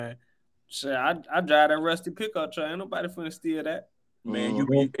Shit, I drive that rusty pickup truck. Ain't nobody finna steal that. Man,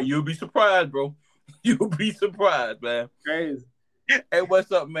 Mm-hmm. you'll be surprised, bro. You'll be surprised, man. Crazy. Hey, what's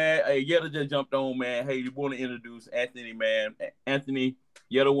up, man? Hey, Yetta just jumped on, man. Hey, you want to introduce Anthony, man? Anthony,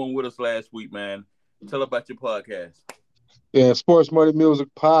 Yetta one with us last week, man. Tell about your podcast. Yeah, Sports Money Music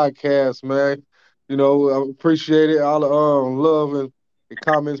Podcast, man. I appreciate it. All the love and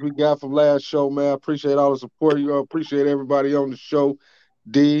comments we got from last show, man. I appreciate all the support. Appreciate everybody on the show.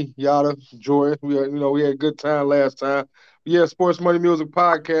 D, Yada, Jordan. We had a good time last time. Yeah, Sports Money Music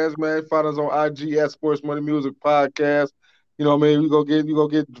Podcast, man. Find us on IG at Sports Money Music Podcast. What I mean, you go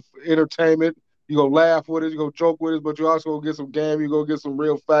get entertainment. You go laugh with us. You go joke with us, but you also go get some game. You go get some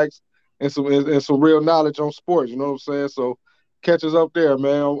real facts and some real knowledge on sports. You know what I'm saying? So catch us up there,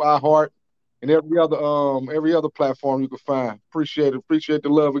 man, on iHeart and every other platform you can find. Appreciate it. Appreciate the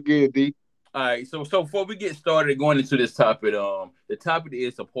love again, D. All right, so before we get started going into this topic, the topic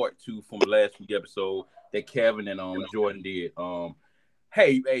is a part two from last week episode that Kevin and Jordan did.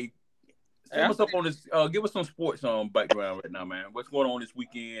 Hey, sum us up on this. Give us some sports background right now, man. What's going on this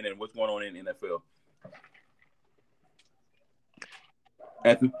weekend and what's going on in the NFL?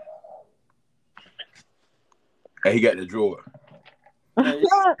 Anthony, hey, he got the drawer. Hey,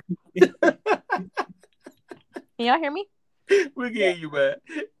 Can y'all hear me? We can hear you, man.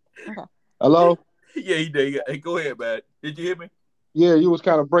 Okay. Hello? Yeah, he did. Hey, go ahead, man. Did you hear me? Yeah, you was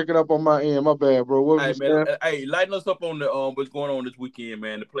kind of breaking up on my end. My bad, bro. What All was right, you man. saying? Hey, lighten us up on the what's going on this weekend,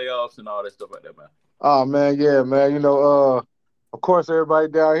 man. The playoffs and all that stuff like that, man. Oh man, yeah, man. Of course everybody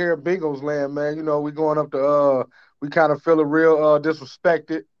down here in Bengals land, man. We going up to we kind of feeling real disrespected.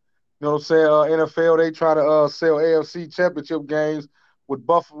 You know what I'm saying? NFL, they try to sell AFC championship games with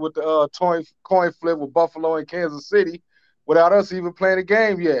the coin flip with Buffalo and Kansas City without us even playing a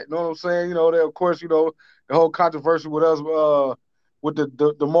game yet. You know what I'm saying? Of course, the whole controversy with us with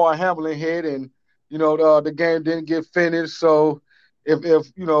the Damar Hamlin hit, and the game didn't get finished. So if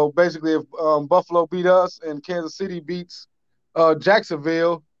basically if Buffalo beat us and Kansas City beats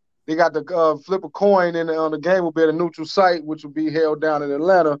Jacksonville, they got to flip a coin, and the game will be at a neutral site, which will be held down in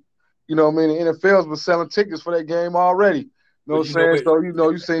Atlanta. What I mean, the NFL's been selling tickets for that game already. You know But what you I'm know saying? what?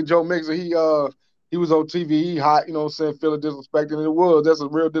 So you seen Joe Mixon, he was on TV, he hot, you know what I'm saying, feeling disrespected, and it was. That's a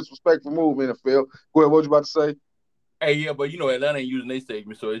real disrespectful move, NFL. Go ahead, what you about to say? Hey, yeah, but Atlanta ain't using their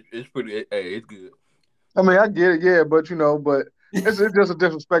segment, so it's pretty. Hey, it's good. I mean, I get it, yeah, but it's just a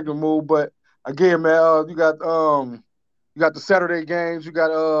disrespectful move. But again, man, you got the Saturday games, you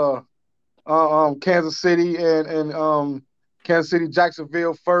got Kansas City and Kansas City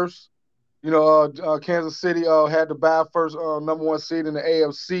Jacksonville first. Kansas City had the bye first number one seed in the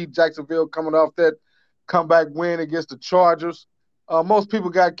AFC. Jacksonville coming off that comeback win against the Chargers. Most people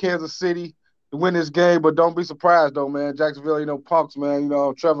got Kansas City to win this game, but don't be surprised though, man. Jacksonville, punks, man.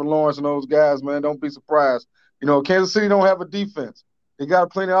 Trevor Lawrence and those guys, man. Don't be surprised. Kansas City don't have a defense. They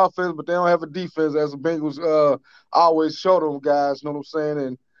got plenty of offense, but they don't have a defense, as the Bengals always show them guys. You know what I'm saying?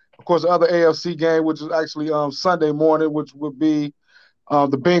 And of course, the other AFC game, which is actually Sunday morning, which would be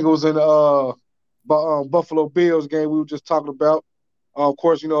the Bengals and Buffalo Bills game we were just talking about. Of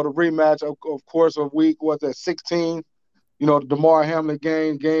course, the rematch, of course, of week, 16. The Damar Hamlin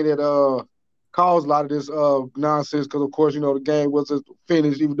game that caused a lot of this nonsense because, of course, the game wasn't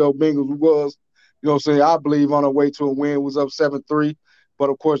finished, even though Bengals was, what I'm saying, I believe on our way to a win, was up 7-3. But,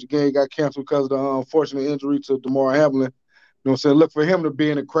 of course, the game got canceled because of the unfortunate injury to Damar Hamlin. What I'm saying? Look for him to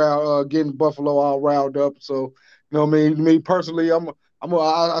be in the crowd, getting Buffalo all riled up. So, what I mean? Me personally,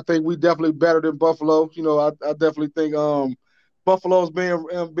 I think we definitely better than Buffalo. I definitely think Buffalo's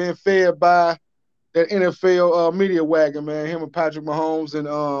being fed by that NFL media wagon, man. Him and Patrick Mahomes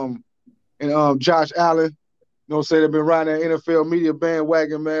and Josh Allen. They've been riding that NFL media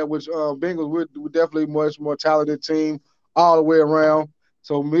bandwagon, man. Which Bengals, we're definitely much more talented team all the way around.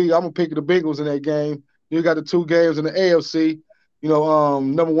 So I'm gonna pick the Bengals in that game. You got the two games in the AFC.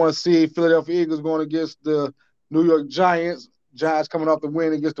 Number one seed Philadelphia Eagles going against the New York Giants. Giants coming off the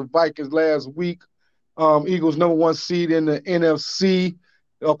win against the Vikings last week. Eagles number one seed in the NFC.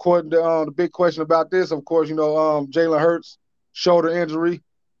 According to the big question about this, of course, Jalen Hurts shoulder injury.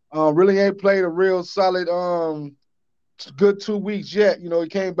 Really ain't played a real solid good 2 weeks yet. He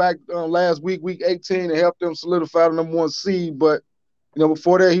came back last week, week 18, and helped them solidify the number one seed. But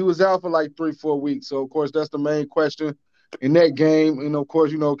before that, he was out for like 3-4 weeks. So of course, that's the main question in that game. And of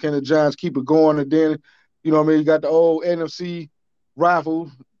course, can the Giants keep it going? And then, you got the old NFC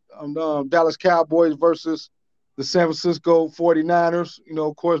rival, Dallas Cowboys versus the San Francisco 49ers.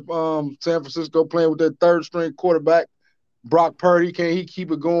 Of course, San Francisco playing with their third string quarterback, Brock Purdy. Can he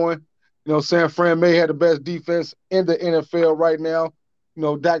keep it going? San Fran may have the best defense in the NFL right now.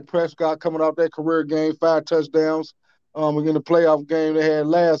 Dak Prescott coming off that career game, 5 touchdowns. Again, the playoff game they had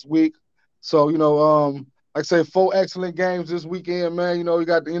last week. So, like I say, 4 excellent games this weekend, man. You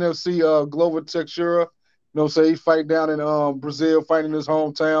got the NFC Glover Teixeira. Say he fight down in Brazil, fighting his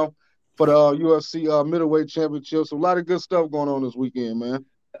hometown for the UFC middleweight championship. So a lot of good stuff going on this weekend, man.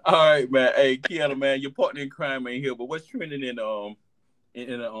 All right, man. Hey, Kiana, man, your partner in crime ain't here, but what's trending in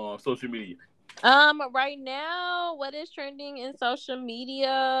social media? Right now, what is trending in social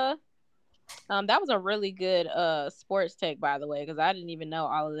media? That was a really good sports take, by the way, because I didn't even know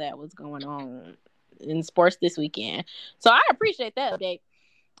all of that was going on in sports this weekend. So I appreciate that update.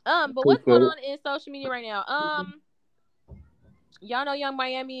 But what's going on in social media right now? Y'all know Young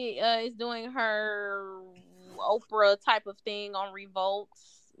Miami is doing her Oprah type of thing on Revolt.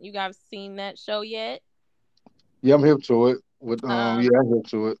 You guys seen that show yet? Yeah, I'm hip to it. I'm hip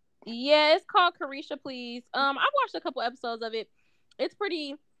to it. Yeah, it's called Carisha Please. I've watched a couple episodes of it. It's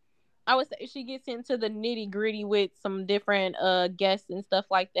pretty. I would say she gets into the nitty gritty with some different guests and stuff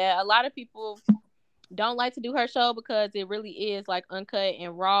like that. A lot of people don't like to do her show because it really is like uncut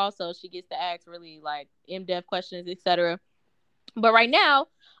and raw. So she gets to ask really like in-depth questions, etc. But right now,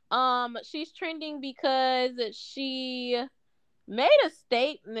 she's trending because she made a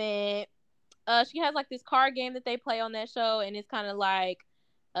statement. She has like this card game that they play on that show, and it's kind of like,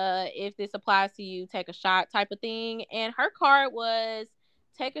 if this applies to you, take a shot type of thing. And her card was,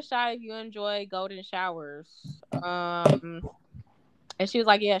 take a shot if you enjoy golden showers. And she was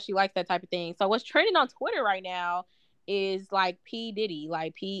like, yeah, she likes that type of thing. So what's trending on Twitter right now is like P. Diddy,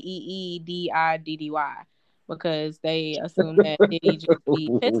 like Peediddy, because they assume that Diddy just be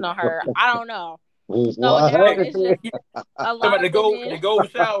pissing on her. I don't know. So now it's just a lot of the golden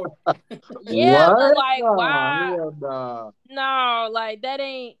shower. Yeah, What? but like, Nah, why? hell nah. No, like that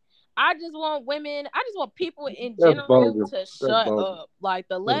ain't. I just want women. I just want people in That's general bogus. to That's shut bogus. up. Like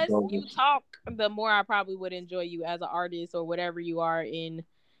the less you bogus. talk, the more I probably would enjoy you as an artist or whatever you are in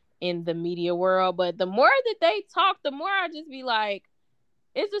the media world. But the more that they talk, the more I just be like,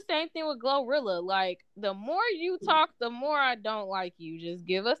 it's the same thing with Glorilla. Like the more you talk, the more I don't like you. Just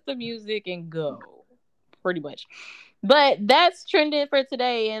give us the music and go. Pretty much. But that's trending for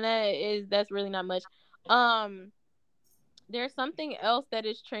today, and that's really not much. There's something else that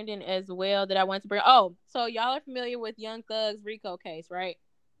is trending as well that I want to bring. Oh, so y'all are familiar with Young Thug's RICO case, right?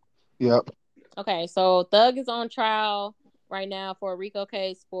 Yep. Okay, so Thug is on trial right now for a RICO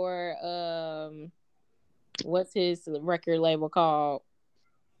case for what's his record label called?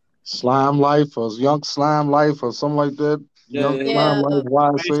 Slime Life or Young Slime Life or something like that. Young Slime Life,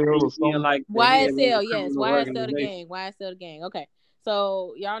 YSL or something. Like YSL, yes, YSL the gang. Okay.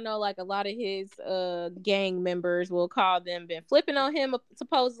 So y'all know like a lot of his gang members will call them been flipping on him.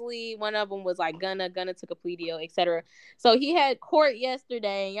 Supposedly one of them was like Gunna took a plea deal, etc. So he had court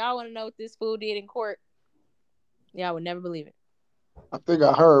yesterday, and y'all want to know what this fool did in court? Y'all would never believe it. I think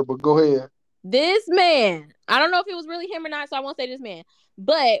I heard, but go ahead. This man, I don't know if it was really him or not, so I won't say this man,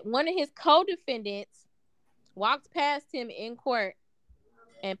 but one of his co-defendants walked past him in court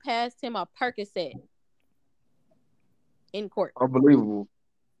and passed him a Percocet in court. Unbelievable.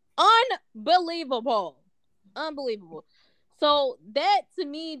 Unbelievable. So that to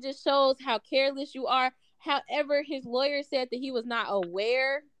me just shows how careless you are. However, his lawyer said that he was not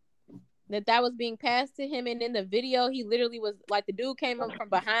aware that was being passed to him, and in the video he literally was like, the dude came up from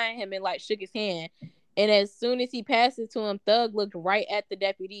behind him and like shook his hand, and as soon as he passed it to him, Thug looked right at the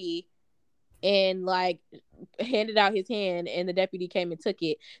deputy and like handed out his hand, and the deputy came and took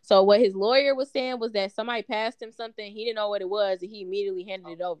it. So what his lawyer was saying was that somebody passed him something, he didn't know what it was, and he immediately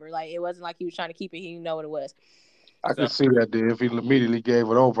handed it over. Like it wasn't like he was trying to keep it, he didn't know what it was. I could see that, dude. If he immediately gave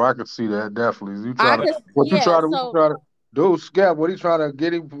it over, I could see that definitely. You try to dude, Scap, what he trying to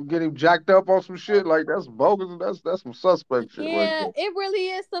get him jacked up on some shit? Like that's bogus. That's some suspect shit. Yeah, right it really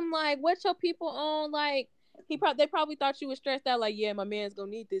is some like what your people on. Like they probably thought you was stressed out. Like, yeah, my man's gonna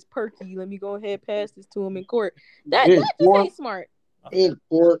need this perky. Let me go ahead and pass this to him in court. That just ain't smart. In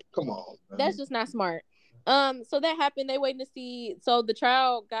court, come on. Man. That's just not smart. So that happened. They waiting to see. So the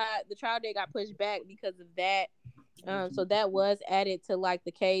trial date got pushed back because of that. So that was added to like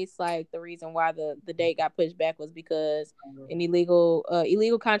the case. Like the reason why the date got pushed back was because an illegal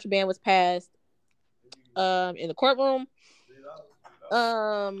contraband was passed in the courtroom.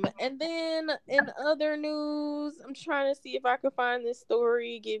 And then in other news, I'm trying to see if I can find this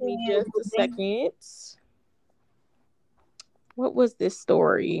story. Give me just a second. What was this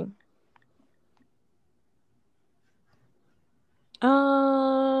story?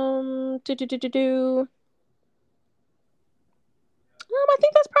 I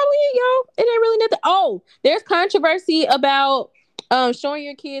think that's probably it, y'all. It ain't really nothing. Oh, there's controversy about Showing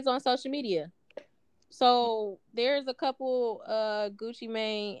your kids on social media. So there's a couple, Gucci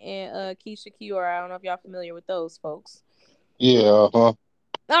Mane and Keisha Kiora. I don't know if y'all familiar with those folks. Yeah. All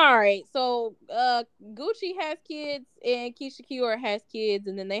right. So Gucci has kids and Keisha Kiora has kids,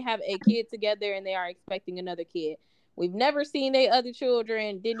 and then they have a kid together, and they are expecting another kid. We've never seen their other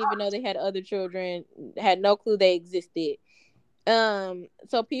children. Didn't even know they had other children. Had no clue they existed.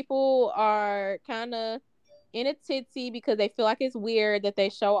 So people are kind of in a titsy because they feel like it's weird that they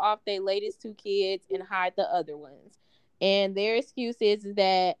show off their latest two kids and hide the other ones. And their excuse is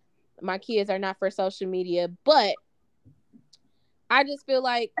that my kids are not for social media. But I just feel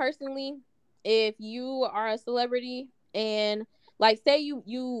like, personally, if you are a celebrity and, like, say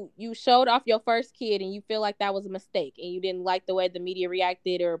you showed off your first kid and you feel like that was a mistake and you didn't like the way the media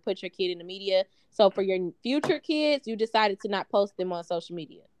reacted or put your kid in the media. So for your future kids, you decided to not post them on social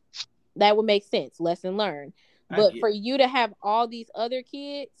media. That would make sense. Lesson learned. But for you to have all these other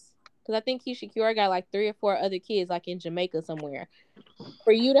kids, because I think Keisha Kiora got like 3 or 4 other kids, like in Jamaica somewhere.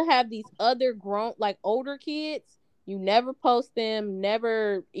 For you to have these other grown, like older kids, you never post them,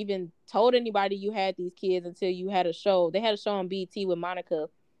 never even told anybody you had these kids until you had a show. They had a show on BET with Monica.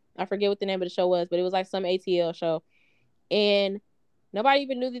 I forget what the name of the show was, but it was like some ATL show. And nobody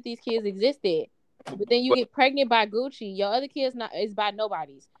even knew that these kids existed. But then you get pregnant by Gucci. Your other kid's is by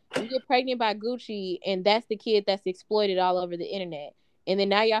nobody's. You get pregnant by Gucci, and that's the kid that's exploited all over the internet. And then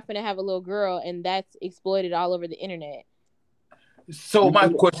now y'all finna have a little girl, and that's exploited all over the internet. So my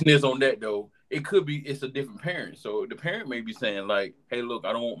question is on that, though. It could be it's a different parent. So the parent may be saying, like, hey, look,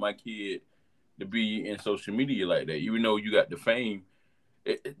 I don't want my kid to be in social media like that. Even though you got the fame.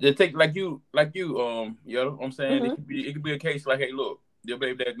 They take like you, you know what I'm saying? Mm-hmm. It could be a case like, hey, look, your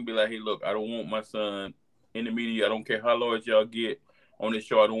baby dad can be like, hey, look, I don't want my son in the media. I don't care how large y'all get on this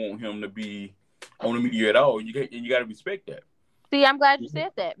show. I don't want him to be on the media at all. You got to respect that. See, I'm glad you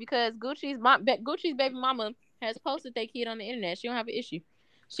said that, because Gucci's baby mama has posted their kid on the internet. She don't have an issue.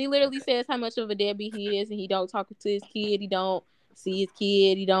 She literally says how much of a deadbeat he is, and he don't talk to his kid. He don't see his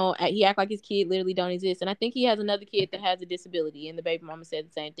kid. He act like his kid literally don't exist. And I think he has another kid that has a disability, and the baby mama said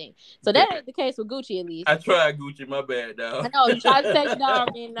the same thing. So that ain't the case with Gucci, at least. I tried Gucci, my bad, dog. I know, you tried to take the dog,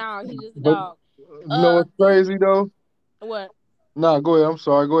 and no, he's just a dog. You know what's crazy, though? What? Nah, go ahead. I'm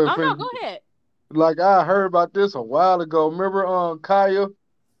sorry. Go ahead. Oh, no, go ahead. Like, I heard about this a while ago. Remember Kaya?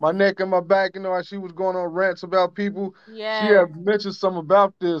 My neck and my back, you know, how she was going on rants about people. Yeah. She had mentioned something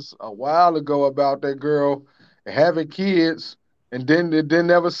about this a while ago about that girl having kids, and then it didn't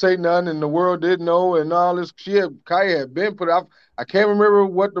ever say nothing, and the world didn't know, and all this shit. Kaya had been put out. I can't remember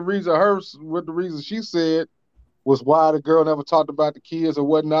what the reason she said was why the girl never talked about the kids or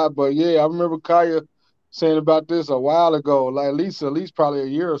whatnot. But yeah, I remember Kaya saying about this a while ago, like at least probably a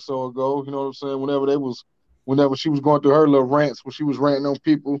year or so ago. You know what I'm saying? Whenever she was going through her little rants, when she was ranting on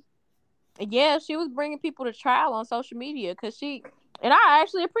people. Yeah, she was bringing people to trial on social media, and I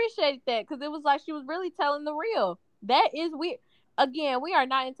actually appreciated that, because it was like she was really telling the real. That is weird. Again, we are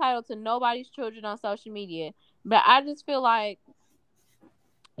not entitled to nobody's children on social media, but I just feel like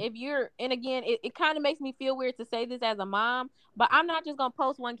and again, it kind of makes me feel weird to say this as a mom, but I'm not just gonna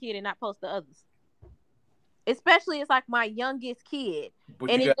post one kid and not post the others. Especially, it's like my youngest kid,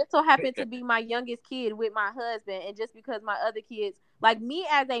 and it just so happened to be my youngest kid with my husband, and just because my other kids, like me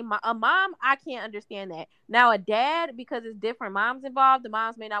as a mom, I can't understand that. Now a dad, because it's different moms involved, the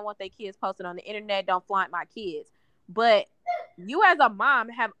moms may not want their kids posted on the internet, don't flaunt my kids. But you as a mom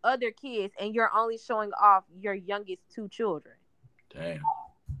have other kids, and you're only showing off your youngest 2 children. Damn.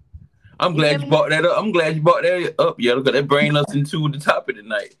 I'm glad you brought that up. Yeah, because that brings us into the topic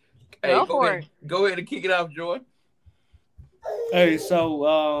tonight. Hey, go ahead and kick it off, Joy. Hey,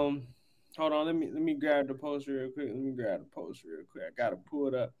 so hold on, let me grab the post real quick. I gotta pull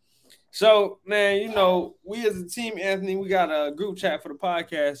it up. So, man, you know, we as a team, Anthony, we got a group chat for the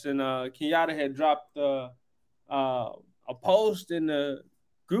podcast, and Kenyatta had dropped a post in the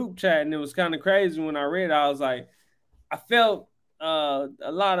group chat, and it was kind of crazy when I read it. I was like, I felt a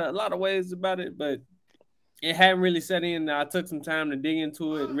lot of ways about it, but it hadn't really set in. I took some time to dig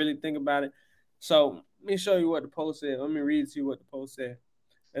into it and really think about it. So let me show you what the post said. Let me read to you what the post said.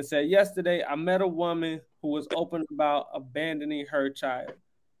 It said, yesterday, I met a woman who was open about abandoning her child.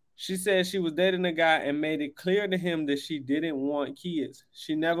 She said she was dating a guy and made it clear to him that she didn't want kids.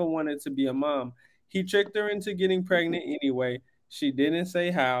 She never wanted to be a mom. He tricked her into getting pregnant anyway. She didn't say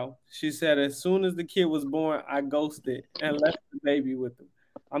how. She said, as soon as the kid was born, I ghosted and left the baby with him.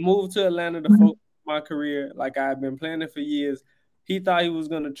 I moved to Atlanta to focus my career like I had been planning for years. He thought he was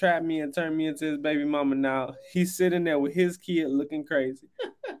going to trap me and turn me into his baby mama. Now he's sitting there with his kid looking crazy.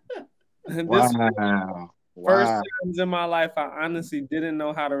 Wow. First times in my life, I honestly didn't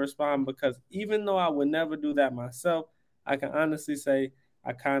know how to respond because even though I would never do that myself, I can honestly say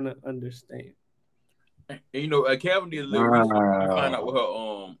I kind of understand. And, you know, Calvin did a little research to find out what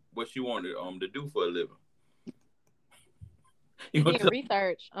her what she wanted to do for a living. You know,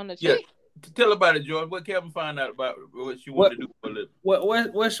 research on the chick. Tell about it, George. What Kevin find out about what she wanted to do for a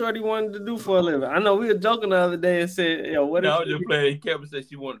living? What Shorty wanted to do for a living? I know we were joking the other day and said, "Yo, what?" No, I was just playing. Kevin said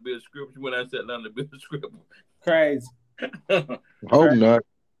she wanted to be a script. She went out and sat down to be a script. Crazy. Hope not.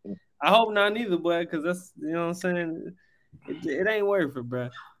 I hope not neither, boy. Because that's what I'm saying. It ain't worth it, bro.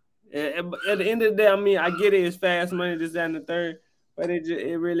 At the end of the day, I mean, I get it. It's fast money, this, that, and the third, but it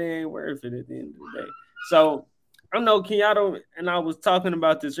really ain't worth it at the end of the day. So. I know Kenyatta, and I was talking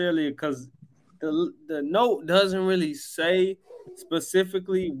about this earlier because the note doesn't really say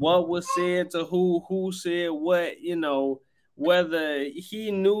specifically what was said to who said what, whether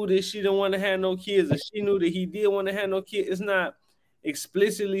he knew that she didn't want to have no kids or she knew that he did want to have no kids. It's not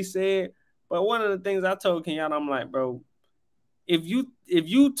explicitly said, but one of the things I told Kenyatta, I'm like, bro, if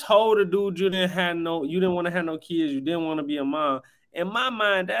you told a dude you didn't want to have no kids, you didn't want to be a mom. In my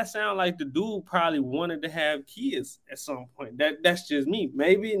mind, that sounds like the dude probably wanted to have kids at some point. That's just me.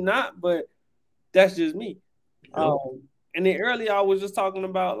 Maybe not, but that's just me. And then earlier I was just talking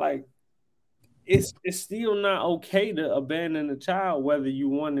about like it's still not okay to abandon a child whether you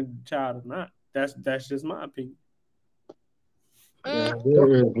wanted the child or not. That's just my opinion. Yeah,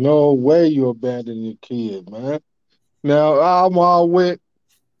 there is no way you abandon your kid, man. Now I'm all with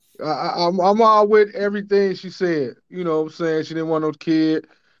everything she said. You know what I'm saying? She didn't want no kid.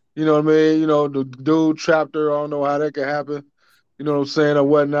 You know what I mean? You know, the dude trapped her. I don't know how that could happen. You know what I'm saying? Or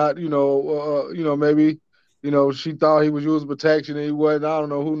whatnot. Maybe, she thought he was using protection and he wasn't. I don't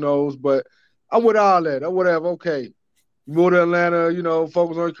know. Who knows? But I'm with all that. I'm whatever. Okay. Move to Atlanta,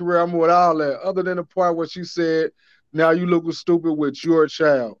 focus on your career. I'm with all that. Other than the part where she said, now you looking stupid with your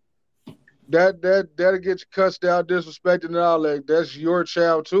child. That'll get you cussed out, disrespected, and all that. That's your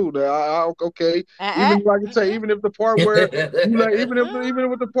child too. Okay. Even like I say, even if the part where even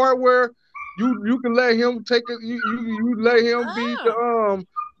with the part where you can let him take it, you let him be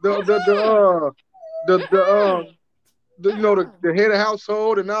the head of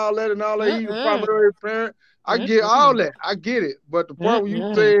household and all that. He's the primary parent. I get all that. I get it. But the part where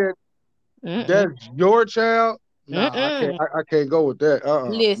you said that's your child. No, I can't go with that.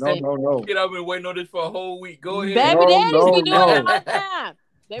 Listen. No. Kid, I've been waiting on this for a whole week. Go ahead. Baby daddies be doing it all the time.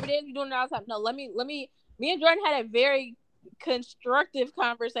 Baby daddies be doing it all the time. No, let me. Me and Jordan had a very constructive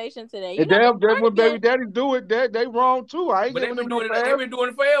conversation today. When baby daddies do it, they wrong too. I ain't giving them no pass. They've been doing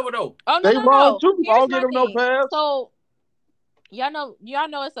it forever though. Oh no, they wrong too. I don't give them no pass. So y'all know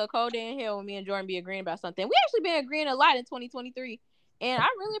it's a cold day in hell when me and Jordan be agreeing about something. We actually been agreeing a lot in 2023, and I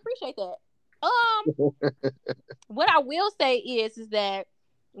really appreciate that. What I will say is that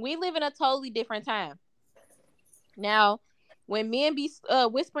we live in a totally different time. Now, when men be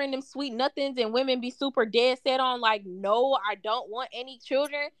whispering them sweet nothings and women be super dead set on like, no, I don't want any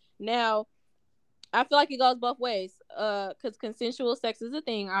children. Now, I feel like it goes both ways. Because consensual sex is a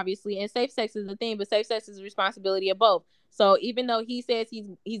thing, obviously, and safe sex is a thing, but safe sex is a responsibility of both. So even though he says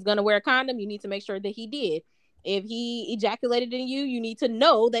he's gonna wear a condom, you need to make sure that he did. If he ejaculated in you, you need to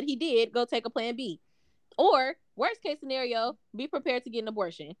know that he did. Go take a plan B. Or, worst case scenario, be prepared to get an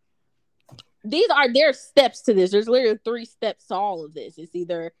abortion. There's steps to this. There's literally 3 steps to all of this. It's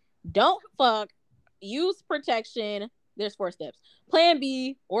either don't fuck, use protection. There's 4 steps. Plan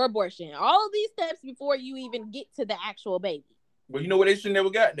B or abortion. All of these steps before you even get to the actual baby. Well, you know what they should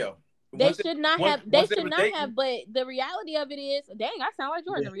never got though. They should not have. But the reality of it is, dang, I sound like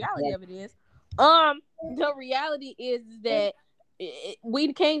Jordan. The reality of it is, the reality is that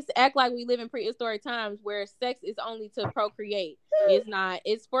we can't act like we live in prehistoric times where sex is only to procreate. It's not.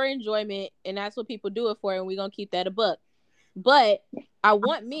 It's for enjoyment, and that's what people do it for, and we're gonna keep that a buck. But I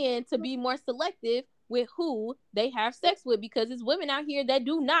want men to be more selective with who they have sex with, because there's women out here that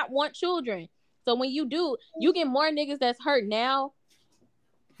do not want children. So when you do, you get more niggas that's hurt now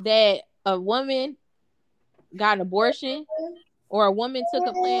that a woman got an abortion or a woman took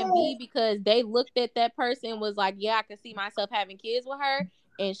a plan B because they looked at that person and was like, yeah, I can see myself having kids with her,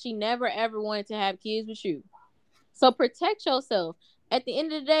 and she never ever wanted to have kids with you. So protect yourself. At the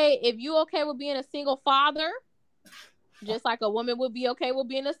end of the day, if you okay with being a single father, just like a woman would be okay with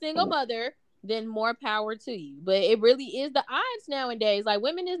being a single mother, then more power to you. But it really is the odds nowadays. Like,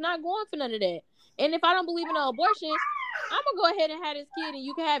 women is not going for none of that. And if I don't believe in an abortion, I'm gonna go ahead and have this kid and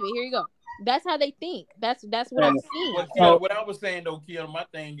you can have it. Here you go. That's how they think. That's what I'm seeing. What I was saying though, Kiel, my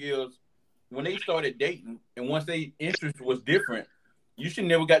thing is when they started dating and once their interest was different, You should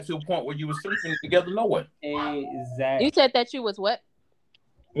never got to a point where you were sleeping together. No way. Exactly. You said that you was what?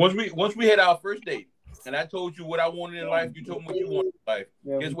 Once we had our first date, and I told you what I wanted in life, you told me what you wanted in life.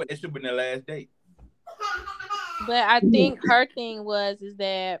 Guess what? That should have been the last date. But I think her thing is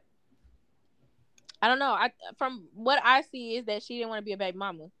that I don't know. From what I see is that she didn't want to be a baby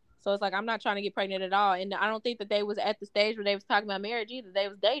mama. So it's like I'm not trying to get pregnant at all, and I don't think that they was at the stage where they was talking about marriage either. They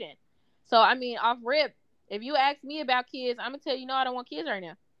was dating. So I mean, off rip, if you ask me about kids, I'm gonna tell you no, I don't want kids right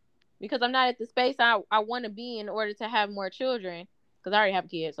now because I'm not at the space I want to be in order to have more children. Because I already have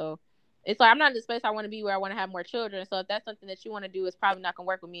kids, so it's like I'm not in the space I want to be where I want to have more children. So if that's something that you want to do, it's probably not gonna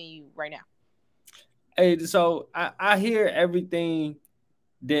work with me and you right now. Hey, so I hear everything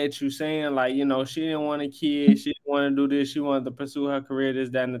that you're saying. Like, you know, she didn't want a kid, she didn't want to do this, she wanted to pursue her career, this,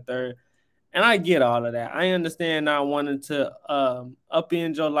 that, and the third. And I get all of that. I understand not wanting to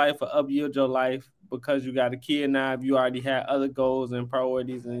upend your life or upyield your life because you got a kid now if you already had other goals and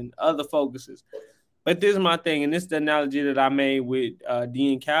priorities and other focuses. But this is my thing, and this is the analogy that I made with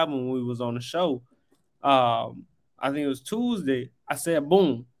Dean Calvin when we was on the show. I think it was Tuesday. I said,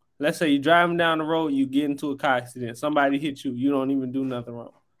 boom. Let's say you're driving down the road, you get into a car accident. Somebody hit you. You don't even do nothing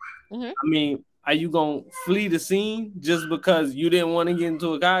wrong. Mm-hmm. I mean, are you going to flee the scene just because you didn't want to get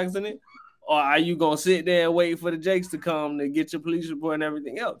into a car accident? Or are you going to sit there and wait for the Jakes to come to get your police report and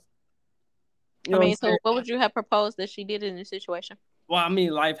everything else? You know so what would you have proposed that she did in this situation? Well, I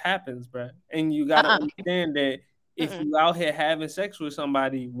mean, life happens, bro. And you got to understand that if you out here having sex with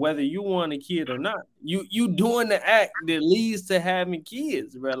somebody, whether you want a kid or not, you doing the act that leads to having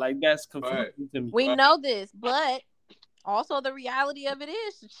kids, bro. Like, that's confusing to me. We know this, but also the reality of it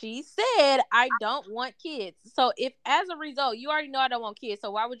is she said, I don't want kids. So if as a result, you already know I don't want kids,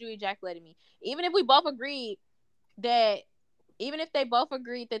 so why would you ejaculate me? Even if we both agreed that, even if they both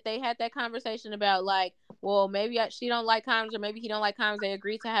agreed that they had that conversation about like, well, maybe she don't like condoms or maybe he don't like condoms, they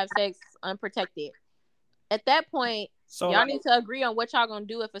agreed to have sex unprotected. At that point, so y'all need to agree on what y'all gonna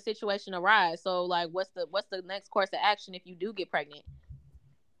do if a situation arises. So like, what's the next course of action if you do get pregnant?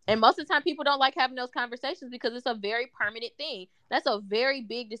 And most of the time, people don't like having those conversations because it's a very permanent thing. That's a very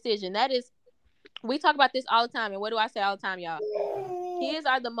big decision. That is, we talk about this all the time. And what do I say all the time, y'all? Kids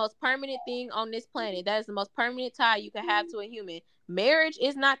are the most permanent thing on this planet. That is the most permanent tie you can have to a human. Marriage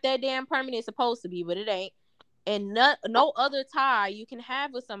is not that damn permanent. It's supposed to be, but it ain't. And no other tie you can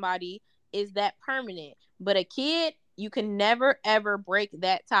have with somebody is that permanent. But a kid, you can never, ever break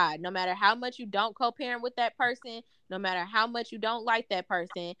that tie. No matter how much you don't co-parent with that person, no matter how much you don't like that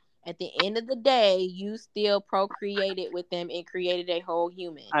person, at the end of the day, you still procreated with them and created a whole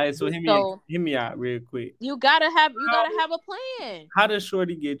human. All right, so hear me out real quick. You gotta have a plan. How does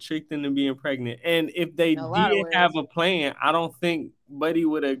Shorty get tricked into being pregnant? And if they did have a plan, I don't think Buddy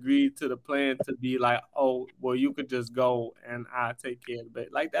would agree to the plan to be like, oh, well, you could just go and I take care of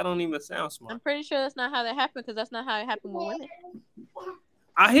it. Like, that don't even sound smart. I'm pretty sure that's not how that happened because that's not how it happened with women.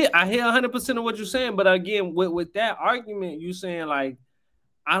 I hear 100% of what you're saying, but again, with that argument, you saying like,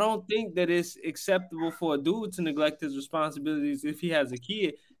 I don't think that it's acceptable for a dude to neglect his responsibilities if he has a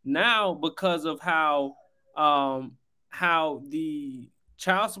kid. Now, because of how the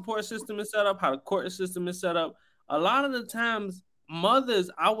child support system is set up, how the court system is set up, a lot of the times mothers,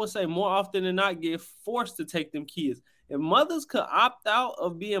 I would say more often than not, get forced to take them kids. If mothers could opt out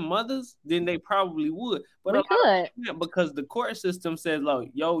of being mothers, then they probably would. But because the court system says, like,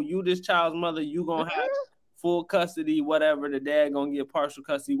 yo, you this child's mother, you gonna have full custody, whatever, the dad gonna get partial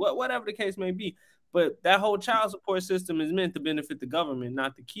custody, whatever the case may be. But that whole child support system is meant to benefit the government,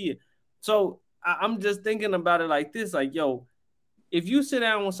 not the kid. So I'm just thinking about it like this, like, yo, if you sit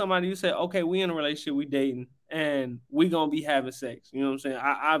down with somebody, you say, okay, we in a relationship, we dating, and we gonna be having sex. You know what I'm saying?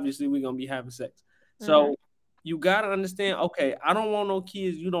 Obviously, we gonna be having sex. So you gotta understand, okay, I don't want no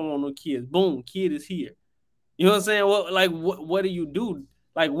kids, you don't want no kids. Boom, kid is here. You know what I'm saying? What do you do?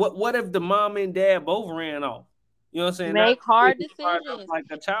 Like, what if the mom and dad both ran off? You know what I'm saying? Make hard decisions. Like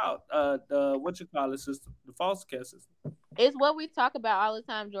a child, the system, the foster care system. It's what we talk about all the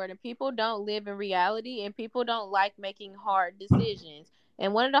time, Jordan. People don't live in reality, and people don't like making hard decisions.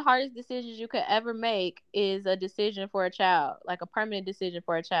 And one of the hardest decisions you could ever make is a decision for a child, like a permanent decision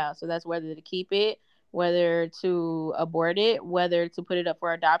for a child. So that's whether to keep it, whether to abort it, whether to put it up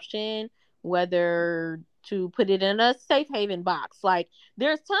for adoption, whether to put it in a safe haven box. Like,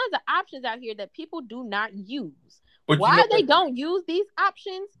 there's tons of options out here that people do not use. But why they don't use these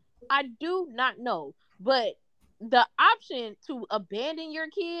options, I do not know. But the option to abandon your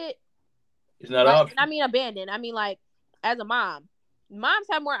kid, it's not an option. I mean, abandon. I mean, like, as a mom, moms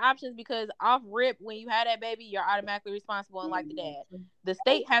have more options because off rip, when you have that baby, you're automatically responsible, unlike the dad. The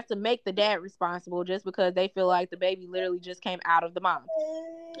state has to make the dad responsible just because they feel like the baby literally just came out of the mom.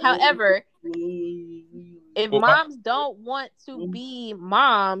 However, if moms don't want to be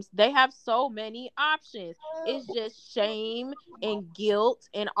moms, they have so many options. It's just shame and guilt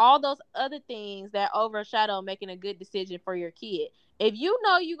and all those other things that overshadow making a good decision for your kid. If you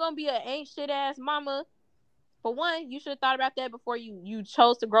know you're going to be an ain't shit ass mama, for one, you should have thought about that before you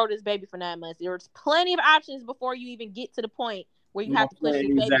chose to grow this baby for 9 months. There's plenty of options before you even get to the point where you have to push this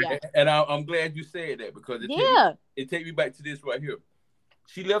baby out. And I'm glad you said that because it take me back to this right here.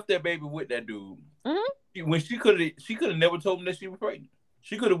 She left that baby with that dude. Mm-hmm. When she could have never told him that she was pregnant.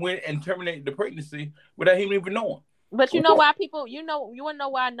 She could have went and terminated the pregnancy without him even knowing. But you know why people? You want to know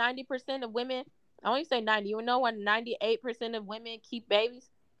why 90% of women? I don't even say 90. You know why 98% of women keep babies?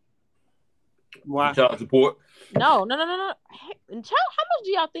 Why? Child support? No. Hey, how much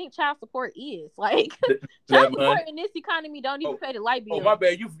do y'all think child support is? Like, child support in this economy don't even pay the light bill. Oh, my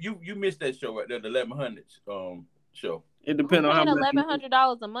bad. You missed that show right there, the 1100 show. It depends on how much.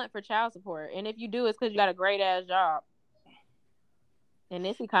 $1,100 a month for child support, and if you do, it's because you got a great ass job. In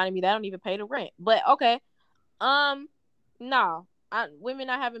this economy, that don't even pay the rent. But okay, no, women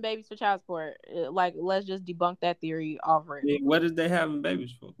not having babies for child support. Like, let's just debunk that theory already. What is they having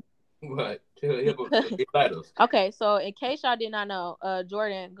babies for? What? Okay, so in case y'all did not know,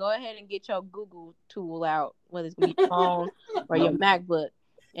 Jordan, go ahead and get your Google tool out, whether it's gonna be your phone or your MacBook,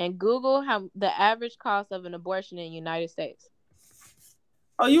 and Google how the average cost of an abortion in the United States.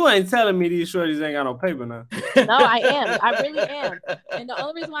 Oh, you ain't telling me these shorties ain't got no paper now. No, I am. I really am. And the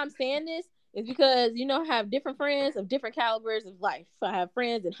only reason why I'm saying this is because, I have different friends of different calibers of life. I have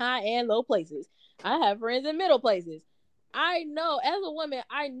friends in high and low places. I have friends in middle places. I know, as a woman,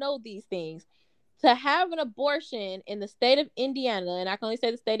 I know these things. To have an abortion in the state of Indiana, and I can only say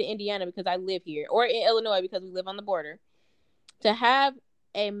the state of Indiana because I live here, or in Illinois because we live on the border. To have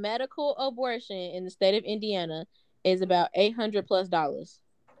a medical abortion in the state of Indiana is about $800+.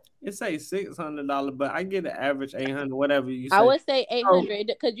 It say $600, but I get the average $800, whatever you say. I would say $800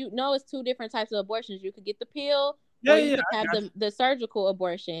 because it's two different types of abortions. You could get the pill, or you could have the surgical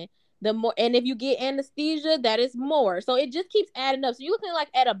abortion. The more, and if you get anesthesia, that is more. So it just keeps adding up. So you're looking like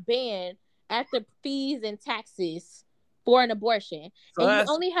at a band after fees and taxes for an abortion, and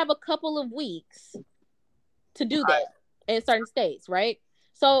you only have a couple of weeks to do that in certain states, right?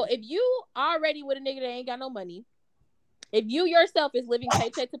 So if you already with a nigga that ain't got no money, if you yourself is living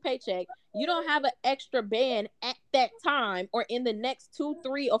paycheck to paycheck, you don't have an extra band at that time or in the next 2,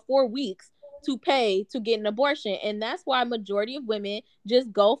 3, or 4 weeks to pay to get an abortion. And that's why majority of women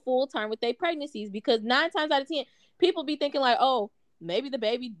just go full term with their pregnancies, because 9 times out of 10, people be thinking like, oh, maybe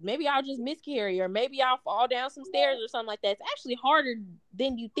I'll just miscarry, or maybe I'll fall down some stairs or something like that. It's actually harder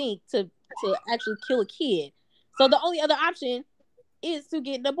than you think to actually kill a kid. So the only other option is to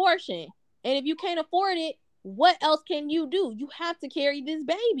get an abortion. And if you can't afford it, what else can you do? You have to carry this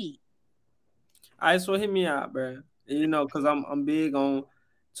baby. All right, so hit me out, bro. Because I'm big on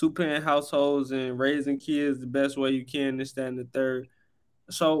 2-parent households and raising kids the best way you can, this, that, and the third.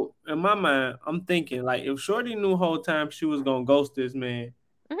 So in my mind, I'm thinking, like, if Shorty knew the whole time she was gonna ghost this man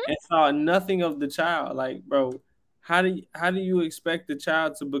and saw nothing of the child, like, bro, how do you expect the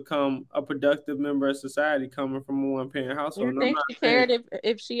child to become a productive member of society coming from a 1-parent household? You think she cared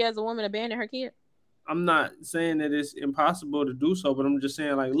if she as a woman abandoned her kid? I'm not saying that it's impossible to do so, but I'm just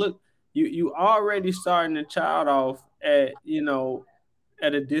saying, like, look, you already starting the child off at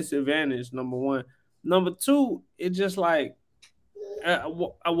at a disadvantage. Number one. Number two, it's just like,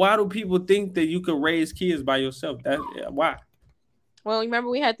 why do people think that you could raise kids by yourself? Why? Well, remember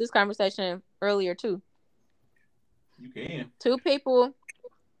we had this conversation earlier too. You can. 2 people.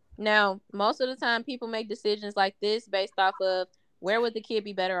 Now, most of the time, people make decisions like this based off of where would the kid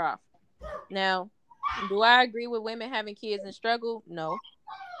be better off. Now, do I agree with women having kids and struggle? No.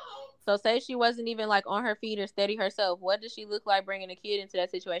 So say she wasn't even like on her feet or steady herself. What does she look like bringing a kid into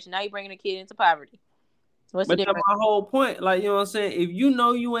that situation? Now you're bringing a kid into poverty. What's the difference? That's my whole point. Like, you know what I'm saying? If you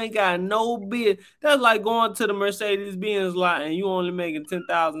know you ain't got no bid, that's like going to the Mercedes-Benz lot and you only making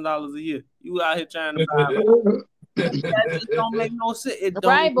 $10,000 a year. You out here trying to buy that just don't make no sense.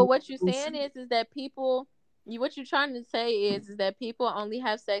 Right, but what you're saying is that people, what you're trying to say is that people only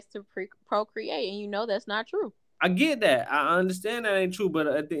have sex to procreate, and that's not true. I get that. I understand that ain't true, but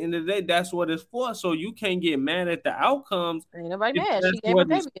at the end of the day, that's what it's for. So you can't get mad at the outcomes. Ain't nobody mad. She gave her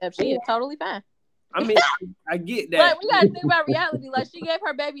baby up. She is totally fine. I mean, I get that. But we gotta think about reality. Like, she gave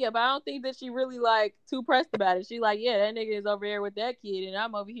her baby up. I don't think that she really too pressed about it. She like, yeah, that nigga is over here with that kid, and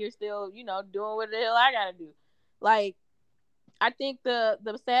I'm over here still, doing what the hell I gotta do. Like, I think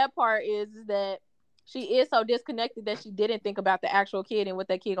the sad part is that she is so disconnected that she didn't think about the actual kid and what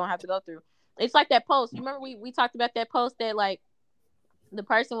that kid gonna have to go through. It's like that post. You remember we talked about that post that like the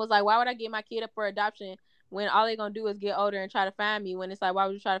person was like, why would I give my kid up for adoption when all they're gonna do is get older and try to find me? When it's like, why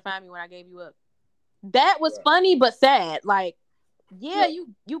would you try to find me when I gave you up? That was funny but sad. Like, yeah,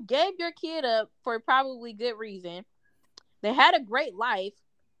 you gave your kid up for probably good reason. They had a great life.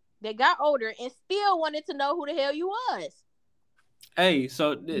 They got older and still wanted to know who the hell you was. Hey,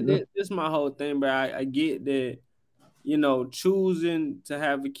 so this is my whole thing, but I get that, you know, choosing to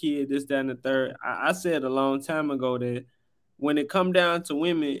have a kid, this, that, and the third. I said a long time ago that when it come down to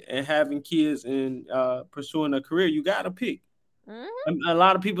women and having kids and pursuing a career, you got to pick. Mm-hmm. A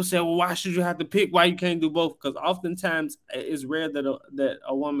lot of people say, well, why should you have to pick? Why you can't do both? Because oftentimes it's rare that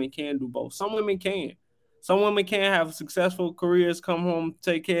a woman can do both. Some women can. Some women can have successful careers, come home,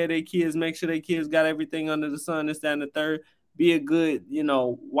 take care of their kids, make sure their kids got everything under the sun, this, that, and the third, be a good, you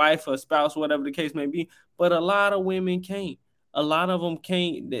know, wife or spouse, whatever the case may be. But a lot of women can't. A lot of them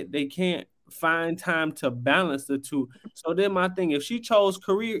can't. They can't find time to balance the two. So then my thing, if she chose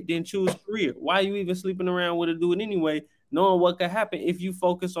career, then choose career. Why are you even sleeping around with a dude anyway, knowing what could happen if you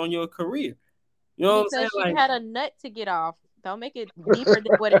focus on your career? You know because what I'm saying? She had a nut to get off. Don't make it deeper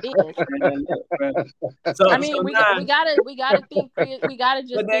than what it is. So, I mean, we gotta think. We gotta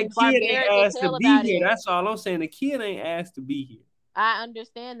just think barbaric as hell about it. That's all I'm saying. The kid ain't asked to be here. I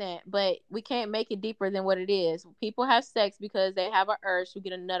understand that, but we can't make it deeper than what it is. People have sex because they have an urge to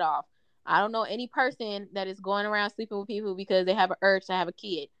get a nut off. I don't know any person that is going around sleeping with people because they have an urge to have a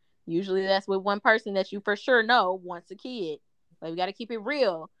kid. Usually that's with one person that you for sure know wants a kid. Like, we got to keep it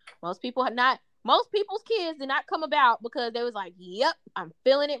real. Most people's kids did not come about because they was like, yep, I'm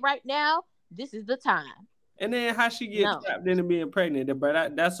feeling it right now. This is the time. And then how she get trapped into being pregnant,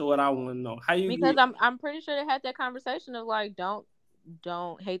 but that's what I want to know. How you? Because I'm pretty sure they had that conversation of like, don't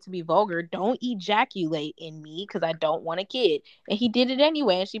hate to be vulgar, don't ejaculate in me because I don't want a kid. And he did it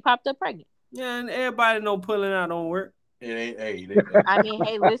anyway, and she popped up pregnant. Yeah, and everybody know pulling out don't work. I mean,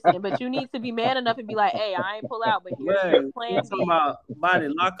 hey, listen, but you need to be man enough and be like, hey, I ain't pull out, but here's your plan. Talking about body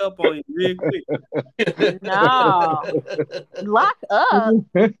lock up on you real quick. No, lock up.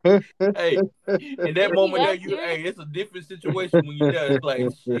 Hey, in that moment, it's a different situation when you done. It's like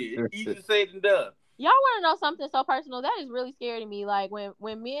shit, easy said and done. Y'all want to know something so personal? That is really scary to me. Like when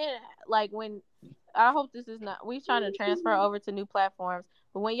men, like when I hope this is not. We trying to transfer over to new platforms,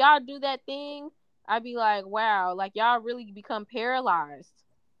 but when y'all do that thing, I'd be like, wow, like y'all really become paralyzed.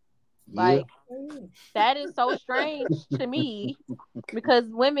 Like that is so strange to me because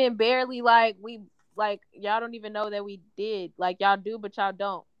women barely y'all don't even know that we did. Like y'all do, but y'all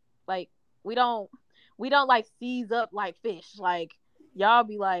don't. Like we don't like seize up like fish. Like y'all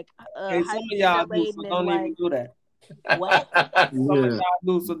be like, hey, some of y'all do, so don't even do that. What? Some of y'all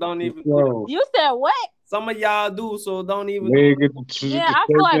do, so don't even do that. You said what? Some of y'all do, so don't even. Yeah, I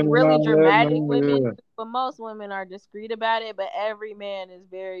feel like really dramatic women, but most women are discreet about it. But every man is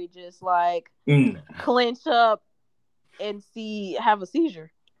very just like clench up and have a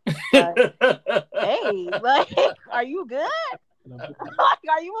seizure. Like, hey, like, are you good? Like,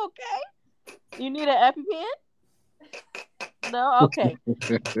 are you okay? You need an EpiPen? No, okay.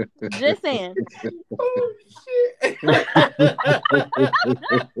 Just saying. Oh shit.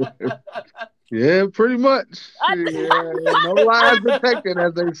 Yeah, pretty much. No lies detected,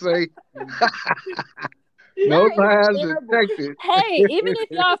 as they say. No lies detected. Hey, even if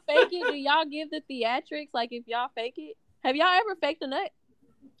y'all fake it, do y'all give the theatrics? Like, if y'all fake it, have y'all ever faked a nut?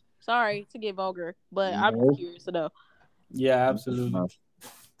 Sorry to get vulgar, but I'm curious to know. Yeah, absolutely.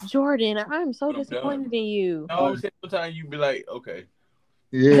 Jordan, I'm so disappointed in you. No, sometimes you be like, okay.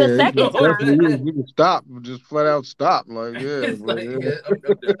 Yeah, the second time. You can stop, just flat out stop. Like, yeah.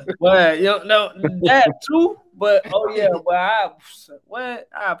 Well, you know, that too, but I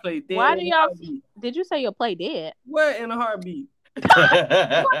play dead. Why do y'all? Did you say you'll play dead? What in a heartbeat?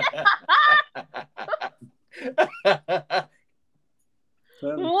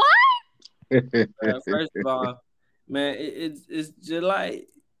 What? First of all, man, it's just like.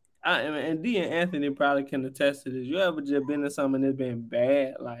 And D and Anthony probably can attest to this. You ever just been in something that's been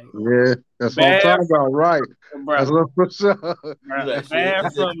bad? Like, yeah, that's what I'm talking about, right? Bro. That's what for sure. Bad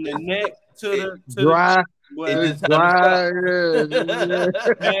from the neck to the dry. It's dry,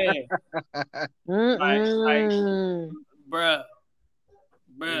 Man. Bruh.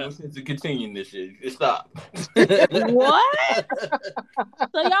 No sense of continuing this shit. Stop. What?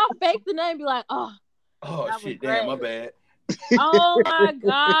 So y'all fake the name, be like, oh shit, damn, my bad. Oh my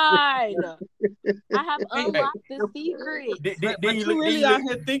god! I have unlocked the secret. But you really out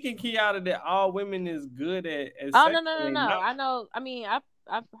here thinking, Kiara, that all women is good at Oh sex? no! I know. I mean, I've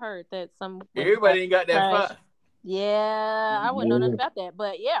heard that some everybody ain't got that fire. Yeah, I wouldn't know nothing about that,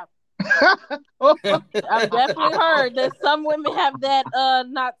 but yeah, I've definitely heard that some women have that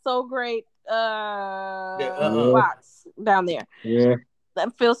not so great box down there. Yeah, I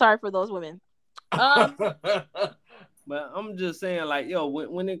feel sorry for those women. But I'm just saying, like, yo,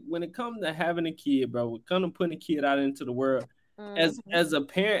 when it comes to having a kid, bro, when it comes to putting a kid out into the world, as a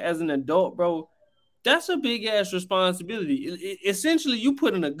parent, as an adult, bro, that's a big ass responsibility. Essentially, you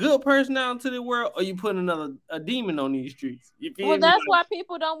putting a good person out into the world, or you putting a demon on these streets. Well, that's why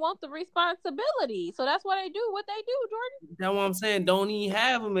people don't want the responsibility. So that's why they do what they do, Jordan. That's what I'm saying. Don't even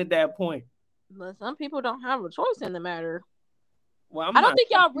have them at that point. But some people don't have a choice in the matter. Well, I don't think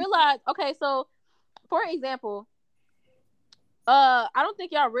y'all realize. Okay, so for example, I don't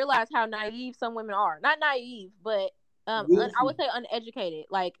think y'all realize how naive some women are. Not naive, but I would say uneducated.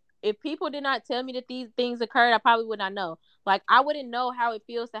 Like, if people did not tell me that these things occurred, I probably would not know. Like, I wouldn't know how it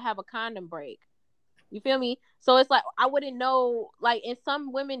feels to have a condom break. You feel me? So it's like I wouldn't know. Like, and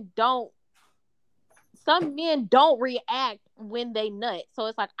some men don't react when they nut. So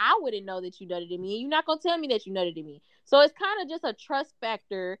it's like I wouldn't know that you nutted in me, and you're not gonna tell me that you nutted in me. So it's kind of just a trust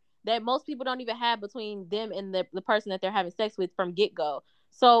factor that most people don't even have between them and the person that they're having sex with from get-go.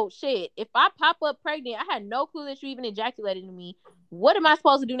 So shit, if I pop up pregnant, I had no clue that you even ejaculated in me. What am I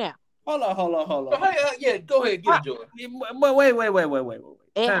supposed to do now? Hold on. Yeah, go ahead, get it, Joy. But wait.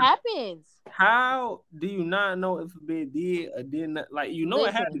 It happens. How do you not know if a bitch did or did not? Like, you know,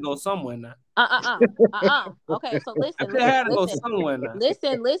 it had to go somewhere now. Okay, so listen. It had to go somewhere now.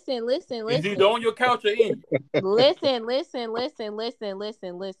 Listen. Is you on your couch or in? Listen.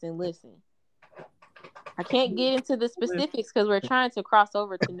 I can't get into the specifics because we're trying to cross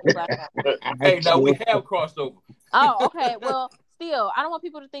over to new platforms. Hey, now we have crossed over. Oh, okay. Well, still, I don't want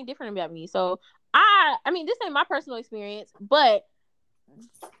people to think different about me. So I mean, this ain't my personal experience, but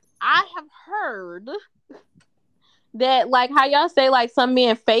I have heard that, like, how y'all say, like, some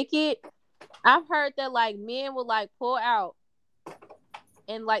men fake it. I've heard that, like, men will, like, pull out,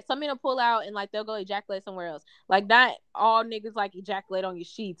 and, like, some men will pull out and, like, they'll go ejaculate somewhere else. Like, not all niggas, like, ejaculate on your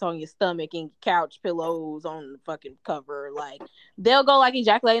sheets, on your stomach, and couch pillows, on the fucking cover. Like, they'll go, like,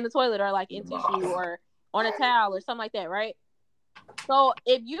 ejaculate in the toilet or, like, in tissue or on a towel or something like that, right? So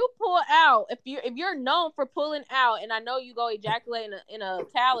if you pull out, if you're known for pulling out, and I know you go ejaculate in a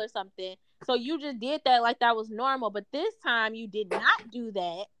towel or something, so you just did that like that was normal, but this time you did not do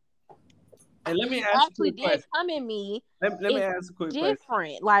that. And let me you ask actually you a quick did come in me. Let me ask a quick different.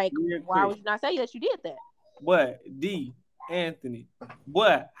 question. Like, why would you not say that you did that? What, Anthony?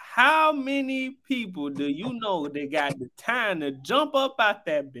 What? How many people do you know that got the time to jump up out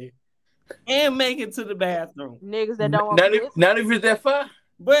that bed and make it to the bathroom? Niggas that don't want not if it's that far.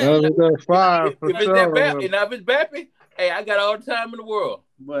 But if it's that bad, if it's bappy, hey, I got all the time in the world.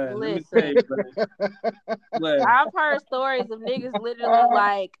 But listen, let me tell you, I've heard stories of niggas literally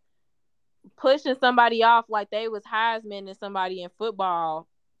like pushing somebody off like they was Heisman and somebody in football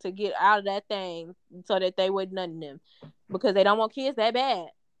to get out of that thing so that they wouldn't nut in them because they don't want kids that bad.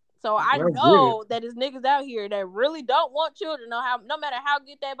 So I know that there's niggas out here that really don't want children. No matter how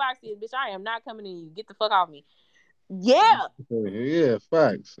good that box is, bitch, I am not coming to you. Get the fuck off me. Yeah. Yeah,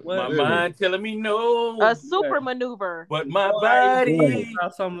 facts. My mind telling me no. A super maneuver. But my body.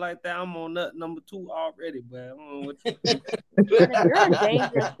 Something like that. I'm on nut number 2 already, but I don't know what you're a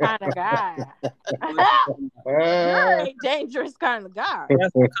dangerous kind of guy. You're a dangerous kind of guy.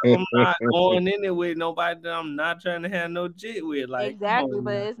 That's because I'm not going in it with nobody that I'm not trying to have no jit with. Like, exactly,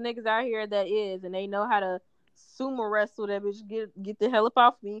 but it's niggas out here that is, and they know how to sumo wrestle that bitch. Get the hell up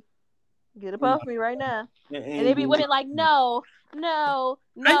off me. Get up off me right now. And they be women like, no. I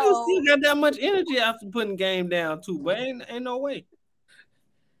just still got that much energy after putting game down too, but ain't no way.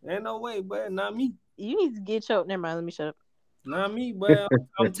 Ain't no way, but not me. You need to get choked. Never mind, let me shut up. Not me, but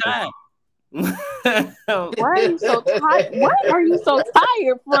I'm tired. Why are you so tired? What are you so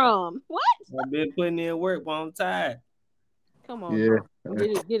tired from? What? I've been putting in work, but I'm tired. Come on. Yeah.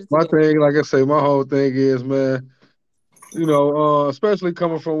 Get it my thing, like I say, my whole thing is, man, you know, especially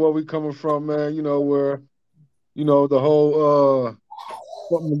coming from where we coming from, man, you know, where, you know, the whole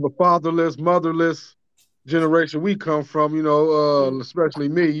fatherless, motherless generation we come from, you know, especially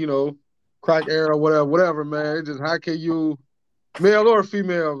me, you know, crack era, whatever, man. It's just how can you, male or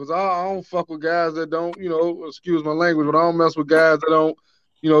female, because I don't fuck with guys that don't, you know, excuse my language, but I don't mess with guys that don't,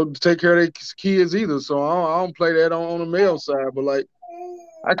 you know, take care of their kids either. So I don't play that on the male side. But like,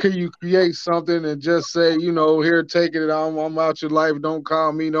 how can you create something and just say, here, take it, I'm out your life, don't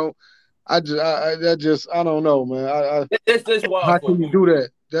call me, don't. I don't know, man. That's How wild for can you me. do that?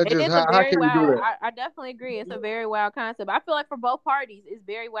 That It just is a how very can you do wild. that? I definitely agree. It's a very wild concept. I feel like for both parties, it's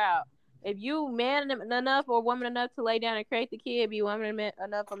very wild. If you man enough or woman enough to lay down and create the kid, be woman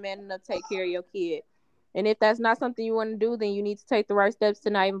enough or man enough to take care of your kid. And if that's not something you want to do, then you need to take the right steps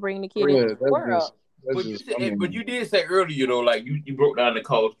to not even bring the kid into Yeah, the world. But but you did say earlier though, like you broke down the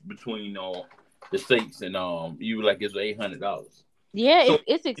cost between the states and you were like it's $800. Yeah, So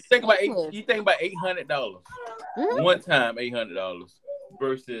it's you think about expensive. $800 Mhm. one time, $800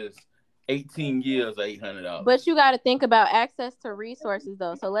 versus 18 years, $800. But you got to think about access to resources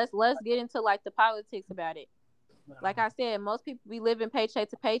though. So let's get into like the politics about it. Like I said, most people be living paycheck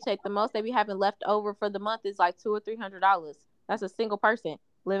to paycheck. The most they be having left over for the month is like $200 or $300. That's a single person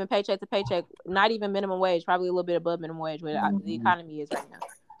living paycheck to paycheck. Not even minimum wage, probably a little bit above minimum wage where the economy is right now.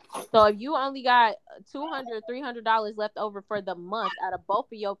 So if you only got $200, $300 left over for the month out of both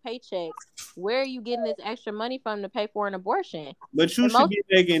of your paychecks, where are you getting this extra money from to pay for an abortion? But you And should be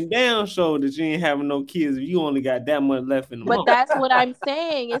making down so that you ain't having no kids if you only got that much left in the But month. that's what I'm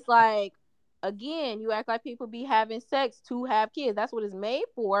saying. It's like, again, you act like people be having sex to have kids. That's what it's made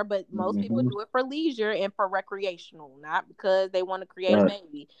for. But most people do it for leisure and for recreational, not because they want to create a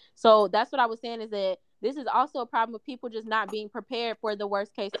baby. So that's what I was saying is that this is also a problem of people just not being prepared for the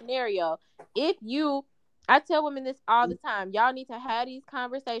worst case scenario. I tell women this all the time. Y'all need to have these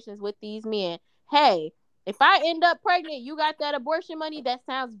conversations with these men. Hey, if I end up pregnant, you got that abortion money. That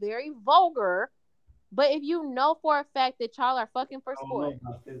sounds very vulgar. But if you know for a fact that y'all are fucking for sport,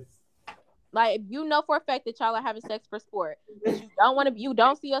 like if you know for a fact that y'all are having sex for sport, that you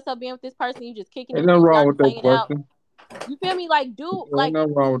don't see yourself being with this person, you just kicking Ain't it, nothing being wrong young, with that hanging out. question. You feel me? Like, dude, Ain't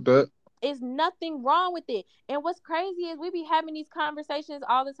nothing wrong with that. it's nothing wrong with it. And what's crazy is we be having these conversations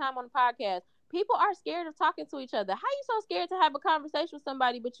all the time on the podcast. People are scared of talking to each other. How you so scared to have a conversation with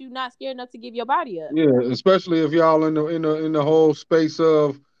somebody, but you not scared enough to give your body up? Yeah, especially if y'all in the whole space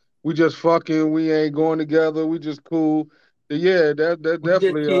of we just fucking, we ain't going together, we just cool. Yeah, that We just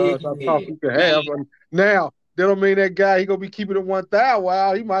definitely a kicking talk it. you can have. And now that don't mean that guy he gonna be keeping it 1,000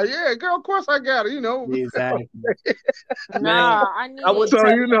 while he might, yeah, girl, of course I got it, Exactly. Nah, I need I would it. So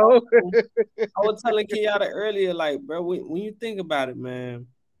I was telling Kenyatta earlier, like, bro, when you think about it, man,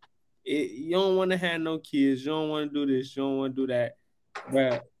 you don't want to have no kids, you don't want to do this, you don't want to do that,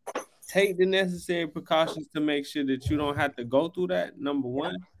 but take the necessary precautions to make sure that you don't have to go through that. Number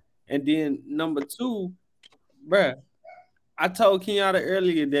one, and then number two, bro, I told Kenyatta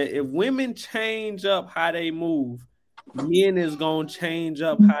earlier that if women change up how they move, men is gonna change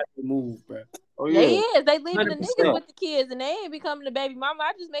up how they move, bro. oh They yeah. is. They leaving the niggas 100%. with the kids and they ain't becoming the baby mama.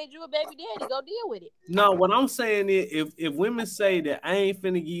 I just made you a baby daddy. Go deal with it. No, what I'm saying is if women say that I ain't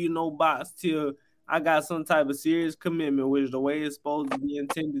finna give you no box till I got some type of serious commitment, which the way it's supposed to be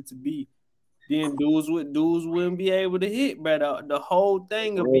intended to be, then dudes wouldn't be able to hit, but the whole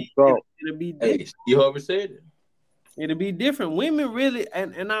thing will be it'll be different. Hey, you ever said it? It'll be different. Women really,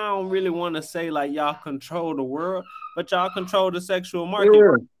 and I don't really want to say like y'all control the world, but y'all control the sexual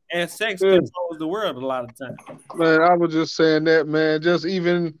market, and sex controls the world a lot of times. Man, I was just saying that, man. Just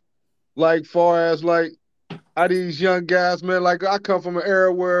even like far as like how these young guys, man, like I come from an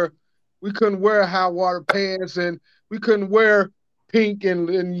era where we couldn't wear high water pants and we couldn't wear pink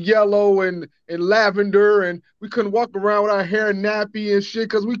and yellow and lavender and we couldn't walk around with our hair nappy and shit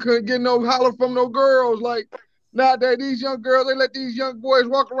because we couldn't get no holler from no girls. Like nowadays, these young girls, they let these young boys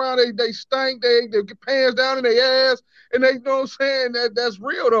walk around, they stink, they get pants down in their ass, and they, you know what I'm saying? That's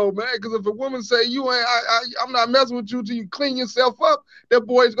real though, man. Because if a woman say you ain't, I'm not messing with you till you clean yourself up, that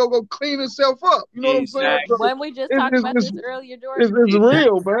boy's gonna go clean himself up. You know what I'm saying? So When we just talked about this earlier, George. It's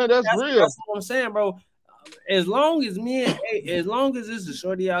real, man. That's real. That's what I'm saying, bro. As long as there's a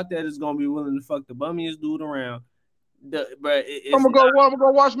shorty out there that's gonna be willing to fuck the bummiest dude around, I'm gonna go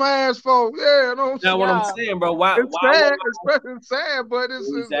wash my ass for. Yeah, no. That's what I'm saying, bro. It's sad, it's sad, but it's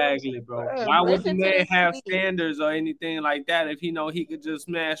exactly, bro. Sad, why would the man have standards or anything like that if he know he could just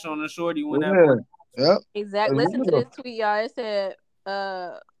smash on a shorty whenever? Yeah. Exactly. Listen to this tweet, y'all. It said,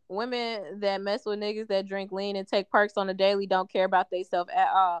 women that mess with niggas that drink lean and take perks on a daily don't care about themselves at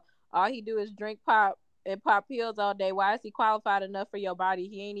all. All he do is drink pop and pop pills all day. Why is he qualified enough for your body?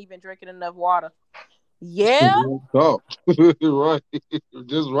 He ain't even drinking enough water. Yeah. Right.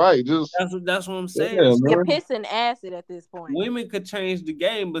 Just right. That's what I'm saying. Yeah, you're pissing acid at this point. Women could change the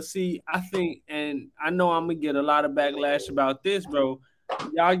game, but see, I think, and I know I'm gonna get a lot of backlash about this, bro.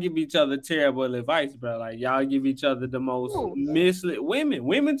 Y'all give each other terrible advice, bro. Like y'all give each other the most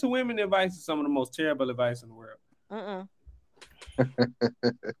women to women advice is some of the most terrible advice in the world.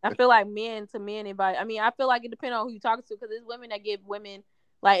 I feel like men to men advice. I mean, I feel like it depends on who you talking to, because there's women that give women,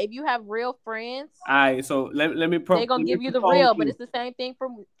 like, if you have real friends, All right, so let me they gonna give you the propose real, but this. it's the same thing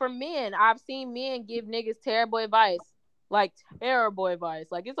for men. I've seen men give niggas terrible advice. Like, terrible advice.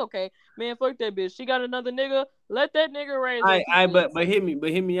 Like, it's okay. Man, fuck that bitch. She got another nigga. Let that nigga raise her kids. But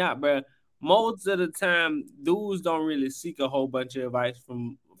hear me out, bro. Most of the time, dudes don't really seek a whole bunch of advice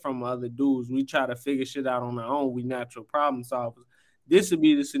from other dudes. We try to figure shit out on our own. We natural problem solvers. This would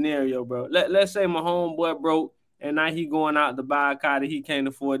be the scenario, bro. Let's say my homeboy broke and now he going out to buy a car that he can't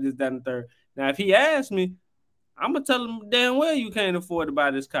afford, this, that, and the third. Now, if he asks me, I'm gonna tell him damn well you can't afford to buy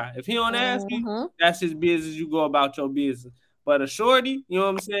this car. If he don't ask me, that's his business. You go about your business. But a shorty, you know what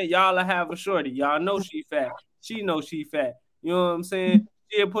I'm saying? Y'all have a shorty. Y'all know she fat. She know she fat. You know what I'm saying?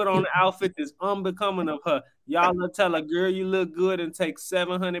 She'll put on an outfit that's unbecoming of her. Y'all will tell her, girl, you look good, and take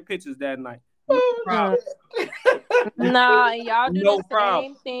 700 pictures that night. No problem. Nah, y'all do No the problem.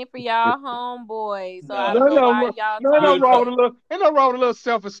 same thing for y'all homeboys. So I No, don't know why no, y'all no, no talking. wrong with a little. Ain't no wrong with a little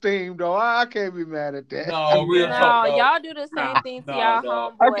self-esteem though. I can't be mad at that. No, real No, talk, dog. y'all do the same thing to y'all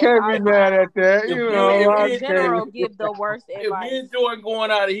dog. I homeboys. can't all be the mad time. at that. If You you- know, if I you- In general, give the worst If advice. me and Jordan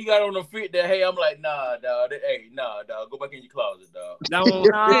going out and he got on the fit that, hey, I'm like, nah, dog. Hey, nah, dog. Go back in your closet, dog. That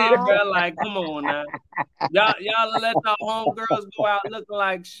one, bro. Like, come on now. Y'all let the homegirls go out looking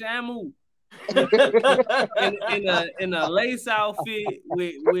like Shamu in a lace outfit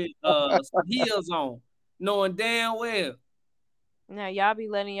with some heels on, knowing damn well. Now y'all be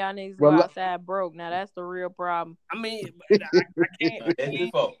letting y'all niggas go outside broke. Now that's the real problem. I mean, I can't. That's his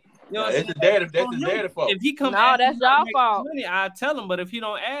fault. You know, That's his daddy. That's his daddy fault. If he come, no, that's y'all fault. Money, I tell him. But if he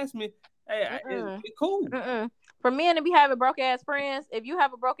don't ask me, hey, it's cool. For men to be having broke ass friends, if you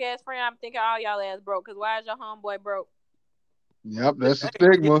have a broke ass friend, I'm thinking all y'all ass broke. Cause why is your homeboy broke? Yep, that's a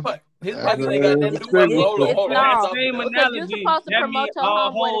stigma. His pocket ain't got nothing to do with it. Hold on. Same Because analogy. you're supposed to promote your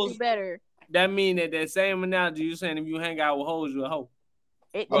homeboy to do better. That mean that same analogy you saying if you hang out with hoes, you a hoe.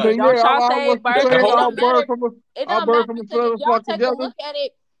 I mean, don't yeah, y'all I say was birds saying don't all matter. birds from It all don't birds matter from a because feather if y'all flock take together. a look at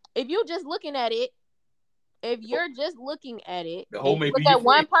it, if you're just looking at it, if you're just looking at it, the whole and may you be look your at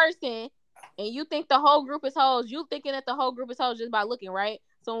one friend. person and you think the whole group is hoes, you thinking that the whole group is hoes just by looking, right?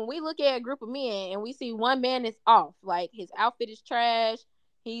 So when we look at a group of men and we see one man is off, like his outfit is trash,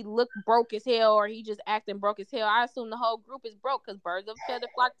 he looked broke as hell, or he just acting broke as hell, I assume the whole group is broke because birds of a feather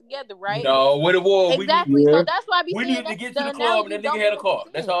flock together, right? No, what it was. Exactly. So that's why we needed to get to the club and that nigga had a car.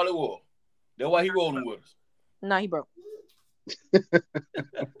 That's all it was. That's why he rolling with us. No, he broke.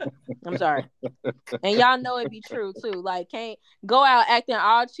 I'm sorry. And y'all know it be true too. Like, can't go out acting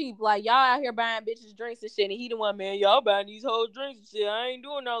all cheap. Like, y'all out here buying bitches drinks and shit, and he the one, man, y'all buying these whole drinks and shit. I ain't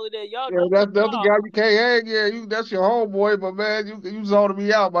doing all of that. Y'all that's the guy you can't hang. Yeah, that's your homeboy, but man, you zoning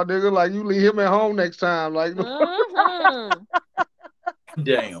me out, my nigga. Like, you leave him at home next time. Like,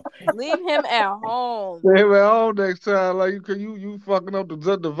 damn. Leave him at home. Leave him at home next time. Like, you fucking up the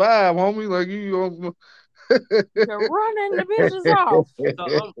vibe, homie. Like, you You're running the bitches off.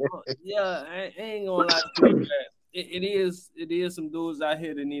 Yeah, I ain't gonna lie to you, man. It is some dudes out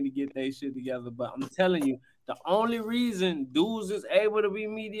here that need to get their shit together. But I'm telling you, the only reason dudes is able to be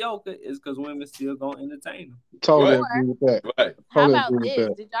mediocre is because women still gonna entertain them. Totally agree with that. Right. How about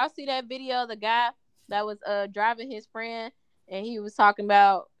this? Did y'all see that video of the guy that was driving his friend, and he was talking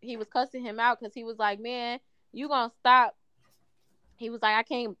about, he was cussing him out because he was like, man, you gonna stop. He was like,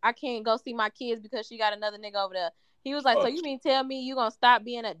 I can't go see my kids because she got another nigga over there. He was like, so you mean tell me you gonna stop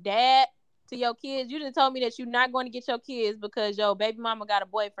being a dad to your kids? You didn't tell me that you're not going to get your kids because your baby mama got a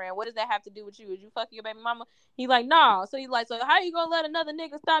boyfriend. What does that have to do with you? Is you fucking your baby mama? He's like, no. So he's like, so how you gonna let another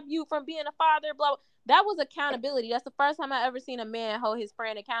nigga stop you from being a father? Blah, blah. That was accountability. That's the first time I ever seen a man hold his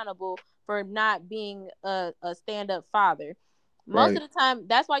friend accountable for not being a stand-up father. Most of the time,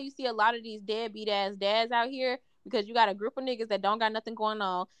 that's why you see a lot of these deadbeat ass dads out here, because you got a group of niggas that don't got nothing going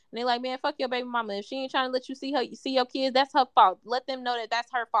on, and they like, man, fuck your baby mama. If she ain't trying to let you see your kids, that's her fault. Let them know that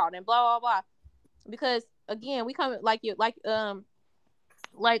that's her fault, and blah blah blah. Because again, we come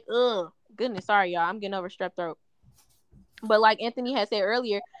goodness, sorry y'all, I'm getting over strep throat. But like Anthony had said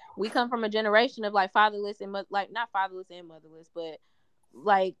earlier, we come from a generation of like fatherless and not fatherless and motherless, but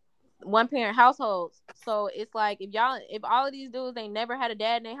like one parent households. So it's like if all of these dudes ain't never had a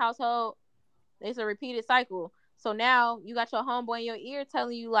dad in their household, it's a repeated cycle. So now you got your homeboy in your ear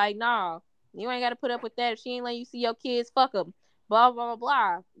telling you like, nah, you ain't got to put up with that. If she ain't letting you see your kids, fuck them. Blah, blah, blah,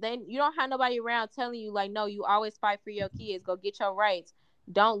 blah. Then you don't have nobody around telling you like, no, you always fight for your kids. Go get your rights.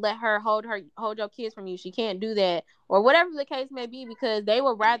 Don't let her hold your kids from you. She can't do that. Or whatever the case may be, because they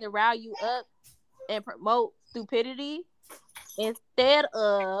would rather rile you up and promote stupidity instead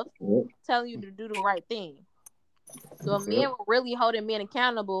of telling you to do the right thing. So if men were really holding men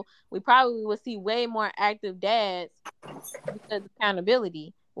accountable, we probably would see way more active dads because of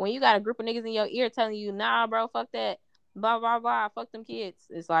accountability. When you got a group of niggas in your ear telling you, nah, bro, fuck that, blah, blah, blah, fuck them kids.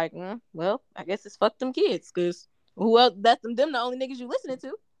 It's like, well, I guess it's fuck them kids, because who else? That's them the only niggas you listening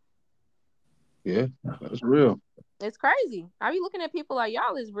to. Yeah, that's real. It's crazy. I be looking at people like,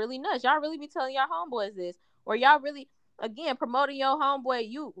 y'all is really nuts. Y'all really be telling y'all homeboys this, or y'all really, again, promoting your homeboy.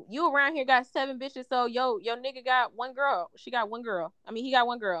 You around here got 7 bitches, so your nigga got one girl. He got one girl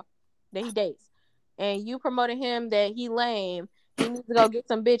that he dates, and you promoting him that he lame. He needs to go get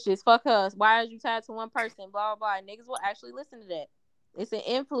some bitches. Fuck us. Why are you tied to one person? Blah blah blah. And niggas will actually listen to that. It's an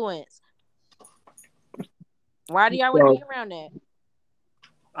influence. Why do y'all want to be around that?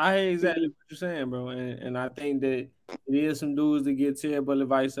 I hear exactly what you're saying, bro, and I think that it is some dudes that get terrible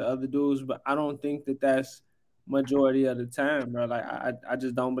advice to other dudes, but I don't think that that's majority of the time, bro. Like I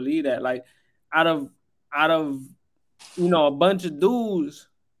just don't believe that. Like out of a bunch of dudes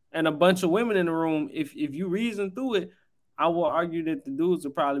and a bunch of women in the room, if you reason through it, I will argue that the dudes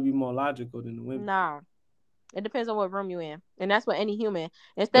will probably be more logical than the women. Nah. It depends on what room you in, and that's what any human.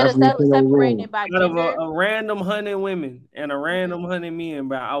 Instead of separating it by out gender, of a random 100 women and a random 100 men,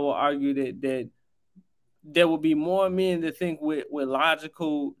 but I will argue that there will be more men that think with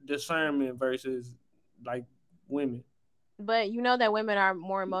logical discernment versus like women. But you know that women are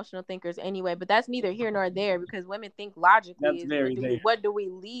more emotional thinkers anyway. But that's neither here nor there, because women think logically. What do we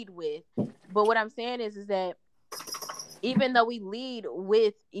lead with? But what I'm saying is that even though we lead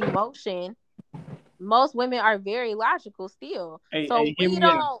with emotion, most women are very logical still.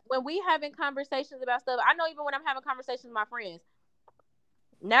 When we having conversations about stuff, I know even when I'm having conversations with my friends,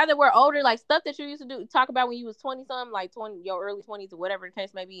 now that we're older, like stuff that you used to talk about when you was 20 something, like 20, your early 20s or whatever the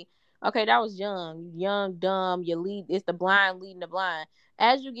case may be. Okay, that was young, dumb. It's the blind leading the blind.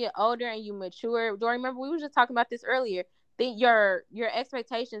 As you get older and you mature, do I remember we were just talking about this earlier? Think your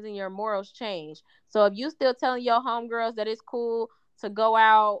expectations and your morals change. So if you still telling your homegirls that it's cool to go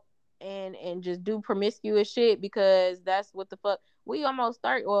out and just do promiscuous shit because that's what the fuck. We almost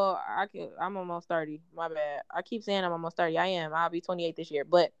 30. Well, I'm almost 30. My bad. I keep saying I'm almost 30. I am. I'll be 28 this year.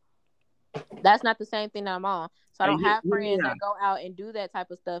 But that's not the same thing that I'm on. So I don't have friends that go out and do that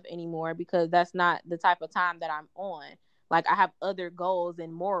type of stuff anymore, because that's not the type of time that I'm on. Like, I have other goals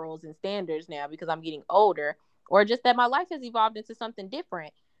and morals and standards now because I'm getting older, or just that my life has evolved into something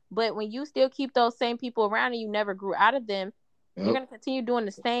different. But when you still keep those same people around and you never grew out of them, you're going to continue doing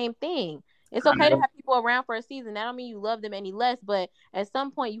the same thing. It's okay to have people around for a season. That don't mean you love them any less, but at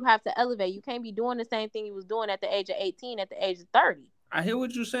some point you have to elevate. You can't be doing the same thing you was doing at the age of 18, at the age of 30. I hear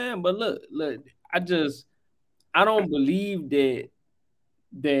what you're saying, but look, I don't believe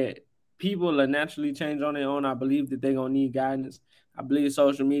that people are naturally change on their own. I believe that they're going to need guidance. I believe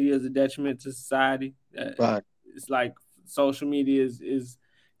social media is a detriment to society. Right. It's like social media is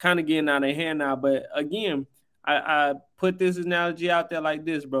kind of getting out of hand now, but again, I put this analogy out there like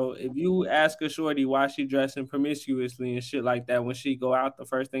this, bro. If you ask a shorty why she dressing promiscuously and shit like that, when she go out, the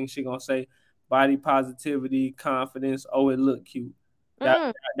first thing she gonna say, body positivity, confidence. Oh, it look cute.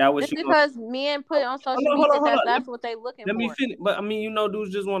 That was because men put on social media that's what they looking for. Let me finish. But I mean,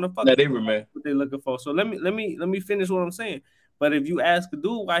 dudes just want to fuck. What they looking for. So let me finish what I'm saying. But if you ask a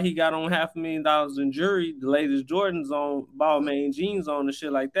dude why he got on $500,000 in jewelry, the latest Jordans on, Balmain jeans on, and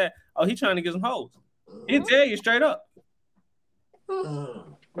shit like that, oh, he trying to get some hoes. He'll tell you straight up. You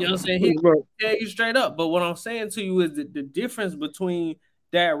know what I'm saying? He'll tell you straight up. But what I'm saying to you is that the difference between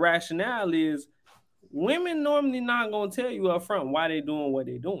that rationale is women normally not going to tell you up front why they doing what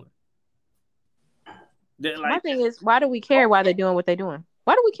they doing. My thing is, why do we care why they're doing what they're doing?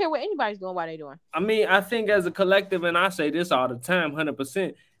 Why do we care what anybody's doing, why they're doing? I mean, I think as a collective, and I say this all the time,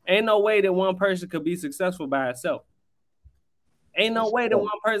 100%, ain't no way that one person could be successful by itself. Ain't no way that one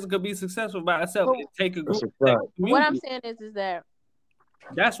person could be successful by itself and take a group. What I'm saying is that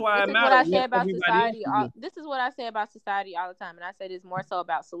that's why this is what I say about society. This is what I say about society all the time, and I say this more so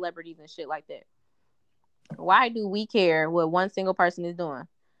about celebrities and shit like that. Why do we care what one single person is doing?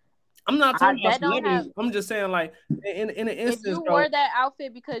 I'm not talking about celebrities. I'm just saying, like, in an instance, if you wore that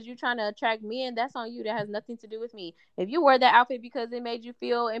outfit because you're trying to attract men, that's on you. That has nothing to do with me. If you wore that outfit because it made you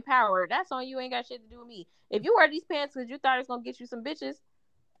feel empowered, that's on you. Ain't got shit to do with me. If you wear these pants because you thought it's gonna get you some bitches,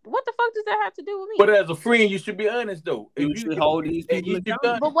 what the fuck does that have to do with me? But as a friend, you should be honest though. You should hold these people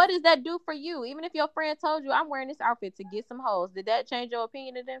accountable. But what does that do for you? Even if your friend told you, I'm wearing this outfit to get some hoes, did that change your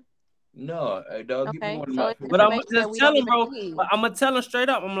opinion of them? No, dog. Okay, but I'm just telling, bro. I'm gonna tell them straight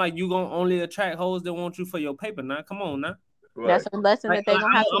up. I'm like, you gonna only attract hoes that want you for your paper. Now, come on, now. That's a lesson that they're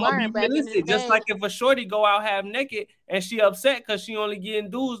gonna have to I'm gonna learn be back in the realistic. Just day. like if a shorty go out half naked and she upset because she only getting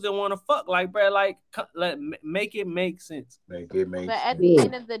dudes that want to fuck, like, bro, like, make it make sense. Make it make But at sense. the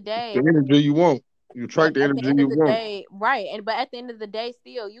end of the day, The energy you want. You attract the at the energy end you of the want. day, right? But at the end of the day,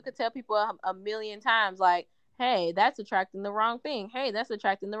 still, you could tell people a million times, like, "Hey, that's attracting the wrong thing. Hey, that's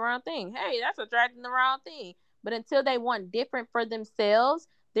attracting the wrong thing. Hey, that's attracting the wrong thing." But until they want different for themselves,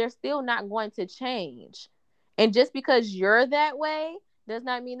 they're still not going to change. And just because you're that way does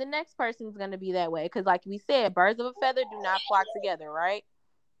not mean the next person's going to be that way. Because, like we said, birds of a feather do not flock together, right?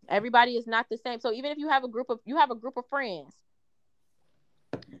 Everybody is not the same. So even if you have a group of friends.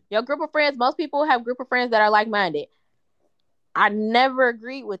 Your group of friends, most people have a group of friends that are like-minded. I never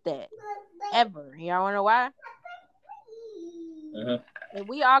agreed with that. Ever. Y'all want to know why? If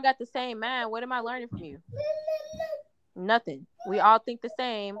we all got the same mind, what am I learning from you? Nothing. We all think the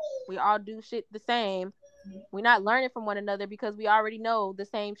same. We all do shit the same. We're not learning from one another because we already know the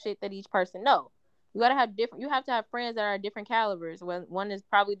same shit that each person know. You have to have friends that are different calibers. When one is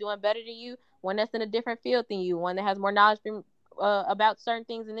probably doing better than you, one that's in a different field than you, one that has more knowledge about certain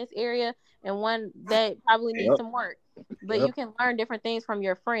things in this area, and one that probably needs some work. But you can learn different things from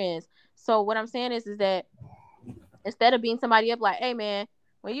your friends. So what I'm saying is that instead of beating somebody up like, "Hey man,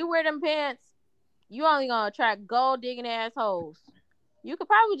 when you wear them pants, you only gonna attract gold digging assholes," you could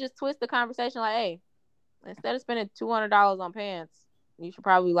probably just twist the conversation like, "Hey, instead of spending $200 on pants, you should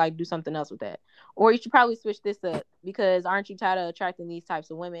probably like do something else with that, or you should probably switch this up because aren't you tired of attracting these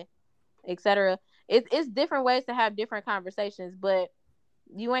types of women, etc." It's different ways to have different conversations, but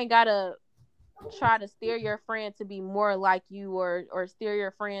you ain't gotta try to steer your friend to be more like you or steer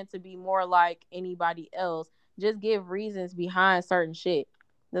your friend to be more like anybody else. Just give reasons behind certain shit.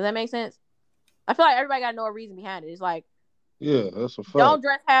 Does that make sense? I feel like everybody gotta know a reason behind it. It's like, Yeah, that's a fact. don't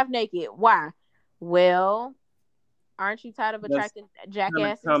dress half naked. Why? Well, aren't you tired of That's attracting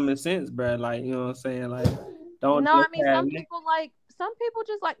jackasses? common sense, bro. Like, you know what I'm saying? Like, don't. No, I mean some people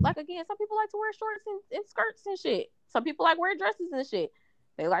just like again, some people like to wear shorts and skirts and shit. Some people like wear dresses and shit.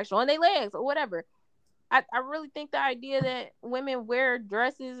 They like showing their legs or whatever. I really think the idea that women wear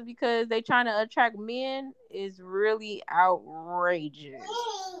dresses because they trying to attract men is really outrageous.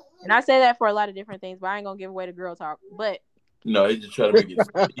 And I say that for a lot of different things, but I ain't gonna give away the girl talk. But no, he just trying to make it.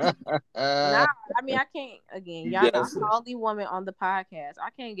 nah, I mean I can't. Again, y'all know I'm the only woman on the podcast.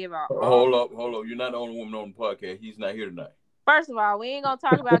 I can't give out. Hold up. You're not the only woman on the podcast. He's not here tonight. First of all, we ain't gonna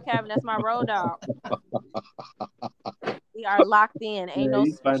talk about Kevin. That's my road dog. We are locked in. Ain't no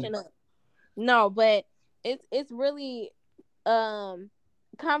switching up. No, but it's really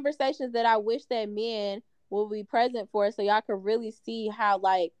conversations that I wish that men will be present for, so y'all can really see how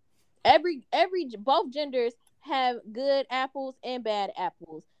like both genders have good apples and bad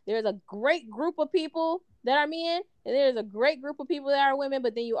apples. There's a great group of people that are men, and there's a great group of people that are women,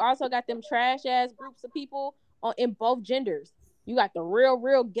 but then you also got them trash ass groups of people in both genders. You got the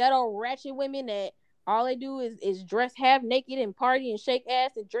real ghetto ratchet women that all they do is dress half naked and party and shake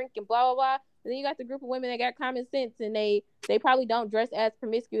ass and drink and blah blah blah. And then you got the group of women that got common sense and they probably don't dress as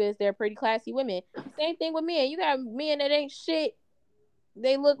promiscuous. They're pretty classy women. Same thing with men. You got men that ain't shit.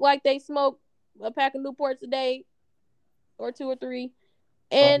 They look like they smoke a pack of Newports a day or 2 or 3.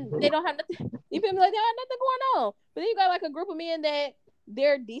 And they don't have nothing. You feel me? Like they have nothing going on. But then you got like a group of men that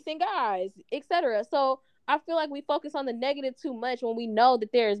they're decent guys, etc. So I feel like we focus on the negative too much when we know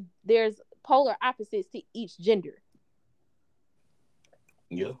that there's polar opposites to each gender.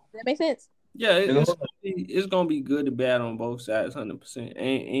 Yeah. Does that make sense? Yeah, it's gonna be good and bad on both sides, 100%.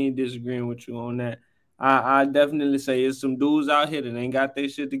 Ain't disagreeing with you on that. I definitely say it's some dudes out here that ain't got their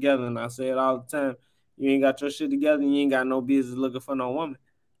shit together, and I say it all the time. You ain't got your shit together, and you ain't got no business looking for no woman.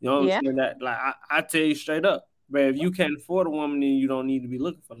 You know what I'm saying? That like I tell you straight up, but if you can't afford a woman, then you don't need to be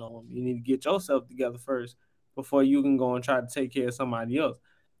looking for no woman. You need to get yourself together first before you can go and try to take care of somebody else.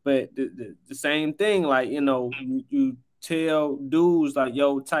 But the same thing, like, you know, you tell dudes like,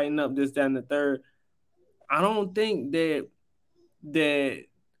 yo, tighten up this, that, and the third. I don't think that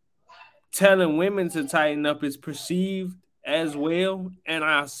telling women to tighten up is perceived as well. And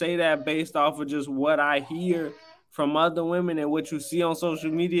I say that based off of just what I hear from other women and what you see on social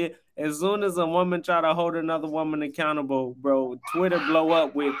media. As soon as a woman try to hold another woman accountable, bro, Twitter blow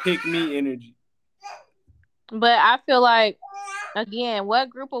up with pick me energy. But I feel like, again, what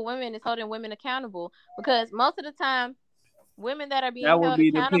group of women is holding women accountable? Because most of the time, women that are being held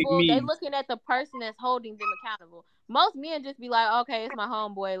accountable, they looking at the person that's holding them accountable. Most men just be like, okay, it's my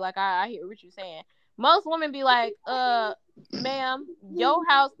homeboy. Like, I hear what you're saying. Most women be like, ma'am, your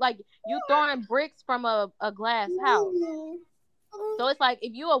house, like, you throwing bricks from a glass house. So it's like,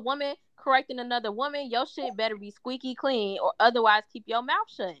 if you a woman correcting another woman, your shit better be squeaky clean, or otherwise keep your mouth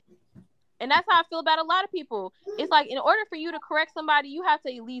shut. And that's how I feel about a lot of people. It's like, in order for you to correct somebody, you have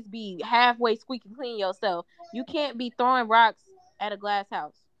to at least be halfway squeaky clean yourself. You can't be throwing rocks at a glass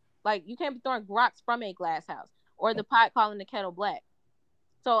house. Like, you can't be throwing rocks from a glass house, or the pot calling the kettle black.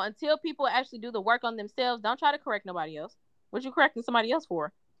 So until people actually do the work on themselves, don't try to correct nobody else. What you correcting somebody else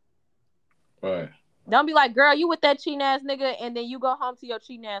for? Right. Don't be like, girl, you with that cheating ass nigga, and then you go home to your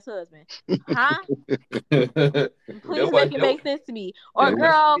cheating ass husband. Huh? Please make it make sense to me. Or,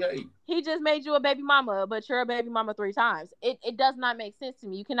 girl, he just made you a baby mama, but you're a baby mama 3 times. It does not make sense to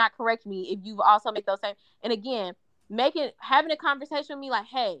me. You cannot correct me if you've also made those same. And again, having a conversation with me like,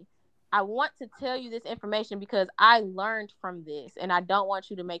 hey, I want to tell you this information because I learned from this, and I don't want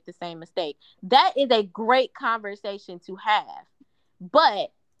you to make the same mistake. That is a great conversation to have.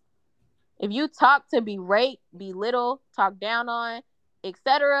 But if you talk to berate, belittle, talk down on,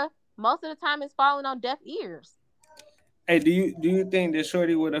 etc., most of the time it's falling on deaf ears. Hey, do you think that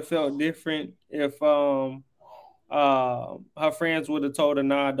Shorty would have felt different if her friends would have told her,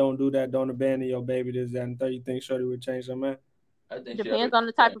 nah, don't do that, don't abandon your baby, this, that, and third? You think Shorty would change her mind? I think depends on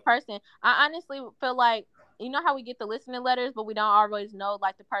the type of person. I honestly feel like, you know how we get the listening letters, but we don't always know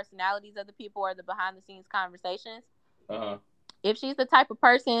like the personalities of the people or the behind the scenes conversations. If she's the type of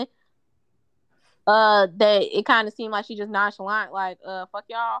person that it kind of seemed like she just nonchalant, like fuck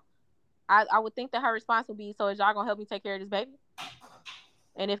y'all, I would think that her response would be, so is y'all gonna help me take care of this baby?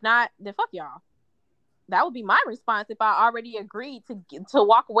 And if not, then fuck y'all. That would be my response if I already agreed to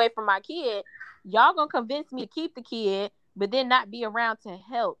walk away from my kid. Y'all gonna convince me to keep the kid, but then not be around to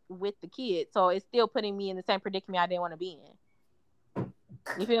help with the kid. So it's still putting me in the same predicament I didn't want to be in.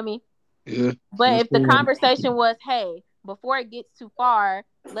 You feel me? Yeah. But if the conversation was, hey, before it gets too far,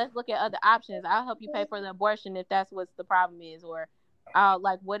 let's look at other options. I'll help you pay for the abortion if that's what the problem is, or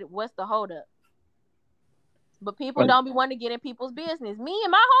like what's the holdup? But people don't be wanting to get in people's business. Me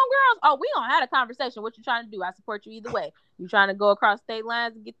and my homegirls, we don't have a conversation. What you trying to do? I support you either way. You trying to go across state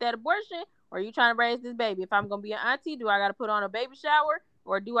lines and get that abortion, or you trying to raise this baby? If I'm gonna be an auntie, do I gotta put on a baby shower,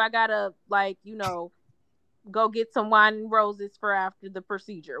 or do I gotta go get some wine and roses for after the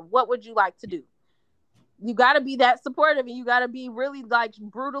procedure? What would you like to do? You gotta be that supportive, and you gotta be really like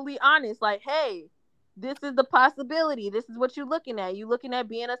brutally honest. Like, hey, this is the possibility. This is what you're looking at. You looking at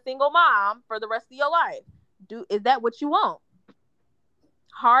being a single mom for the rest of your life. Is that what you want?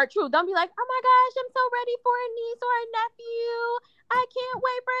 Hard truth. Don't be like, oh my gosh, I'm so ready for a niece or a nephew. I can't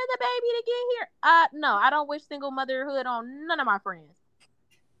wait for the baby to get here. No, I don't wish single motherhood on none of my friends.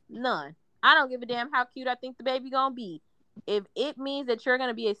 None. I don't give a damn how cute I think the baby gonna be. If it means that you're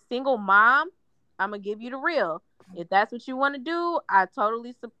gonna be a single mom, I'm gonna give you the real. If that's what you want to do, I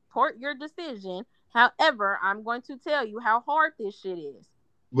totally support your decision. However, I'm going to tell you how hard this shit is.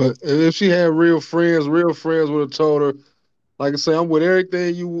 But if she had real friends would have told her, like I say, I'm with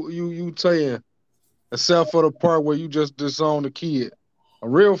everything you saying, except for the part where you just disown the kid. A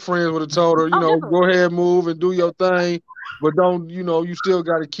real friend would have told her, go ahead, move and do your thing, but don't, you still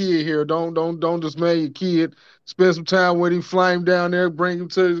got a kid here. Don't dismay your kid. Spend some time with him, fly him down there, bring him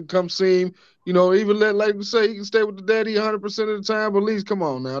to come see him. Even like we say, you can stay with the daddy 100% of the time, but at least come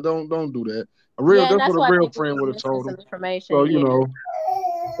on now, don't do that. That's what a real friend would have told him.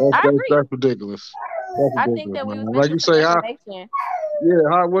 So that's ridiculous. I think that we was like you say,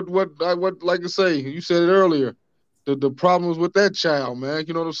 what like you say, you said it earlier. The problems with that child, man.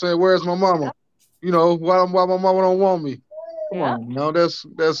 You know what I'm saying? Where's my mama? Why my mama don't want me? Come on, now that's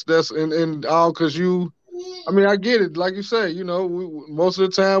and all because you. I mean, I get it. Like you say, most of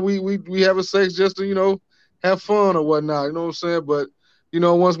the time we have a sex just to have fun or whatnot. You know what I'm saying? But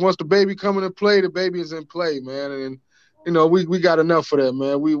once the baby come into play, the baby is in play, man. And we got enough for that,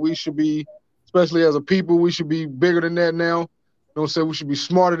 man. We should be, especially as a people, we should be bigger than that now. You know what I'm saying? We should be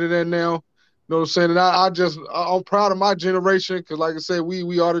smarter than that now. You know what I'm saying? And I'm proud of my generation because, like I said,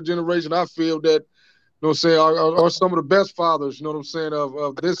 we are the generation I feel that, you know what I'm saying, are some of the best fathers, you know what I'm saying,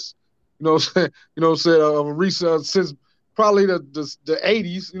 of this, you know what I'm saying, of recent, since probably the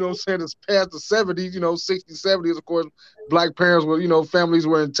 80s, you know what I'm saying, it's past the 70s, 60s, 70s, of course, black parents were, families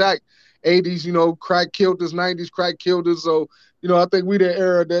were intact. 80s, crack killed us, 90s, crack killed us. So, I think we that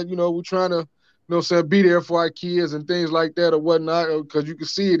era that, we're trying to, be there for our kids and things like that or whatnot, because you can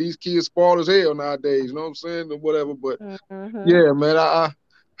see it, these kids spoiled as hell nowadays, you know what I'm saying, or whatever. But, yeah, man,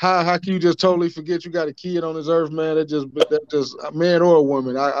 how can you just totally forget you got a kid on this earth, man? That just a man or a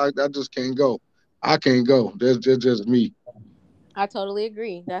woman, I just can't go. I can't go. That's just me. I totally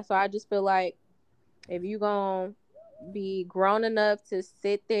agree. That's why I just feel like if you gonna be grown enough to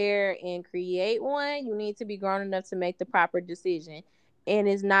sit there and create one, you need to be grown enough to make the proper decision. And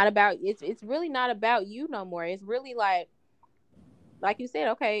it's not about it's really not about you no more. It's really like you said,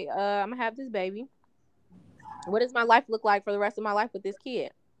 okay, I'm gonna have this baby. What does my life look like for the rest of my life with this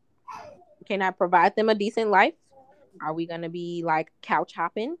kid? Can I provide them a decent life? Are we gonna be like couch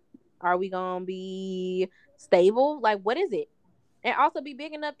hopping? Are we gonna be stable? Like, what is it? And also be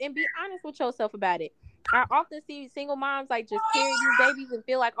big enough and be honest with yourself about it. I often see single moms like just carry these babies and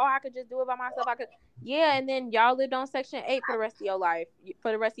feel like, oh, I could just do it by myself. I could, yeah. And then y'all lived on Section 8 for the rest of your life,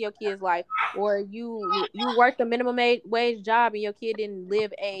 for the rest of your kid's life, or you worked a minimum wage job and your kid didn't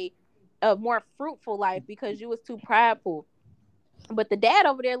live a more fruitful life because you was too prideful. But the dad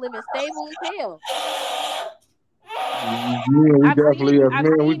over there living stable as hell. Yeah, we definitely, as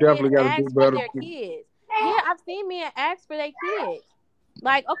men, we definitely got to do ask for better. their kids. Yeah, I've seen men ask for their kids.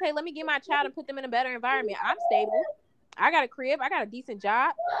 Like, okay, let me get my child and put them in a better environment. I'm stable. I got a crib. I got a decent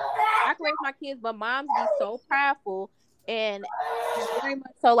job. I can raise my kids, but moms be so prideful and very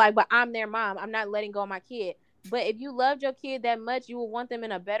much so like, but I'm their mom. I'm not letting go of my kid. But if you loved your kid that much, you will want them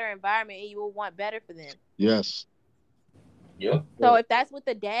in a better environment and you will want better for them. Yes. Yeah. So if that's with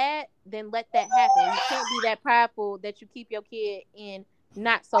the dad, then let that happen. You can't be that prideful that you keep your kid in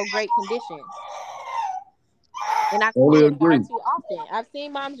not so great conditions. And I see it far too often. I've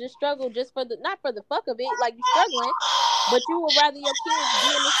seen moms just struggle just for not for the fuck of it, like you're struggling, but you would rather your kids be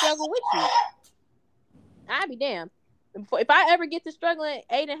in the struggle with you. I'd be damned. If I ever get to struggling,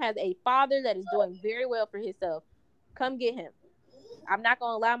 Aiden has a father that is doing very well for himself. Come get him. I'm not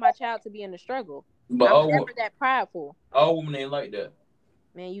gonna allow my child to be in the struggle. But I'm never that prideful. All women ain't like that.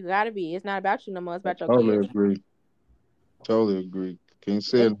 Man, you gotta be. It's not about you no more. It's about your kids. Totally agree. Can't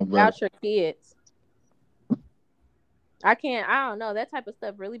say it about your kids. I don't know. That type of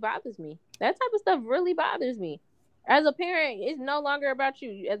stuff really bothers me. As a parent, it's no longer about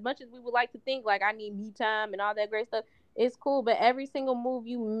you. As much as we would like to think like I need me time and all that great stuff, it's cool. But every single move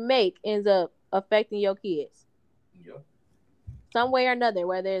you make ends up affecting your kids. Yeah. Some way or another,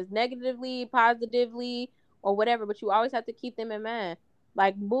 whether it's negatively, positively, or whatever. But you always have to keep them in mind.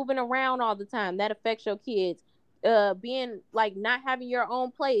 Like moving around all the time, that affects your kids. Being like not having your own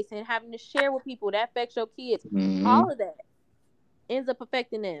place and having to share with people, that affects your kids. Mm-hmm. All of that ends up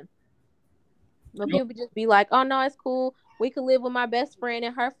affecting them. But people just be like, oh no, it's cool. We could live with my best friend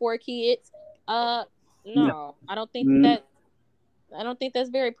and her 4 kids. No, I don't think that's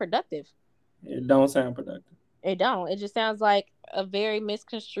very productive. It don't sound productive. It don't. It just sounds like a very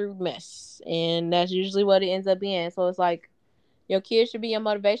misconstrued mess. And that's usually what it ends up being. So it's like your kids should be your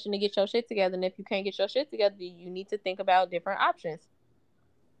motivation to get your shit together. And if you can't get your shit together, you need to think about different options.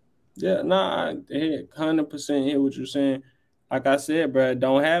 Yeah, I 100% hear what you're saying. Like I said, bro,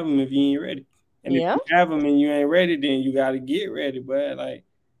 don't have them if you ain't ready. And if you have them and you ain't ready, then you got to get ready, bro. Like,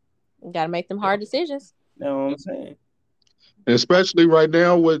 you got to make them hard decisions. You know what I'm saying? Especially right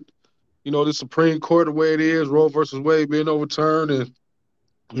now with, the Supreme Court the way it is, Roe versus Wade being overturned, and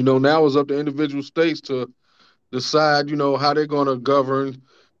now it's up to individual states to decide, how they're going to govern,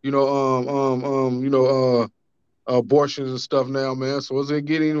 abortions and stuff now, man. So it's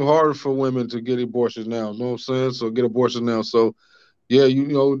getting even harder for women to get abortions now. You know what I'm saying? So get abortions now. So yeah,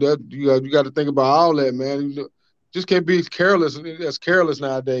 that you got to think about all that, man. You just can't be careless. That's careless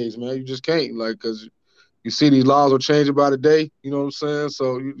nowadays, man. You just can't, because you see these laws are changing by the day. You know what I'm saying?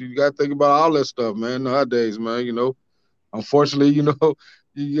 So you got to think about all that stuff, man. Nowadays, man. Unfortunately, you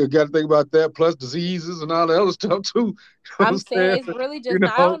got to think about that, plus diseases and all the other stuff too. I'm saying it's really just.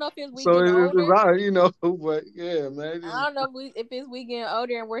 I don't know if it's we getting older. But yeah, man. I don't know if it's we getting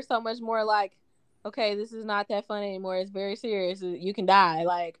older and we're so much more like, okay, this is not that fun anymore. It's very serious. You can die.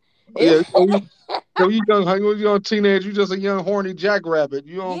 Like, yeah. You young teenage, you just a young horny jackrabbit.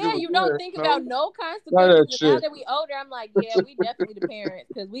 You don't think about no consequences. Now that we older, I'm like, yeah, we definitely the parents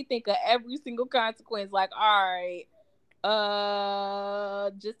because we think of every single consequence. Like, all right.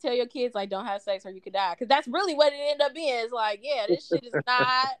 Just tell your kids like don't have sex or you could die, because that's really what it ended up being. It's like, yeah, this shit is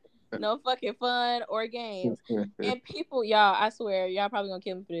not no fucking fun or games. And people, y'all, I swear, y'all probably gonna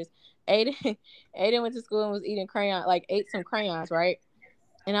kill me for this. Aiden went to school and was eating ate some crayons, right?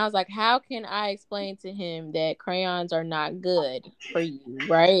 And I was like, how can I explain to him that crayons are not good for you,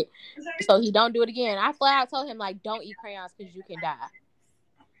 right? So he don't do it again. I flat out told him like, don't eat crayons because you can die.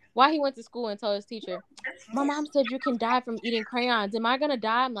 Why he went to school and told his teacher, my mom said you can die from eating crayons. Am I gonna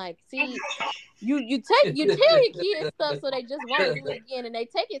die? I'm like, see, you tell your kids stuff so they just won't do it again, and they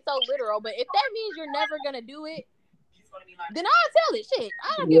take it so literal. But if that means you're never gonna do it, then I'll tell it. Shit,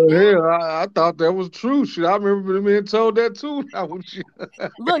 I don't give a Well, damn. hell, I thought that was true. Shit, I remember being told that too.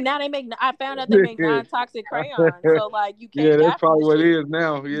 Look, now they make. I found out they make non-toxic crayons, so like you Yeah, can't die that's from probably this what it shit. is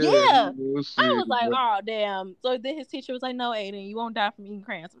now. Yeah, Yeah. we'll I see. was like, oh damn. So then his teacher was like, no, Aiden, you won't die from eating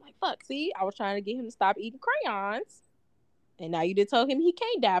crayons. I'm like, fuck. See, I was trying to get him to stop eating crayons, and now you just told him he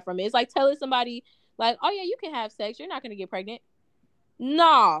can't die from it. It's like telling somebody, like, oh yeah, you can have sex. You're not gonna get pregnant.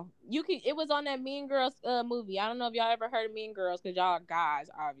 No, you can. It was on that Mean Girls movie. I don't know if y'all ever heard of Mean Girls because y'all are guys,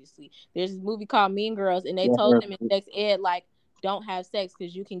 obviously. There's this movie called Mean Girls, and they told them in sex ed, like, don't have sex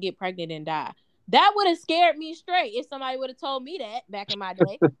because you can get pregnant and die. That would have scared me straight if somebody would have told me that back in my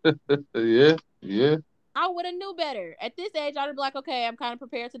day. Yeah. I would have knew better. At this age, I'd be like, okay, I'm kind of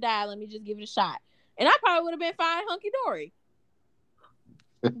prepared to die. Let me just give it a shot. And I probably would have been fine, hunky dory.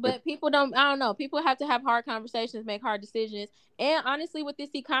 But people don't. I don't know. People have to have hard conversations, make hard decisions. And honestly, with this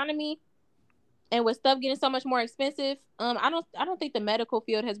economy and with stuff getting so much more expensive, I don't think the medical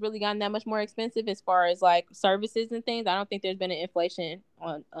field has really gotten that much more expensive as far as like services and things. I don't think there's been an inflation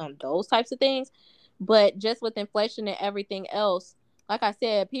on those types of things. But just with inflation and everything else, like I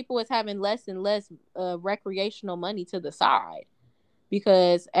said, people is having less and less recreational money to the side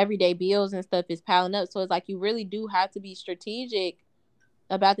because everyday bills and stuff is piling up. So it's like you really do have to be strategic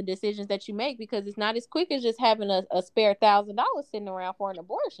about the decisions that you make because it's not as quick as just having a spare $1,000 sitting around for an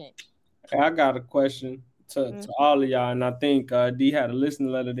abortion. I got a question to all of y'all, and I think D had a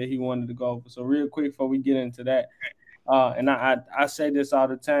listening letter that he wanted to go over. So real quick before we get into that, and I say this all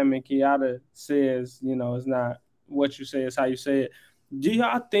the time, and Kiara says, you know, it's not what you say, it's how you say it. Do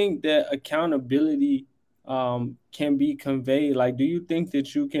y'all think that accountability can be conveyed? Like, do you think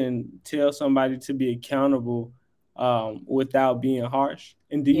that you can tell somebody to be accountable without being harsh?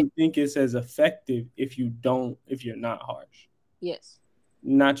 And do you think it's as effective if you're not harsh? Yes.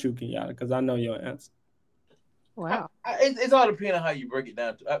 Not you, Kenyatta, because I know your answer. Wow. It's all depending on how you break it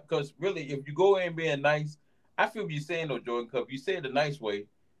down. Because really, if you go in being nice, I feel what you're saying though, Jordan. Because if you say it the nice way,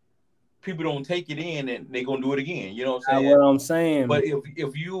 people don't take it in and they're gonna do it again. You know what I'm saying? That's what I'm saying. But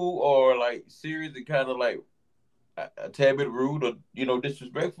if you are like serious and kind of like a tad bit rude or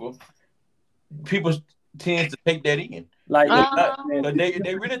disrespectful, people tend to take that in. Like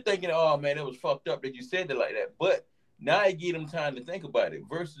they really thinking, oh man, it was fucked up that you said it like that. But now you give them time to think about it.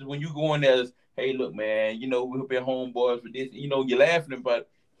 Versus when you go in there as, hey, look, man, we've been homeboys for this. You're laughing about it.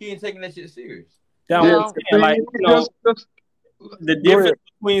 He ain't taking that shit serious. Like, the difference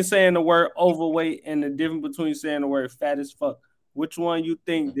between saying the word overweight and the difference between saying the word fat as fuck. Which one you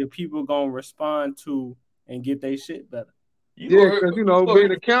think that people gonna respond to and get their shit better? Because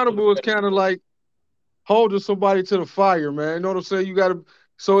being accountable is kind of like holding somebody to the fire, man. You know what I'm saying? You got to.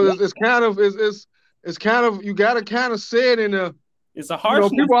 So it's kind of you got to kind of say it in a. It's a harsh.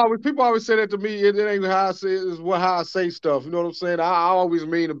 People always say that to me. It ain't how I say it. It's how I say stuff. You know what I'm saying? I always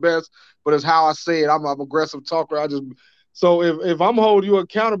mean the best, but it's how I say it. I'm an aggressive talker. So if I'm holding you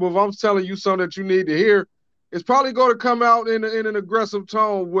accountable, if I'm telling you something that you need to hear, it's probably going to come out in an aggressive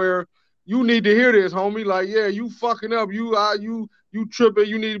tone where you need to hear this, homie. Like, yeah, you fucking up. You tripping.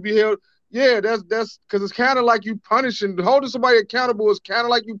 You need to be held. Yeah, that's because it's kind of like you punishing. Holding somebody accountable is kind of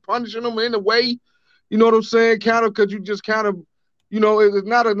like you punishing them in a way. You know what I'm saying? Kind of because you just kind of, it's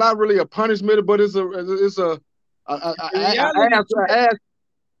not really a punishment, but it's a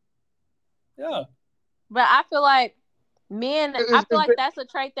yeah. But I feel like men. I feel like that's a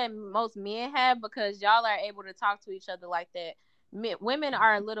trait that most men have because y'all are able to talk to each other like that. Women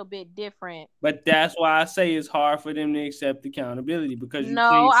are a little bit different. But that's why I say it's hard for them to accept accountability because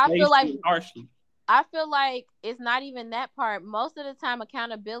I feel like harshly. I feel like it's not even that part. Most of the time,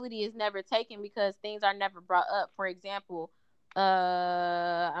 accountability is never taken because things are never brought up. For example,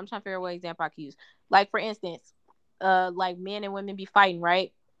 I'm trying to figure out what example I can use. Like for instance, like men and women be fighting,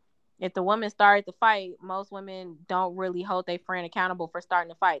 right? If the woman started the fight, most women don't really hold their friend accountable for starting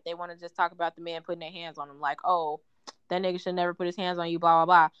the fight. They want to just talk about the man putting their hands on them, like, oh, that nigga should never put his hands on you, blah, blah,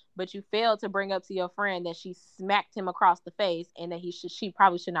 blah. But you failed to bring up to your friend that she smacked him across the face and that she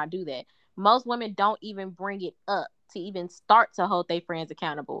probably should not do that. Most women don't even bring it up to even start to hold their friends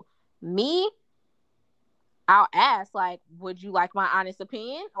accountable. Me, I'll ask, like, would you like my honest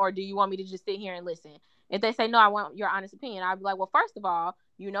opinion or do you want me to just sit here and listen? If they say, no, I want your honest opinion, I'll be like, well, first of all,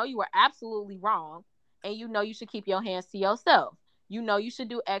 you were absolutely wrong and you should keep your hands to yourself. You should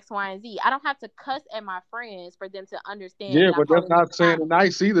do X, Y, and Z. I don't have to cuss at my friends for them to understand. Yeah, but that's not saying it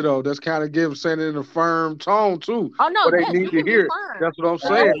nice either, though. That's kind of saying it in a firm tone, too. Oh, no, they need to hear it. That's what I'm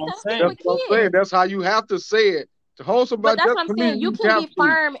saying. That's what I'm saying. That's how you have to say it. To hold somebody, but that's what I'm saying. You can be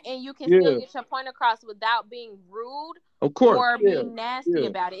firm and you can still get your point across without being rude Of course. or being nasty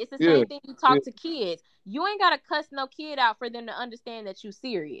about it. It's the same thing you talk to kids. You ain't gotta cuss no kid out for them to understand that you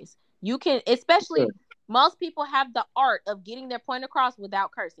serious. You can, especially most people have the art of getting their point across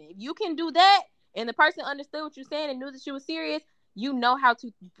without cursing. If you can do that and the person understood what you're saying and knew that you were serious, you know how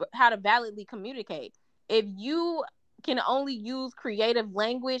to validly communicate. If you can only use creative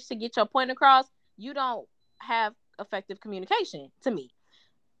language to get your point across, you don't have effective communication to me.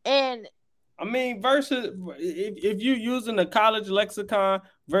 And I mean, versus if you're using a college lexicon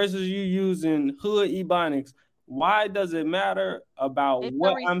versus you using hood ebonics, why does it matter about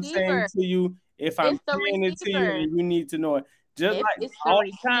what I'm saying to you if I'm saying it to you and you need to know it? Just like all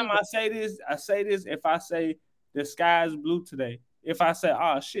the time I say this, if I say the sky is blue today, if I say,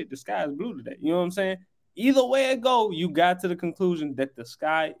 oh shit, the sky is blue today, you know what I'm saying? Either way it go, you got to the conclusion that the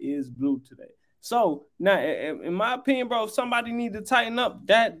sky is blue today. So now, in my opinion, bro, if somebody need to tighten up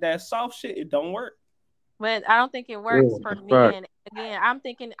that soft shit, it don't work. But I don't think it works for men. Again, I'm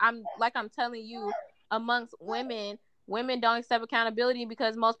telling you, amongst women don't accept accountability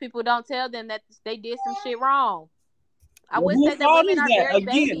because most people don't tell them that they did some shit wrong. I would say that women are very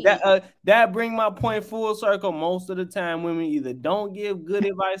baby. That bring my point full circle. Most of the time, women either don't give good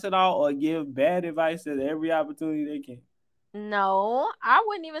advice at all or give bad advice at every opportunity they can. No, I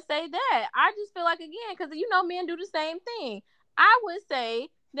wouldn't even say that. I just feel like, again, because men do the same thing. I would say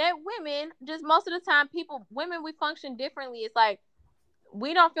that women, just most of the time, women, we function differently. It's like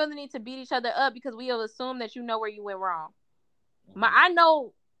we don't feel the need to beat each other up because we will assume that you know where you went wrong. I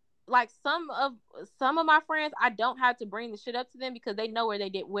know, like some of my friends, I don't have to bring the shit up to them because they know where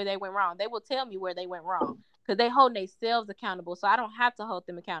they went wrong. They will tell me where they went wrong because they hold themselves accountable. So I don't have to hold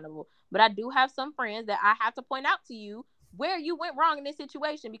them accountable. But I do have some friends that I have to point out to you where you went wrong in this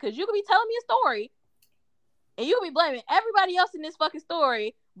situation, because you could be telling me a story and you could be blaming everybody else in this fucking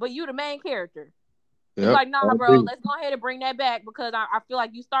story, but you the main character. Yep. It's like, nah, bro, let's go ahead and bring that back because I feel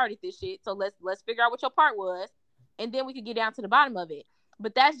like you started this shit. So let's figure out what your part was, and then we can get down to the bottom of it.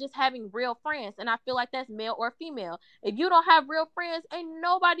 But that's just having real friends, and I feel like that's male or female. If you don't have real friends, ain't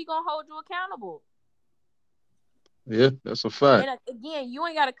nobody gonna hold you accountable. Yeah, that's a fact. And again, you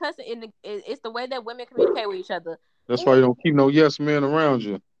ain't gotta cuss it. It's the way that women communicate with each other. That's why you don't keep no yes men around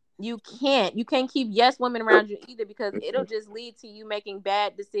you. You can't keep yes women around you either, because it'll just lead to you making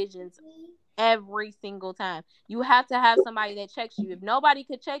bad decisions every single time. You have to have somebody that checks you. If nobody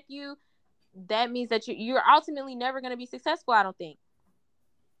could check you, that means that you're ultimately never going to be successful, I don't think.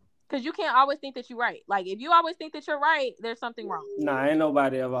 Because you can't always think that you're right. Like, if you always think that you're right, there's something wrong. Nah, ain't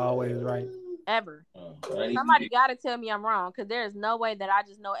nobody ever always right. Ever. Somebody got to tell me I'm wrong, because there's no way that I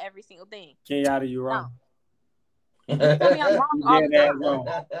just know every single thing. Kenyatta, you wrong. No. You tell me I'm wrong all the time.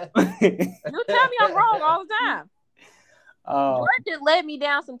 You tell me I'm wrong all the time. Jordan just led me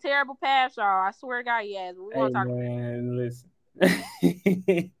down some terrible paths, y'all. I swear to God, he has. We won't talk about it. Listen.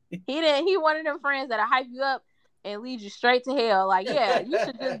 He one of them friends that'll hype you up and lead you straight to hell. Like, yeah, you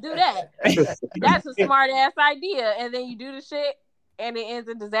should just do that. That's a smart ass idea. And then you do the shit and it ends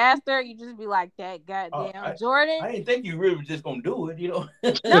in disaster. You just be like, that goddamn Jordan. I didn't think you really were just gonna do it,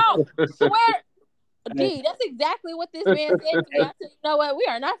 No, swear. D, that's exactly what this man said to me. I said, you know what? We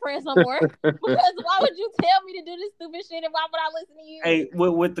are not friends no more. Because why would you tell me to do this stupid shit, and why would I listen to you? Hey,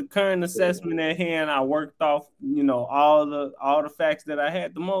 with the current assessment at hand, I worked off, all the facts that I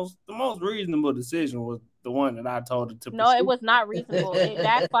had. The most reasonable decision was the one that I told her to pursue. No, it was not reasonable. It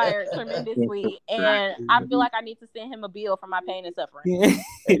backfired tremendously, and I feel like I need to send him a bill for my pain and suffering.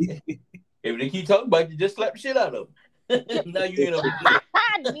 If they keep talking about you, just slap the shit out of him. Now you end up.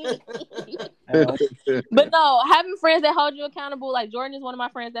 But no, having friends that hold you accountable, like Jordan is one of my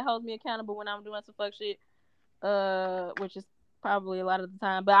friends that holds me accountable when I'm doing some fuck shit, which is probably a lot of the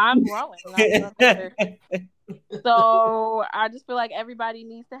time, but I'm growing. So I just feel like everybody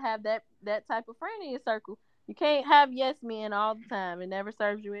needs to have that type of friend in your circle. You can't have yes men all the time. It never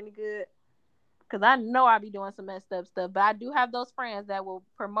serves you any good. Because I know I be doing some messed up stuff, but I do have those friends that will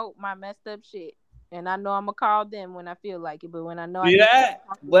promote my messed up shit. And I know I'm going to call them when I feel like it, but when I know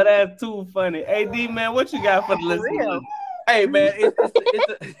but that's too funny. Hey, D, man, what you got for the listeners? Hey, man, it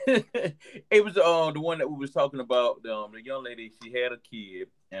was the one that we was talking about. The young lady, she had a kid,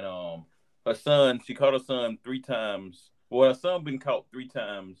 and her son, she caught her son 3 times. Well, her son been caught 3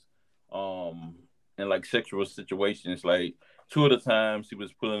 times in like sexual situations. Like 2 of the times he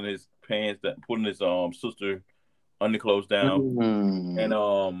was pulling his pants, pulling his sister underclothes down, and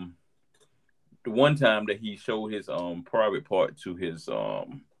the one time that he showed his private part to his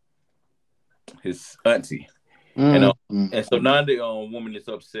auntie. And so now the woman is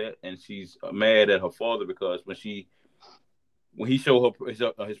upset and she's mad at her father because when he showed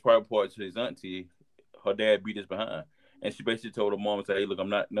her his private part to his auntie, her dad beat his behind. and she basically told her mom, "Say, hey, look, I'm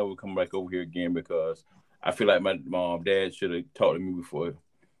not never coming back over here again because I feel like my dad should have talked to me before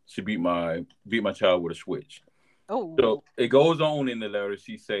she beat my child with a switch." Oh. So it goes on in the letter.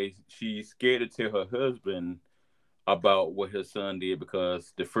 She says she's scared to tell her husband about what her son did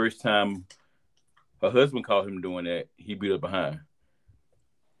because the first time her husband caught him doing that, he beat her behind.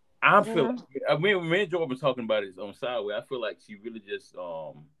 I feel. I mean, me and Jordan was talking about it on Sideway. I feel like she really just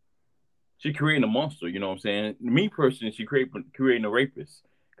she creating a monster. You know what I'm saying? Me personally, she creating a rapist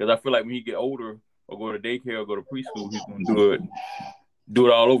because I feel like when he get older or go to daycare or go to preschool, he's gonna do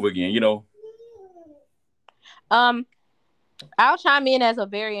it all over again. You know. I'll chime in as a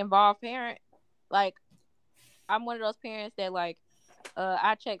very involved parent. Like, I'm one of those parents that like,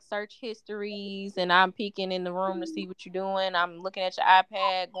 I check search histories and I'm peeking in the room to see what you're doing. I'm looking at your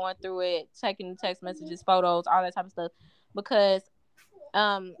iPad, going through it, checking text messages, photos, all that type of stuff, because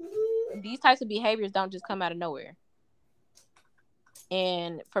these types of behaviors don't just come out of nowhere.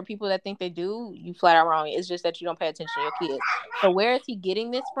 And for people that think they do, you flat out wrong. It's just that you don't pay attention to your kids. So where is he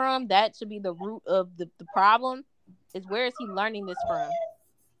getting this from? That should be the root of the problem. Is where is he learning this from?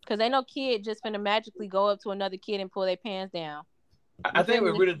 Because ain't no kid just finna magically go up to another kid and pull their pants down. I think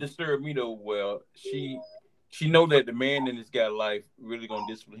what really disturbed me though, well, she know that the man in this guy's life really gonna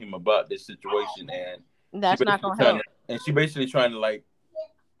discipline him about this situation, and that's not gonna help. And she basically trying to like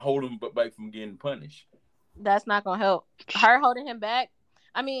hold him back from getting punished. That's not gonna help. Her holding him back.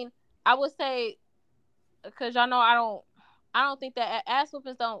 I mean, I would say, because y'all know I don't think that ass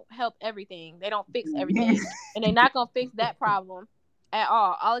whoopings don't help everything. They don't fix everything, and they're not gonna fix that problem at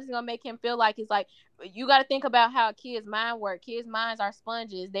all. All it's gonna make him feel like is like, you got to think about how kids' mind work. Kids' minds are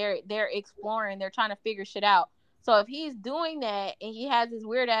sponges. They're exploring. They're trying to figure shit out. So if he's doing that and he has this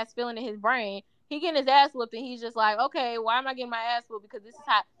weird ass feeling in his brain, he getting his ass whooped and he's just like, okay, why am I getting my ass whooped? Because this is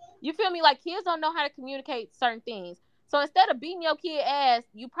how, you feel me? Like, kids don't know how to communicate certain things. So instead of beating your kid ass,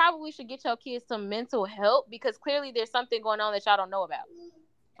 you probably should get your kids some mental help, because clearly there's something going on that y'all don't know about.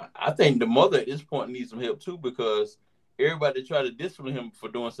 I think the mother at this point needs some help too, because everybody tried to discipline him for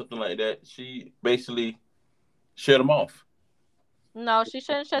doing something like that. She basically shut him off. No, she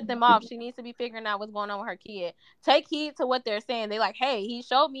shouldn't shut them off. She needs to be figuring out what's going on with her kid. Take heed to what they're saying. They like, hey, he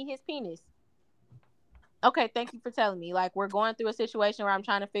showed me his penis. Okay, thank you for telling me. Like, we're going through a situation where I'm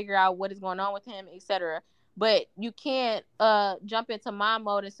trying to figure out what is going on with him, etc. But you can't jump into mom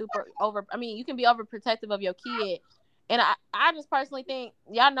mode and you can be overprotective of your kid. And I just personally think,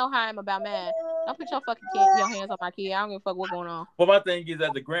 y'all know how I'm about man. Don't put your hands on my kid. I don't give a fuck what's going on. Well, my thing is,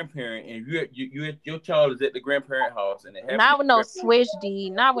 as a grandparent, and your child is at the grandparent house, and not with no switch, D.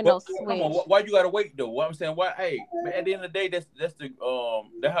 Not with no switch. Come on, why you gotta wait though? What I'm saying, why? Hey, man, at the end of the day, that's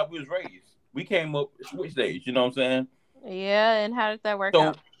how we was raised. We came up switch days. You know what I'm saying? Yeah, and how did that work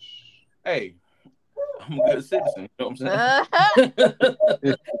out? Hey, I'm a good citizen. You know what I'm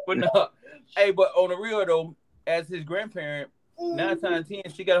saying? But no, hey, but on the real though, as his grandparent, 9 times out of 10,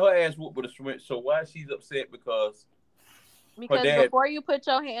 she got her ass whooped with a switch. So why she's upset? Because before you put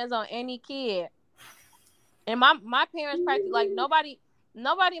your hands on any kid, and my parents practically, like, nobody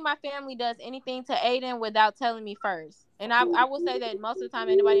in my family does anything to Aiden without telling me first. And I will say that most of the time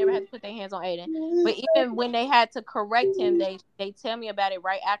anybody ever had to put their hands on Aiden. But even when they had to correct him, they tell me about it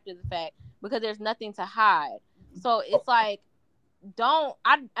right after the fact, because there's nothing to hide. So it's like,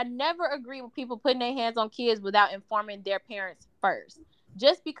 I never agree with people putting their hands on kids without informing their parents first.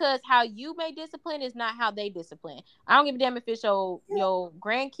 Just because how you may discipline is not how they discipline. I don't give a damn if it's your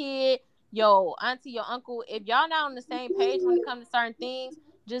grandkid, your auntie, your uncle. If y'all not on the same page when it comes to certain things,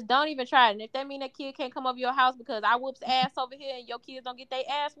 just don't even try it. And if that mean that kid can't come over your house because I whoops ass over here and your kids don't get their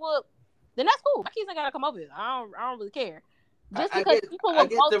ass whooped, then that's cool. My kids ain't gotta come over here. I don't really care. Just because people will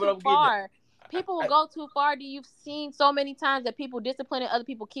go too far. People will go too far. You've seen so many times that people disciplining other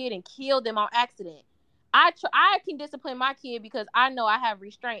people's kid and kill them on accident. I can discipline my kid because I know I have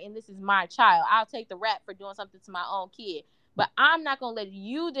restraint and this is my child. I'll take the rap for doing something to my own kid. But I'm not going to let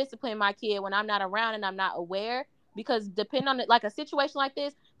you discipline my kid when I'm not around and I'm not aware. Because depending on it, like a situation like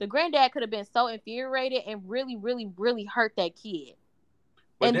this, the granddad could have been so infuriated and really, really, really hurt that kid.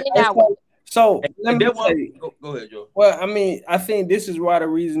 But and then So let me say, go ahead, Joe. Well, I mean, I think this is why the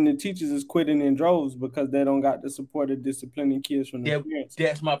reason the teachers is quitting in droves, because they don't got the support of disciplining kids from the parents.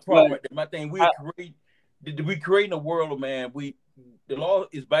 That's my problem. My thing, we creating a world, man. The law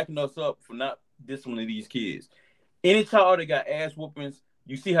is backing us up for not disciplining these kids. Any child that got ass whoopings,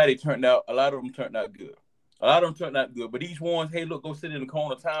 you see how they turned out. A lot of them turned out good. But these ones, hey, look, go sit in the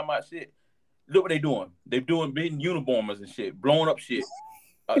corner, time out shit. Look what they doing. They're doing being uniformers and shit, blowing up shit.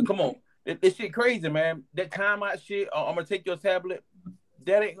 Come on. This shit crazy, man. That time out shit, I'm gonna take your tablet.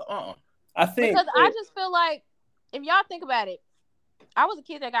 That ain't I think because I just feel like if y'all think about it, I was a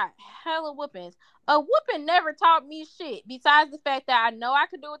kid that got hella whoopings. A whooping never taught me shit besides the fact that I know I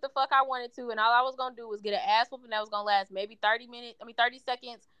could do what the fuck I wanted to, and all I was gonna do was get an ass whooping that was gonna last maybe 30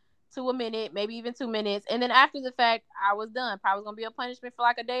 seconds to a minute, maybe even 2 minutes. And then after the fact, I was done. Probably was gonna be a punishment for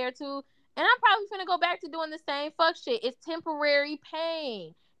like a day or two. And I'm probably gonna go back to doing the same fuck shit. It's temporary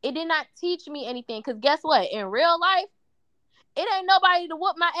pain. It did not teach me anything. Cause guess what? In real life, it ain't nobody to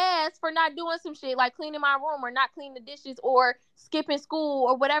whoop my ass for not doing some shit like cleaning my room or not cleaning the dishes or skipping school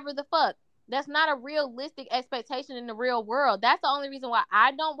or whatever the fuck. That's not a realistic expectation in the real world. That's the only reason why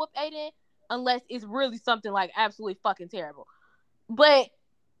I don't whoop Aiden unless it's really something like absolutely fucking terrible. But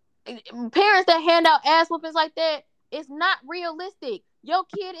parents that hand out ass whoopings like that, it's not realistic. Your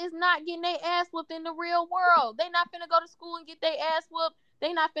kid is not getting their ass whooped in the real world. They not finna go to school and get their ass whooped.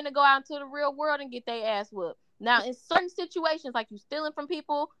 They not finna go out into the real world and get their ass whooped. Now, in certain situations, like you stealing from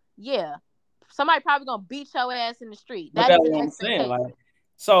people, yeah, somebody probably gonna beat your ass in the street. But That that's is an what I'm saying. expectation. Like,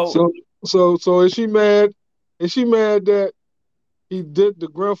 so is she mad? Is she mad that he did the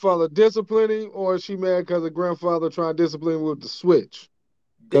grandfather disciplining, or is she mad because the grandfather trying to discipline with the switch?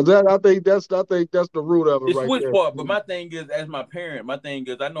 Because I think that's the root of it the right switch there. part. But my thing is, as my parent,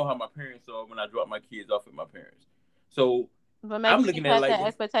 I know how my parents are when I drop my kids off at my parents. So but maybe I'm looking at it like that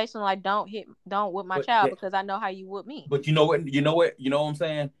expectation, like don't whip my child because I know how you whoop me. But you know what I'm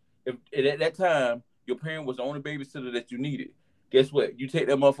saying? If at that time your parent was the only babysitter that you needed, guess what? You take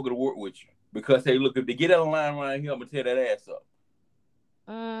that motherfucker to work with you because hey, look, if they get out of line around here, I'm gonna tear that ass up.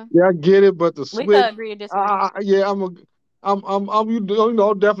 Yeah, I get it, but the switch. We could agree to disagree. Yeah, I'm you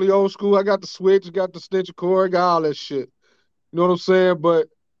know definitely old school. I got the switch, got the stitcher cord, got all that shit. You know what I'm saying? But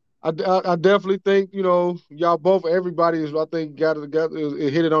I definitely think y'all both, everybody is, I think got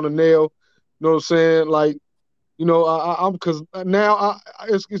it hit it on the nail. You know what I'm saying? Like I'm because now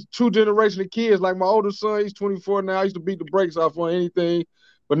it's two generation of kids. Like my older son, he's 24 now. I used to beat the brakes off on anything,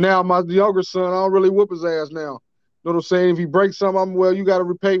 but now my younger son, I don't really whoop his ass now. You know what I'm saying? If he breaks something, you got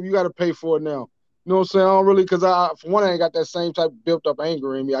to pay for it now. You know what I'm saying? I don't really, because for one, I ain't got that same type of built up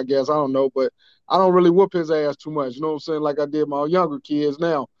anger in me, I guess. I don't know, but I don't really whoop his ass too much. You know what I'm saying? Like I did my younger kids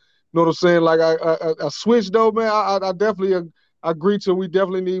now. You know what I'm saying? Like I switched though, man. I definitely agree to. We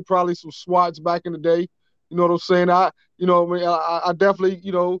definitely need probably some SWATs back in the day. You know what I'm saying? I definitely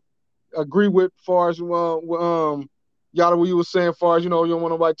agree with far as Yada, what you were saying, far as you don't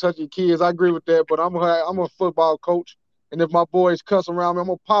want nobody touching your kids. I agree with that, but I'm a football coach. And if my boys cuss around me, I'm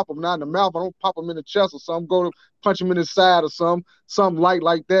gonna pop them, not in the mouth. I don't pop them in the chest or something. Go to punch him in the side or something light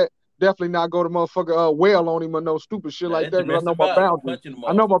like that. Definitely not go to motherfucker wail on him or no stupid shit like that. Because I know my boundaries.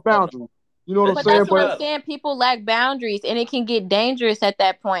 I know my boundaries. You know what I'm saying? That's what I'm saying. People lack boundaries, and it can get dangerous at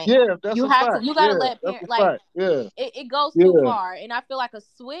that point. Yeah, that's you a have fact. to. You gotta let parents like. Yeah. It goes too far, and I feel like a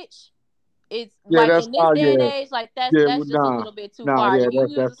switch. It's like in this day and age, like that's just a little bit too far. Yeah, if you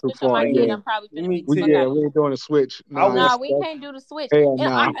use a switch on my kid, I'm probably gonna beat the fuck out of you. We ain't doing a switch. We can't do the switch. Hell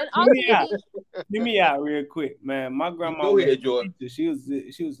and Hear me out real quick, man. My grandma Go ahead, Jordan. She was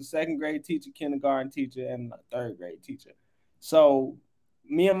a second grade teacher, kindergarten teacher, and a third grade teacher. So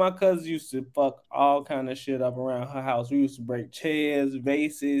me and my cousins used to fuck all kind of shit up around her house. We used to break chairs,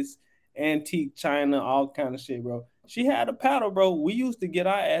 vases, antique china, all kind of shit, bro. She had a paddle, bro. We used to get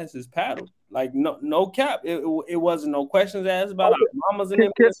our asses paddled. Like no cap. It wasn't no questions asked about our mamas and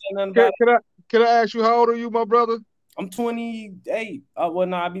them. Can I ask you how old are you, my brother? I'm 28.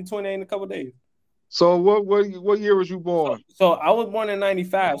 I'll be 28 in a couple of days. So what year was you born? So I was born in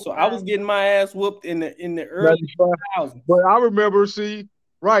 95. So I was getting my ass whooped in the early 2000s. But I remember,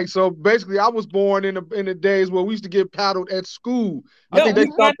 right. So basically, I was born in the days where we used to get paddled at school. I think they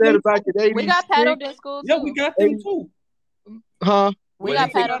stopped that back in the 80s. We got paddled in school too. Yeah, we got them too. Huh? We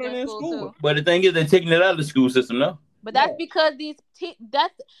got paddled in school too. But the thing is, they're taking it out of the school system now. But that's because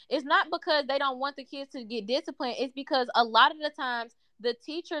it's not because they don't want the kids to get disciplined. It's because a lot of the times the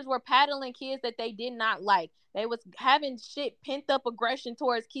teachers were paddling kids that they did not like. They was having shit pent up aggression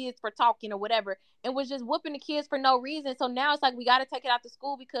towards kids for talking or whatever, and was just whooping the kids for no reason. So now it's like we got to take it out to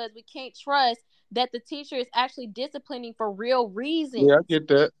school because we can't trust that the teacher is actually disciplining for real reasons. Yeah, I get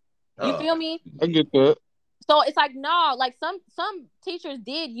that. You feel me? I get that. So it's like, no, like some teachers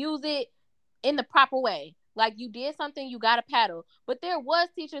did use it in the proper way. Like you did something, you got to paddle. But there was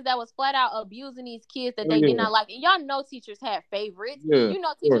teachers that was flat out abusing these kids that they did not like. And y'all know teachers had favorites. Yeah, you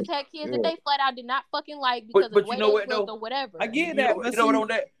know teachers had kids that they flat out did not fucking like because of the way they looked or whatever. I get that. You know what on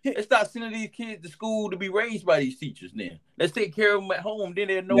that? Let's start sending these kids to school to be raised by these teachers then. Let's take care of them at home. Then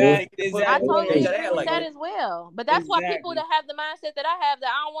they'll know. Exactly. I totally agree with that as well. But that's why people that have the mindset that I have, that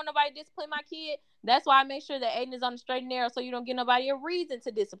I don't want nobody to discipline my kid, that's why I make sure that Aiden is on the straight and narrow so you don't give nobody a reason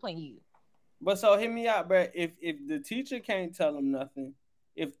to discipline you. But so hear me out, bro. If the teacher can't tell them nothing,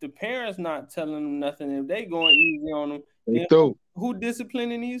 if the parents not telling them nothing, if they going easy on them, then who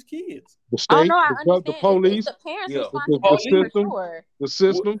disciplining these kids? The Oh state, no, I the understand. police, It's the parents' Yeah. responsibility for system, sure. the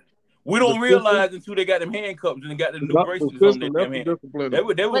system. We don't The realize system. until they got them handcuffs and they got them new Not the bracelets on their system. damn That's the hand. discipline. They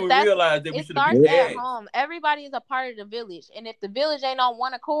would But realize that we it should have starts beat at their ass. home. Everybody is a part of the village, and if the village ain't on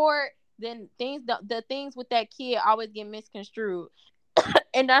one accord, then the things with that kid always get misconstrued.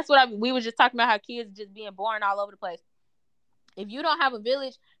 And that's what we were just talking about, how kids just being born all over the place. If you don't have a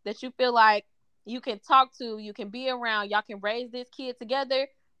village that you feel like you can talk to, you can be around, y'all can raise this kid together,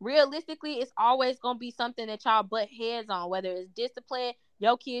 realistically, it's always going to be something that y'all butt heads on, whether it's discipline.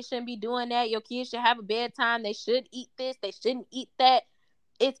 Your kids shouldn't be doing that. Your kids should have a bedtime. They should eat this. They shouldn't eat that.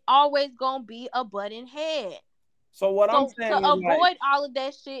 It's always going to be a butting head. So what I'm saying to is avoid all of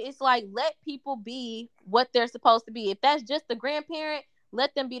that shit, it's like, let people be what they're supposed to be. If that's just the grandparent,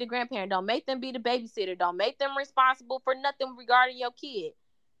 let them be the grandparent. Don't make them be the babysitter. Don't make them responsible for nothing regarding your kid.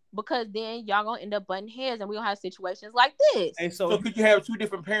 Because then y'all gonna end up butting heads, and we gonna have situations like this. Hey, so could you have two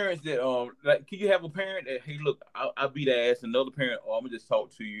different parents that like, could you have a parent that, hey, look, I'll beat ass, another parent, oh, I'm gonna just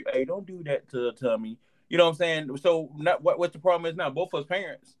talk to you, hey, don't do that to Tommy. You know what I'm saying? So not what's the problem is now both us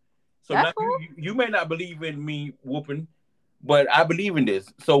parents. So now cool. you may not believe in me whooping, but I believe in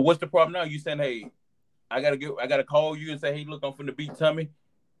this. So what's the problem now? You saying, hey, I gotta call you and say, hey, look, I'm finna beat Tommy.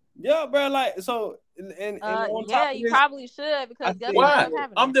 Yeah, bro. Like so, and on top of you this, probably should, because guess why? what's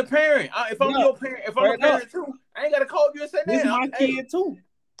happening? I'm the parent. If I'm your parent, if I'm a parent too, I ain't gotta call you and say that. This is my kid too.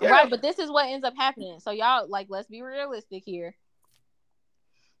 Yeah. Right, but this is what ends up happening. So y'all, like, let's be realistic here.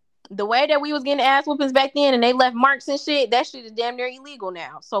 The way that we was getting ass whoopings back then, and they left marks and shit, that shit is damn near illegal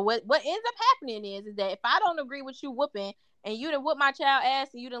now. So what ends up happening is that if I don't agree with you whooping, and you done whoop my child ass,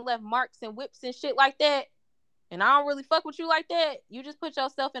 and you done left marks and whips and shit like that, and I don't really fuck with you like that, you just put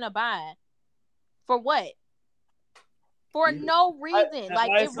yourself in a bind. For what? For no reason.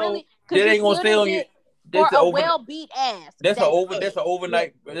 It really, that ain't gonna stay on you. For a well beat ass. That's an overnight. That's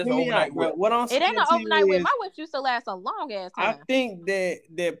an overnight whip. What I'm saying, it ain't an overnight whip. My whips used to last a long ass time. I think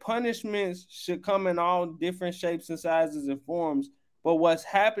that punishments should come in all different shapes and sizes and forms. But what's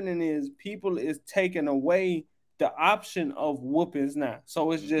happening is people is taking away the option of whoopings now.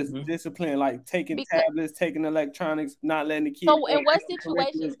 So it's just discipline, like taking tablets, taking electronics, not letting the kids. So in what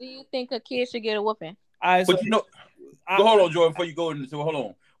situations do you think a kid should get a whooping? But hold on, Jordan, before you go into hold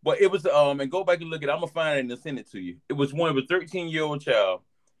on. But it was and go back and look at it. I'm gonna find it and send it to you. It was one of a 13-year-old child.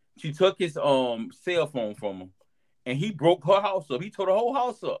 She took his cell phone from him, and he broke her house up. He tore the whole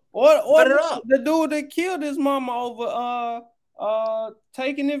house up. Or the dude that killed his mama over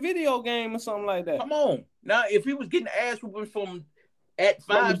taking a video game or something like that. Come on. Now, if he was getting ass whooping from at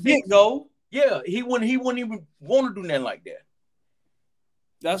 5, 6, yeah, he wouldn't even want to do nothing like that.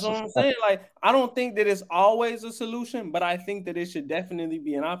 That's what I'm saying. Like, I don't think that it's always a solution, but I think that it should definitely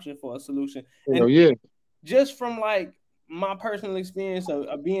be an option for a solution. And just from like my personal experience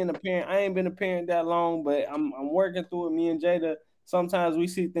of being a parent, I ain't been a parent that long, but I'm working through it. Me and Jada, sometimes we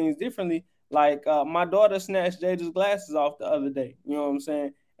see things differently. Like my daughter snatched Jada's glasses off the other day. You know what I'm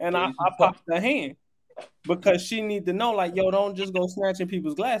saying? And I popped her hand because she need to know, like, yo, don't just go snatching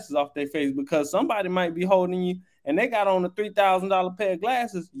people's glasses off their face, because somebody might be holding you and they got on a $3,000 pair of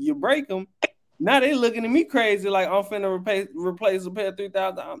glasses. You break them. Now they looking at me crazy like I'm finna replace a pair of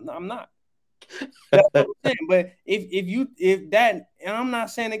 $3,000. I'm not. That's what I'm saying. But if that, and I'm not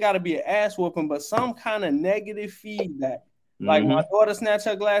saying it got to be an ass whooping, but some kind of negative feedback. Like my daughter snatch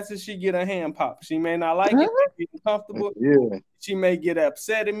her glasses, she get her hand popped. She may not like it, be uncomfortable. Yeah. She may get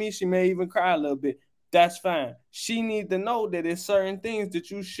upset at me. She may even cry a little bit. That's fine. She needs to know that it's certain things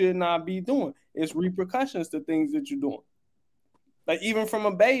that you should not be doing. It's repercussions to things that you're doing. Like even from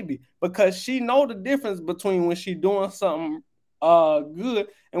a baby, because she know the difference between when she doing something good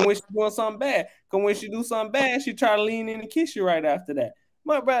and when she doing something bad. Because when she do something bad, she try to lean in and kiss you right after that.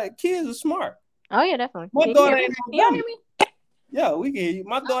 My brother, kids are smart. Oh yeah, definitely. My daughter ain't no dummy. Yeah, we can hear you.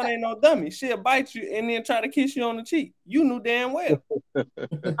 My daughter ain't no dummy. She'll bite you and then try to kiss you on the cheek. You knew damn well. Oh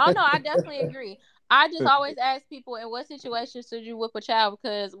no, I definitely agree. I just always ask people, in what situations should you whip a child?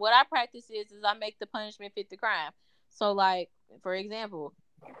 Because what I practice is I make the punishment fit the crime. So, like, for example,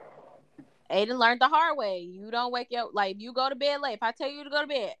 Aiden learned the hard way. You don't wake up, like, if you go to bed late, if I tell you to go to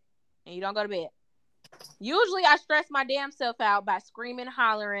bed and you don't go to bed, usually I stress my damn self out by screaming,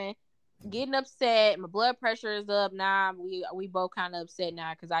 hollering, getting upset. My blood pressure is up. Nah, we both kind of upset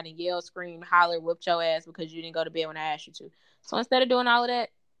now because I didn't yell, scream, holler, whoop your ass because you didn't go to bed when I asked you to. So instead of doing all of that,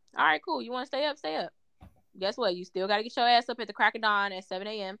 all right, cool. You want to stay up? Stay up. Guess what? You still got to get your ass up at the crack of dawn at 7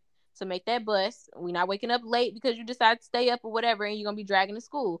 a.m. to make that bus. We're not waking up late because you decided to stay up or whatever, and you're going to be dragging to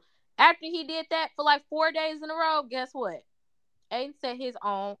school. After he did that for like 4 days in a row, guess what? Aiden set his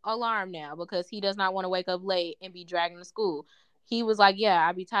own alarm now because he does not want to wake up late and be dragged to school. He was like, yeah,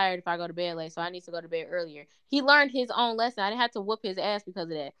 I'd be tired if I go to bed late, so I need to go to bed earlier. He learned his own lesson. I didn't have to whoop his ass because of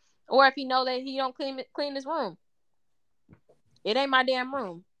that. Or if he know that he don't clean his room. It ain't my damn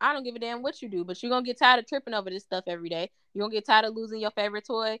room. I don't give a damn what you do, but you're going to get tired of tripping over this stuff every day. You're going to get tired of losing your favorite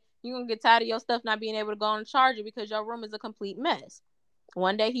toy. You're going to get tired of your stuff not being able to go on the charger because your room is a complete mess.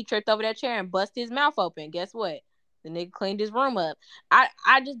 One day he tripped over that chair and busted his mouth open. Guess what? The nigga cleaned his room up. I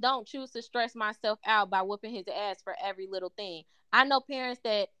just don't choose to stress myself out by whooping his ass for every little thing. I know parents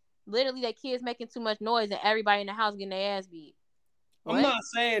that literally their kids making too much noise and everybody in the house getting their ass beat. I'm not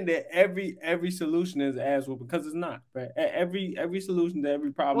saying that every solution is ass whooping because it's not. Right? Every solution to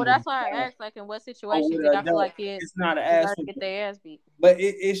every problem. Well, that's why I asked, like, in what situations did I feel like kids it's not an ass get their ass beat. But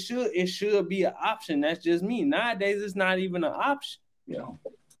it should be an option. That's just me. Nowadays, it's not even an option. Yeah.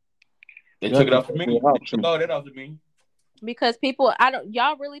 They took it off the menu. They took all that off the menu. Because people,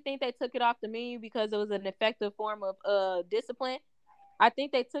 y'all really think they took it off the menu because it was an effective form of discipline? I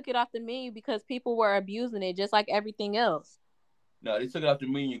think they took it off the menu because people were abusing it, just like everything else. No, they took it off the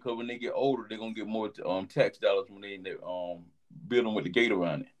menu because when they get older, they're gonna get more tax dollars when they build them with the gate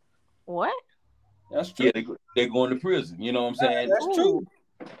around it. What? That's true. Yeah, they're going to prison. You know what I'm saying? That's true.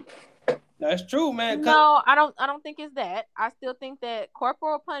 That's true, man. No, I don't think it's that. I still think that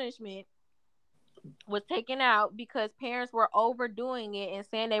corporal punishment was taken out because parents were overdoing it and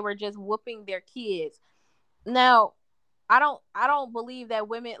saying they were just whooping their kids. Now, I don't believe that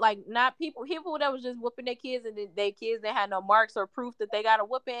women, like, not people that was just whooping their kids and their kids that had no marks or proof that they got a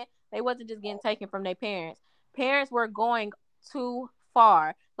whooping, they wasn't just getting taken from their parents. Parents were going too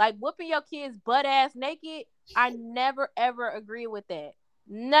far. Like, whooping your kids butt ass naked, I never ever agree with that.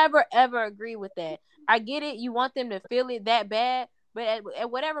 Never ever agree with that. I get it, you want them to feel it that bad, but at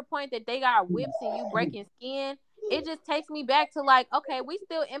whatever point that they got whips and you breaking skin, it just takes me back to, like, okay, we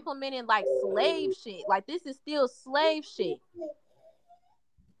still implementing like slave shit. Like, this is still slave shit.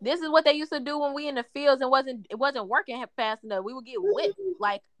 This is what they used to do when we in the fields and it wasn't working fast enough. We would get whipped.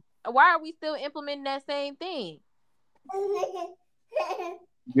 Like, why are we still implementing that same thing?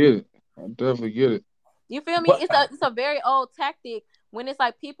 Get it. I definitely get it. You feel me? It's a very old tactic when it's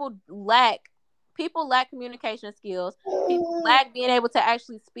like people lack communication skills. People lack being able to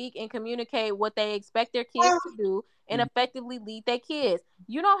actually speak and communicate what they expect their kids to do and effectively lead their kids.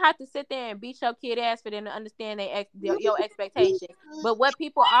 You don't have to sit there and beat your kid ass for them to understand your expectations. But what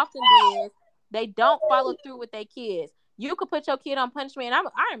people often do is they don't follow through with their kids. You could put your kid on punishment, and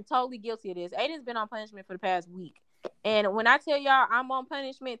I am totally guilty of this. Aiden's been on punishment for the past week. And when I tell y'all I'm on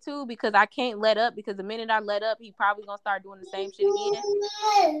punishment too, because I can't let up, because the minute I let up, he probably gonna start doing the same shit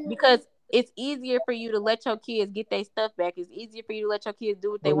again. Because it's easier for you to let your kids get their stuff back. It's easier for you to let your kids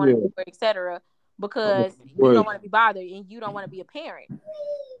do what they want to do, etc. Because you don't want to be bothered and you don't want to be a parent.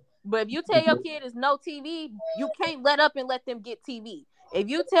 But if you tell your kid there's no TV, you can't let up and let them get TV. If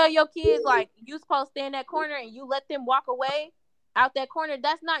you tell your kids, like, you supposed to stay in that corner and you let them walk away out that corner,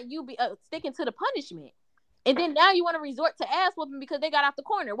 that's not you sticking to the punishment. And then now you want to resort to ass whooping because they got out the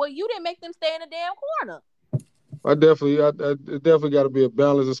corner. Well, you didn't make them stay in the damn corner. I definitely got to be a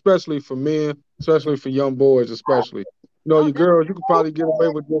balance, especially for men, especially for young boys, especially. You know, your girls, you could probably get away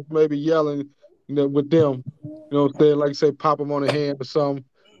with just maybe yelling, with them. You know what I'm saying? Like you say, pop them on the hand or something.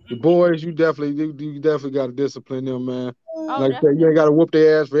 The boys, you definitely got to discipline them, man. Like I say, you ain't got to whoop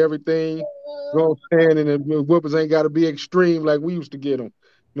their ass for everything. You know what I'm saying? And the whoopers ain't got to be extreme like we used to get them.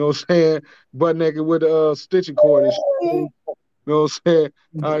 You know what I'm saying? Butt naked with a stitching cord and shit. You know what I'm saying?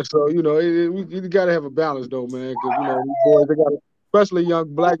 All right, so, you got to have a balance, though, man, because, these boys, they got to, especially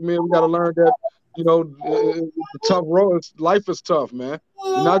young black men, we got to learn that, the tough road, life is tough, man.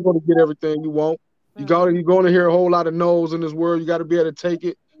 You're not going to get everything you want. You're going to hear a whole lot of no's in this world. You got to be able to take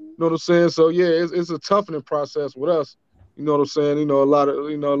it. You know what I'm saying? So, yeah, it's a toughening process with us. You know what I'm saying? A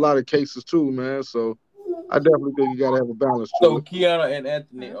lot of cases, too, man. So, I definitely think you got to have a balance, too. So, Kiana and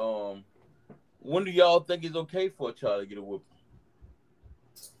Anthony, when do y'all think it's okay for a child to get a whooping?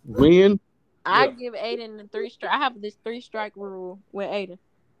 When? I give Aiden the 3 strike. I have this 3 strike rule with Aiden.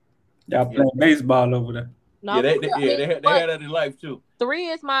 Y'all playing baseball over there. No, they had that in life too. 3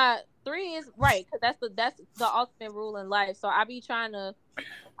 is right, because that's the ultimate rule in life. So I be trying to,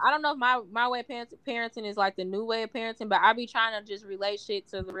 I don't know if my way of parenting is like the new way of parenting, but I be trying to just relate shit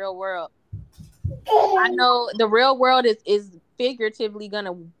to the real world. I know the real world is figuratively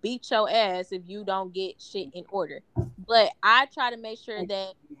gonna beat your ass if you don't get shit in order. But I try to make sure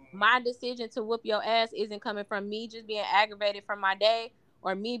that my decision to whoop your ass isn't coming from me just being aggravated from my day,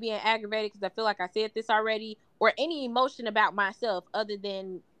 or me being aggravated because I feel like I said this already, or any emotion about myself other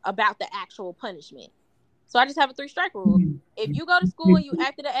than about the actual punishment. So I just have a 3-strike rule. If you go to school and you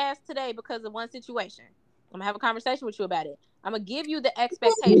acted an ass today because of one situation, I'm gonna have a conversation with you about it. I'm gonna give you the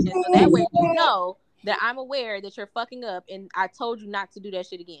expectation so that way you know that I'm aware that you're fucking up and I told you not to do that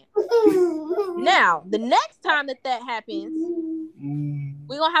shit again. Now, the next time that happens,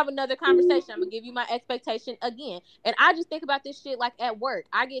 we're gonna have another conversation. I'm gonna give you my expectation again. And I just think about this shit like at work.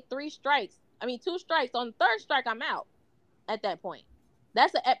 I get 2 strikes. On the 3rd strike, I'm out at that point.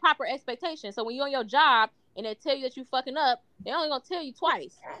 That's a proper expectation. So when you're on your job and they tell you that you fucking up, they only gonna tell you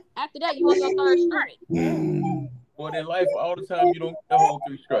twice. After that, you on your 3rd strike. Well, in life, all the time, you don't get the whole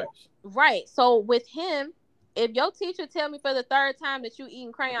 3 strikes. Right. So with him, if your teacher tell me for the 3rd time that you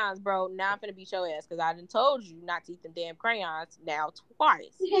eating crayons, bro, now I'm finna beat your ass because I done told you not to eat them damn crayons now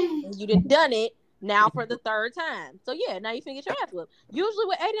twice. And you done it now for the 3rd time. So yeah, now you finna get your ass whooped. Usually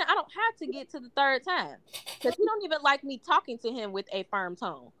with Aiden, I don't have to get to the 3rd time because he don't even like me talking to him with a firm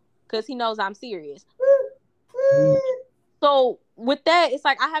tone because he knows I'm serious. So with that, it's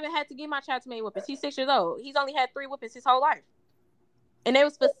like I haven't had to give my child too many whippings. He's 6 years old. He's only had 3 whippings his whole life. And it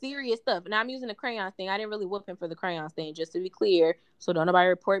was for serious stuff. Now I'm using the crayon thing. I didn't really whoop him for the crayon thing, just to be clear. So don't nobody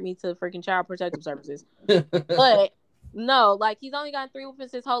report me to freaking Child Protective Services. But no, like he's only gotten 3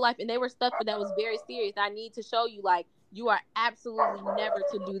 whippings his whole life, and they were stuff that was very serious. I need to show you, like, you are absolutely never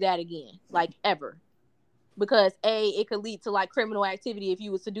to do that again, like ever, because it could lead to like criminal activity if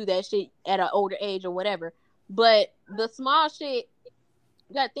you was to do that shit at an older age or whatever. But the small shit,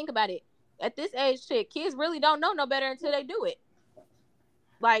 you gotta think about it. At this age, shit, kids really don't know no better until they do it.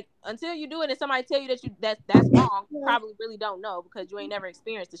 Like, until you do it and somebody tell you that's wrong, you probably really don't know because you ain't never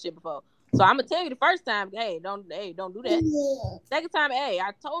experienced the shit before. So I'm gonna tell you the first time, don't do that. Second time,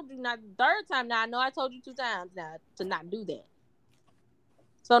 I told you not. Third time, now I know I told you 2 times now to not do that.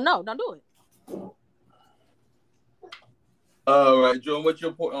 So no, don't do it. All right, Joe, what's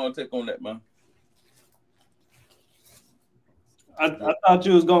your take on that, man? I thought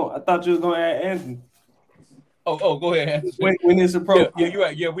you was gonna add Anthony. Oh, go ahead, Anthony. When it's appropriate. Yeah, you're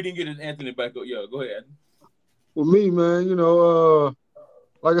right. Yeah, we didn't get Anthony back up. Yeah, go ahead, Anthony. Well, me, man,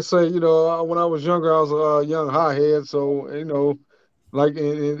 like I say, when I was younger, I was a young hothead. So, like,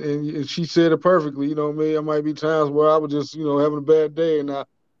 and she said it perfectly. You know what I mean? There might be times where I was just, having a bad day and I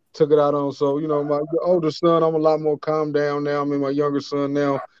took it out on. So, my older son, I'm a lot more calm down now. I mean, my younger son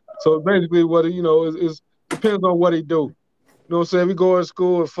now. So basically what, is depends on what he do. You know what I'm saying? We go to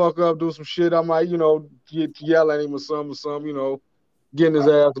school and fuck up, do some shit. I might, yell at him or something, getting his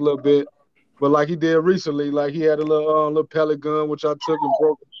ass a little bit. But like he did recently, like he had a little pellet gun, which I took and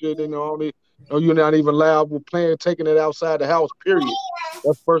broke and shit. You're not even allowed. We're taking it outside the house, period.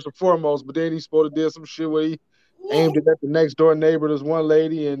 That's first and foremost. But then he's supposed to do some shit where he aimed it at the next door neighbor. There's one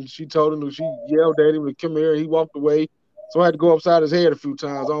lady, and she told him, she yelled at him to come here. He walked away. So I had to go upside his head a few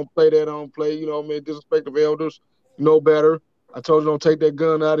times. I don't play that. I don't play, disrespect of elders. You know better. I told you don't take that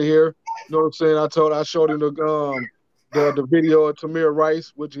gun out of here. You know what I'm saying? I showed him the video of Tamir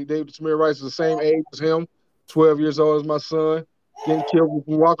Rice, Tamir Rice is the same age as him, 12 years old as my son, getting killed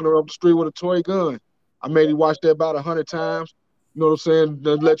from walking around the street with a toy gun. I made him watch that about 100 times. You know what I'm saying?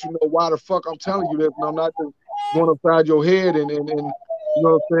 To let you know why the fuck I'm telling you this, and I'm not just going upside your head and you know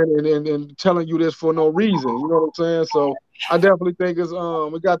what I'm saying, and telling you this for no reason. You know what I'm saying? So I definitely think it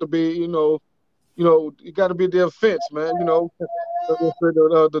got to be, it got to be the offense, man.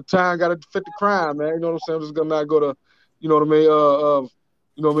 The time got to fit the crime, man. You know what I'm saying? I'm just gonna not go to,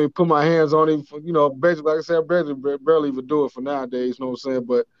 put my hands on him. Basically, like I said, I barely even do it for nowadays. You know what I'm saying?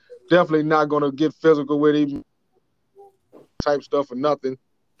 But definitely not gonna get physical with him, type stuff or nothing.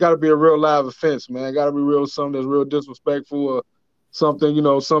 Got to be a real live offense, man. Got to be real something that's real disrespectful or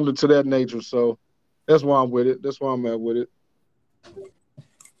something, something to that nature. So that's why I'm with it. That's why I'm at with it.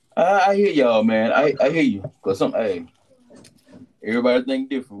 I hear y'all, man. I hear you. Cause everybody think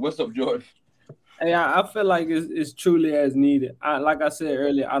different. What's up, Jordan? Hey, I feel like it's truly as needed. Like I said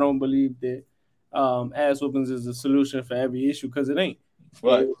earlier, I don't believe that ass whoopings is a solution for every issue because it ain't.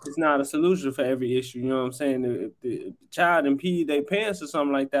 Right. It's not a solution for every issue. You know what I'm saying? If the child impede their pants or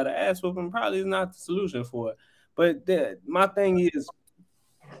something like that, an ass whooping probably is not the solution for it. But my thing is,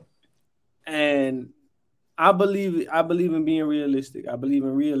 and I believe in being realistic. I believe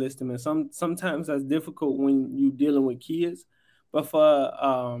in realism, and sometimes that's difficult when you're dealing with kids. But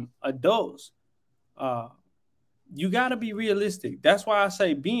for adults, you got to be realistic. That's why I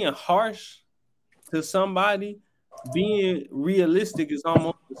say being harsh to somebody, being realistic is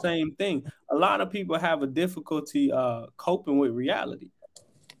almost the same thing. A lot of people have a difficulty coping with reality,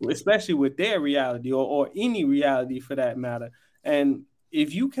 especially with their reality or any reality for that matter. And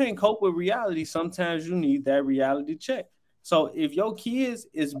if you can't cope with reality, sometimes you need that reality check. So if your kids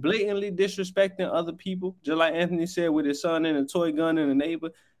is blatantly disrespecting other people, just like Anthony said with his son and a toy gun and a neighbor,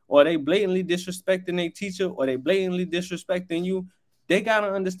 or they blatantly disrespecting their teacher, or they blatantly disrespecting you, they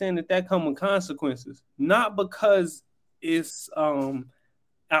gotta understand that come with consequences. Not because it's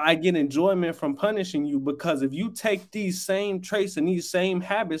I get enjoyment from punishing you, because if you take these same traits and these same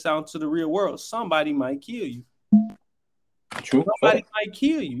habits out to the real world, somebody might kill you. True. Somebody might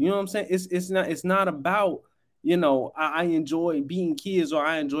kill you. You know what I'm saying? It's not about, you know, I enjoy beating kids or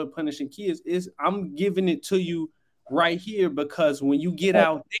I enjoy punishing kids. I'm giving it to you right here, because when you get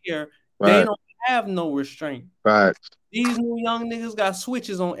out there, they don't have no restraint. Right. These new young niggas got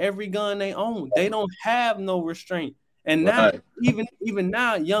switches on every gun they own. They don't have no restraint. And now, even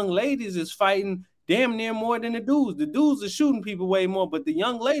now, young ladies is fighting damn near more than the dudes. The dudes are shooting people way more, but the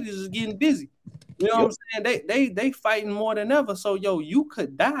young ladies is getting busy. You know what I'm saying? They fighting more than ever. So yo, you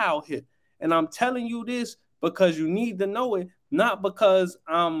could die out here. And I'm telling you this because you need to know it, not because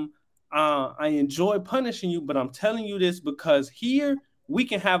I enjoy punishing you, but I'm telling you this because here we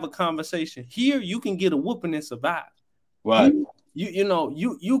can have a conversation. Here you can get a whooping and survive. Right.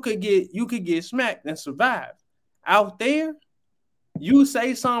 You could get smacked and survive. Out there, you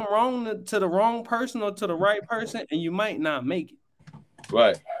say something wrong to the wrong person or to the right person, and you might not make it.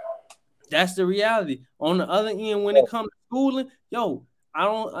 Right. That's the reality. On the other end, when it comes to schooling, yo,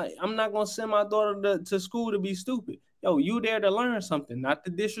 I'm not gonna send my daughter to school to be stupid. Yo, you there to learn something, not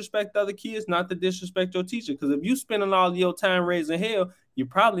to disrespect other kids, not to disrespect your teacher. Because if you spending all your time raising hell, you're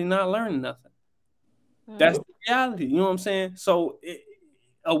probably not learning nothing. That's the reality. You know what I'm saying? So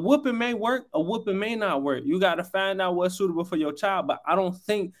a whooping may work, a whooping may not work. You got to find out what's suitable for your child. But I don't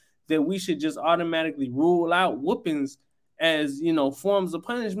think that we should just automatically rule out whoopings as, you know, forms of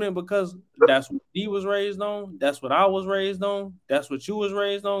punishment, because that's what he was raised on. That's what I was raised on. That's what you was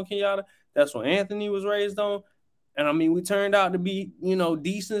raised on, Kenyatta. That's what Anthony was raised on. And I mean, we turned out to be, you know,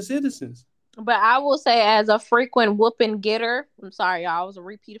 decent citizens. But I will say, as a frequent whooping getter, I'm sorry, y'all, I was a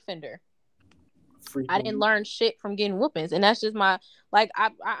repeat offender. I didn't learn shit from getting whoopings. And that's just my, like, I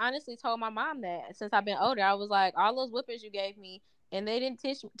honestly told my mom that since I've been older. I was like, all those whoopings you gave me, and they didn't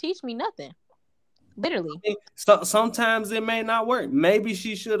teach me nothing. Literally. So sometimes it may not work. Maybe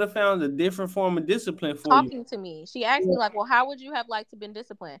she should have found a different form of discipline for you. Talking to me. She asked me, like, well, how would you have liked to been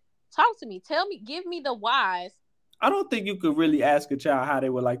disciplined? Talk to me. Tell me. Give me the whys. I don't think you could really ask a child how they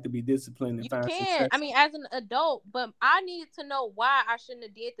would like to be disciplined. And you find can. success. I mean, as an adult, but I needed to know why I shouldn't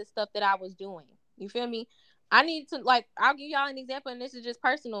have did the stuff that I was doing. You feel me? I need to, like, I'll give y'all an example, and this is just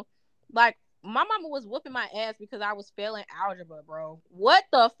personal. Like, my mama was whooping my ass because I was failing algebra, bro. What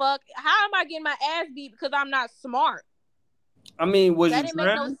the fuck? How am I getting my ass beat because I'm not smart? I mean, that didn't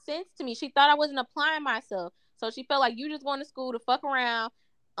make no sense to me. She thought I wasn't applying myself. So she felt like you just going to school to fuck around,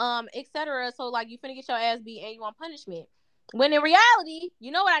 etc. So, like, you finna get your ass beat and you want punishment. When in reality,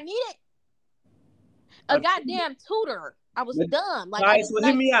 you know what I needed? A goddamn tutor. I was dumb. Like, right, so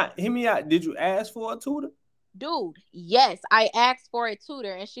hit me out. Did you ask for a tutor? Dude, yes, I asked for a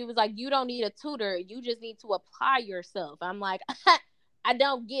tutor, and she was like, you don't need a tutor. You just need to apply yourself. I'm like, I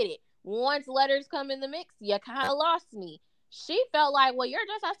don't get it. Once letters come in the mix, you kind of lost me. She felt like, well, you're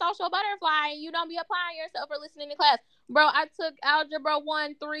just a social butterfly, and you don't be applying yourself or listening to class. Bro, I took Algebra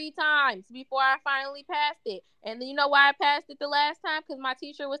 1 3 times before I finally passed it. And you know why I passed it the last time? Because my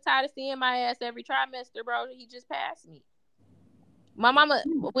teacher was tired of seeing my ass every trimester, bro. He just passed me. Me and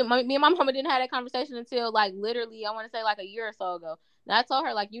my mama didn't have that conversation until, like, literally, I want to say, like, a year or so ago. And I told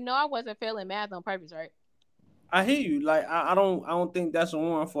her, like, you know, I wasn't failing math on purpose, right? I hear you. Like, I don't think that's a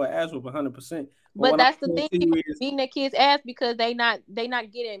warrant for an ass whoop 100%. But that's the thing, people beating their kids' ass because they not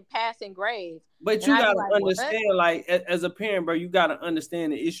getting passing grades. But you gotta understand, what? Like, as a parent, bro, you gotta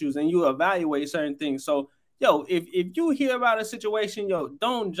understand the issues and you evaluate certain things. So, yo, if you hear about a situation, yo,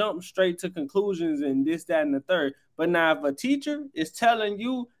 don't jump straight to conclusions and this, that, and the third. But now, if a teacher is telling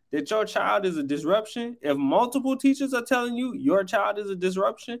you that your child is a disruption, if multiple teachers are telling you your child is a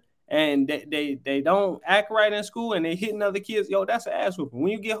disruption, and they don't act right in school and they hitting other kids, yo, that's an ass whooping.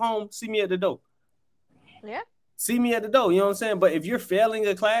 When you get home, see me at the door. Yeah. See me at the door, you know what I'm saying? But if you're failing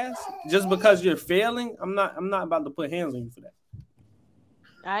a class just because you're failing, I'm not about to put hands on you for that.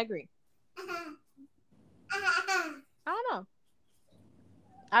 I agree. I don't know.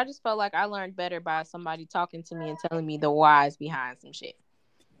 I just felt like I learned better by somebody talking to me and telling me the whys behind some shit.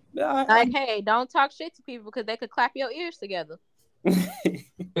 Hey, don't talk shit to people because they could clap your ears together. I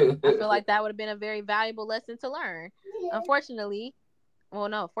feel like that would have been a very valuable lesson to learn. Unfortunately,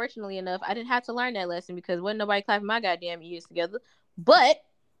 fortunately enough, I didn't have to learn that lesson because wasn't nobody clapping my goddamn ears together. But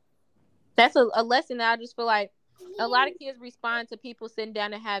that's a lesson that I just feel like A lot of kids respond to people sitting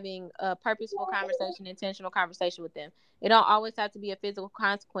down and having a purposeful conversation, intentional conversation with them. It don't always have to be a physical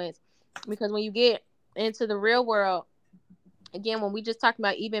consequence, because when you get into the real world, again, when we just talking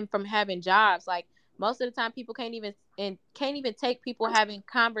about even from having jobs, like most of the time people can't even take people having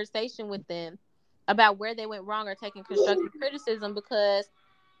conversation with them about where they went wrong or taking constructive criticism, because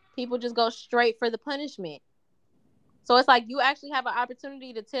people just go straight for the punishment. So it's like you actually have an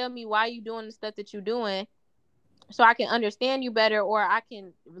opportunity to tell me why you doing the stuff that you're doing, so I can understand you better, or I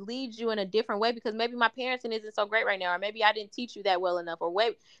can lead you in a different way, because maybe my parenting isn't so great right now, or maybe I didn't teach you that well enough, or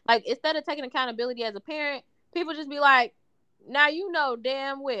wait, like instead of taking accountability as a parent, people just be like, now you know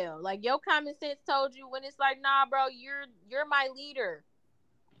damn well, like your common sense told you, when it's like, nah, bro, you're my leader.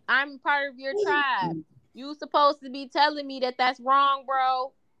 I'm part of your tribe. You supposed to be telling me that that's wrong,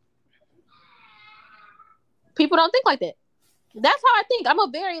 bro. People don't think like that. That's how I think. I'm a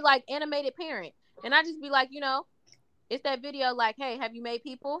very like animated parent, and I just be like, it's that video like, hey, have you made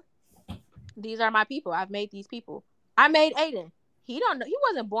people? These are my people. I've made these people. I made Aiden. He don't know. He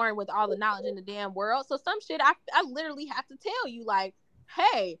wasn't born with all the knowledge in the damn world. So some shit I literally have to tell you, like,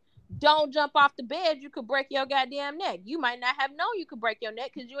 hey, don't jump off the bed. You could break your goddamn neck. You might not have known you could break your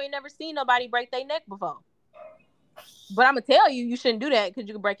neck because you ain't never seen nobody break their neck before. But I'm gonna tell you shouldn't do that because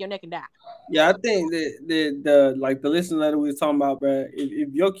you can break your neck and die. Yeah, I think that the like the listening letter we was talking about, bro.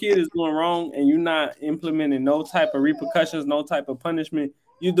 If your kid is doing wrong and you're not implementing no type of repercussions, no type of punishment,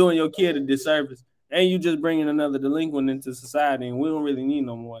 you're doing your kid a disservice, and you just bringing another delinquent into society, and we don't really need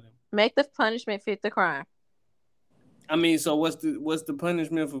no more of them. Make the punishment fit the crime. I mean, so what's the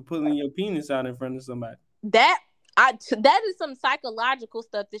punishment for pulling your penis out in front of somebody? That is some psychological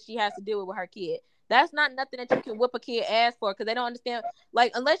stuff that she has to deal with her kid. That's not nothing that you can whip a kid ass for, because they don't understand.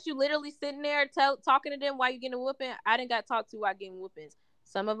 Like, unless you literally sitting there talking to them while you getting a whooping. I didn't got talked to while getting whoopings.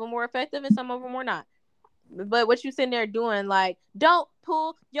 Some of them were effective and some of them were not. But what you sitting there doing, like, don't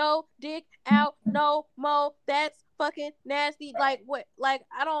pull your dick out no more. That's fucking nasty. Like, what? Like,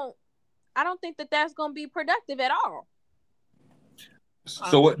 I don't think that that's gonna be productive at all.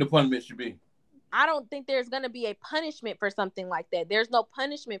 So what the punishment should be? I don't think there's gonna be a punishment for something like that. There's no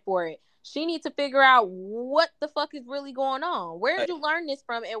punishment for it. She needs to figure out what the fuck is really going on. Where did you learn this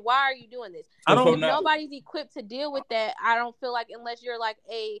from, and why are you doing this? If nobody's equipped to deal with that, I don't feel like, unless you're like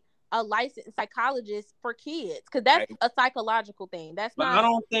a licensed psychologist for kids, because that's a psychological thing. That's not. I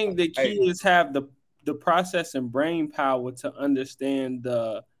don't think the kids have the process and brain power to understand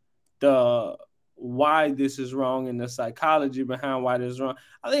the why this is wrong and the psychology behind why this is wrong.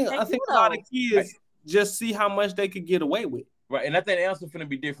 I think a lot of kids just see how much they could get away with. Right, and I think the answer is going to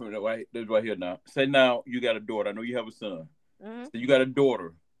be different, right? That's right here now. Say now you got a daughter. I know you have a son. Mm-hmm. So you got a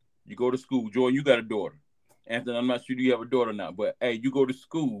daughter. You go to school. Jordan, you got a daughter. Anthony, I'm not sure you have a daughter now, but hey, you go to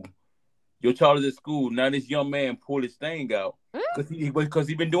school. Your child is at school. Now this young man pulled his thing out because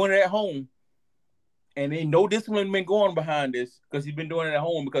he been doing it at home. And ain't no discipline been going behind this because he's been doing it at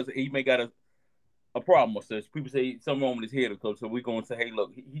home because he may got a problem or such. People say something wrong with his head or so we're going to say, hey,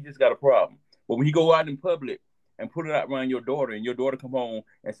 look, he just got a problem. But when you go out in public and put it out around your daughter, and your daughter come home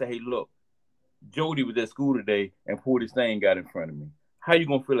and say, hey, look, Jody was at school today and pulled his thing out in front of me. How you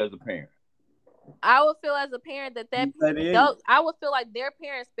gonna feel as a parent? I would feel as a parent that I would feel like their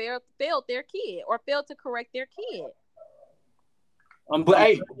parents failed their kid or failed to correct their kid.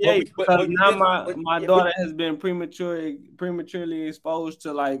 Because now my daughter has been prematurely exposed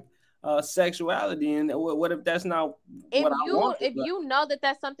to like sexuality, and what if that's not what I want? If you know that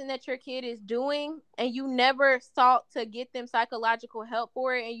that's something that your kid is doing, and you never sought to get them psychological help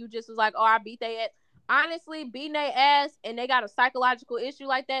for it, and you just was like, oh, I beat their ass. Honestly, beating their ass and they got a psychological issue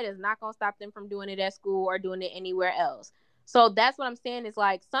like that is not gonna stop them from doing it at school or doing it anywhere else. So that's what I'm saying, is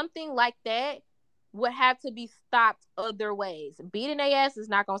like something like that would have to be stopped other ways. Beating their ass is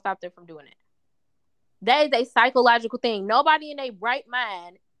not gonna stop them from doing it. That is a psychological thing. Nobody in their right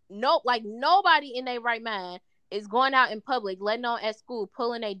mind is going out in public, letting on at school,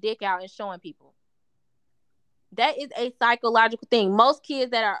 pulling their dick out and showing people. That is a psychological thing. Most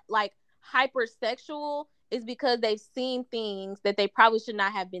kids that are like hypersexual is because they've seen things that they probably should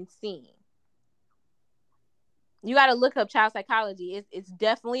not have been seeing. You got to look up child psychology. It's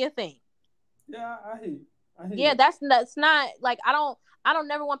definitely a thing. Yeah, I hear you. Yeah, that's not like, I don't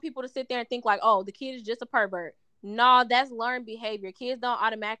never want people to sit there and think like, oh, the kid is just a pervert. No, that's learned behavior. Kids don't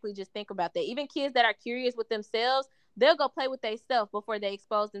automatically just think about that. Even kids that are curious with themselves, they'll go play with themselves before they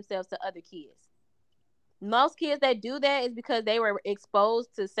expose themselves to other kids. Most kids that do that is because they were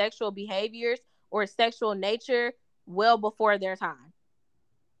exposed to sexual behaviors or sexual nature well before their time.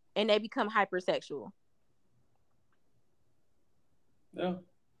 And they become hypersexual. Yeah.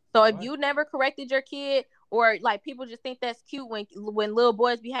 So if you never corrected your kid, Or like people just think that's cute when little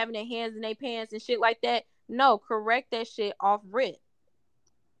boys be having their hands in their pants and shit like that. No, correct that shit off rip.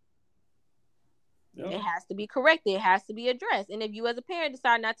 Yep. It has to be corrected. It has to be addressed. And if you as a parent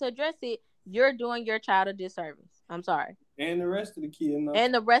decide not to address it, you're doing your child a disservice. I'm sorry. And the rest of the kids.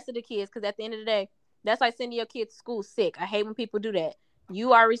 And the rest of the kids, because at the end of the day, that's like sending your kid to school sick. I hate when people do that.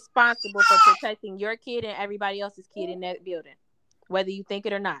 You are responsible for protecting your kid and everybody else's kid in that building, whether you think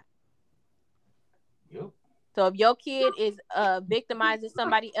it or not. Yep. So if your kid is victimizing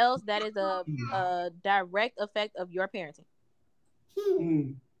somebody else, that is a direct effect of your parenting.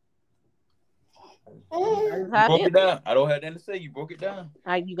 Broke it down. I don't have anything to say. You broke it down.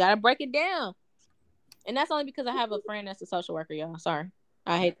 You gotta break it down, and that's only because I have a friend that's a social worker, y'all. Sorry,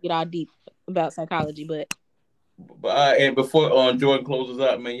 I hate to get all deep about psychology, but and before Jordan closes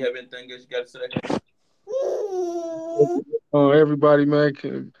out, man, you have anything else you got to say? Everybody,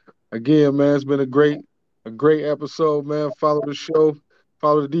 man. Again, man, it's been a great episode, man. Follow the show,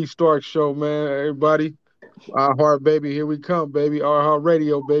 follow the D Stark Show, man. Everybody. Our Heart, baby, here we come, baby. Our Heart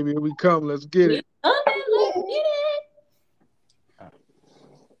Radio, baby, here we come. Let's get it. Let's get it.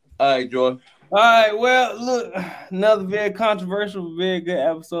 All right, Jordan. All right, well, look, another very controversial, very good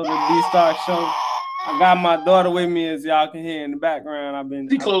episode of the D Stark Show. I got my daughter with me, as y'all can hear in the background. I've been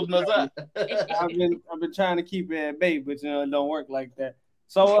closing us out. I've been trying to keep it at bay, but it don't work like that.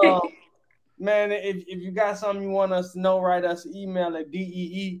 So, man, if you got something you want us to know, write us an email at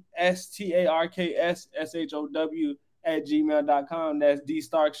deestarksshow@gmail.com. That's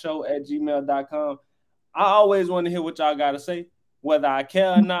dstarkshow@gmail.com. I always want to hear what y'all got to say, whether I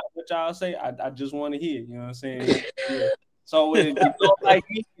care or not what y'all say. I just want to hear. You know what I'm saying? Yeah. So if you don't like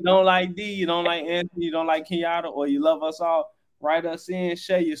me, you don't like D, you don't like Anthony, you don't like Kenyatta, or you love us all, write us in,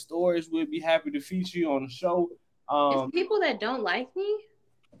 share your stories. We'll be happy to feature you on the show. It's people that don't like me?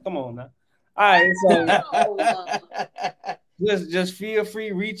 Come on now. All right, so just feel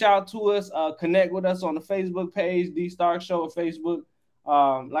free, reach out to us, connect with us on the Facebook page, D Stark Show on Facebook.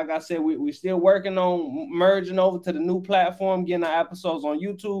 Like I said, we still working on merging over to the new platform, getting our episodes on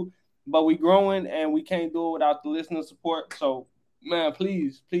YouTube, but we growing and we can't do it without the listener support. So, man,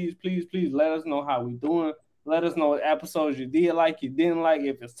 please let us know how we doing. Let us know what episodes you did like, you didn't like.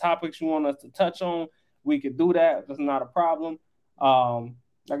 If it's topics you want us to touch on, we could do that. That's not a problem.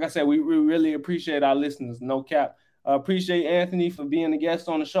 Like I said, we really appreciate our listeners. No cap. Appreciate Anthony for being a guest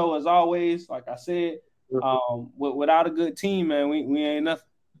on the show as always. Like I said, without a good team, man, we ain't nothing.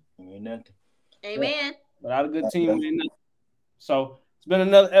 We ain't nothing. Amen. Without a good team, we ain't nothing. So it's been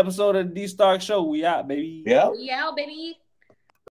another episode of the D Stark Show. We out, baby. Yeah. We out, baby.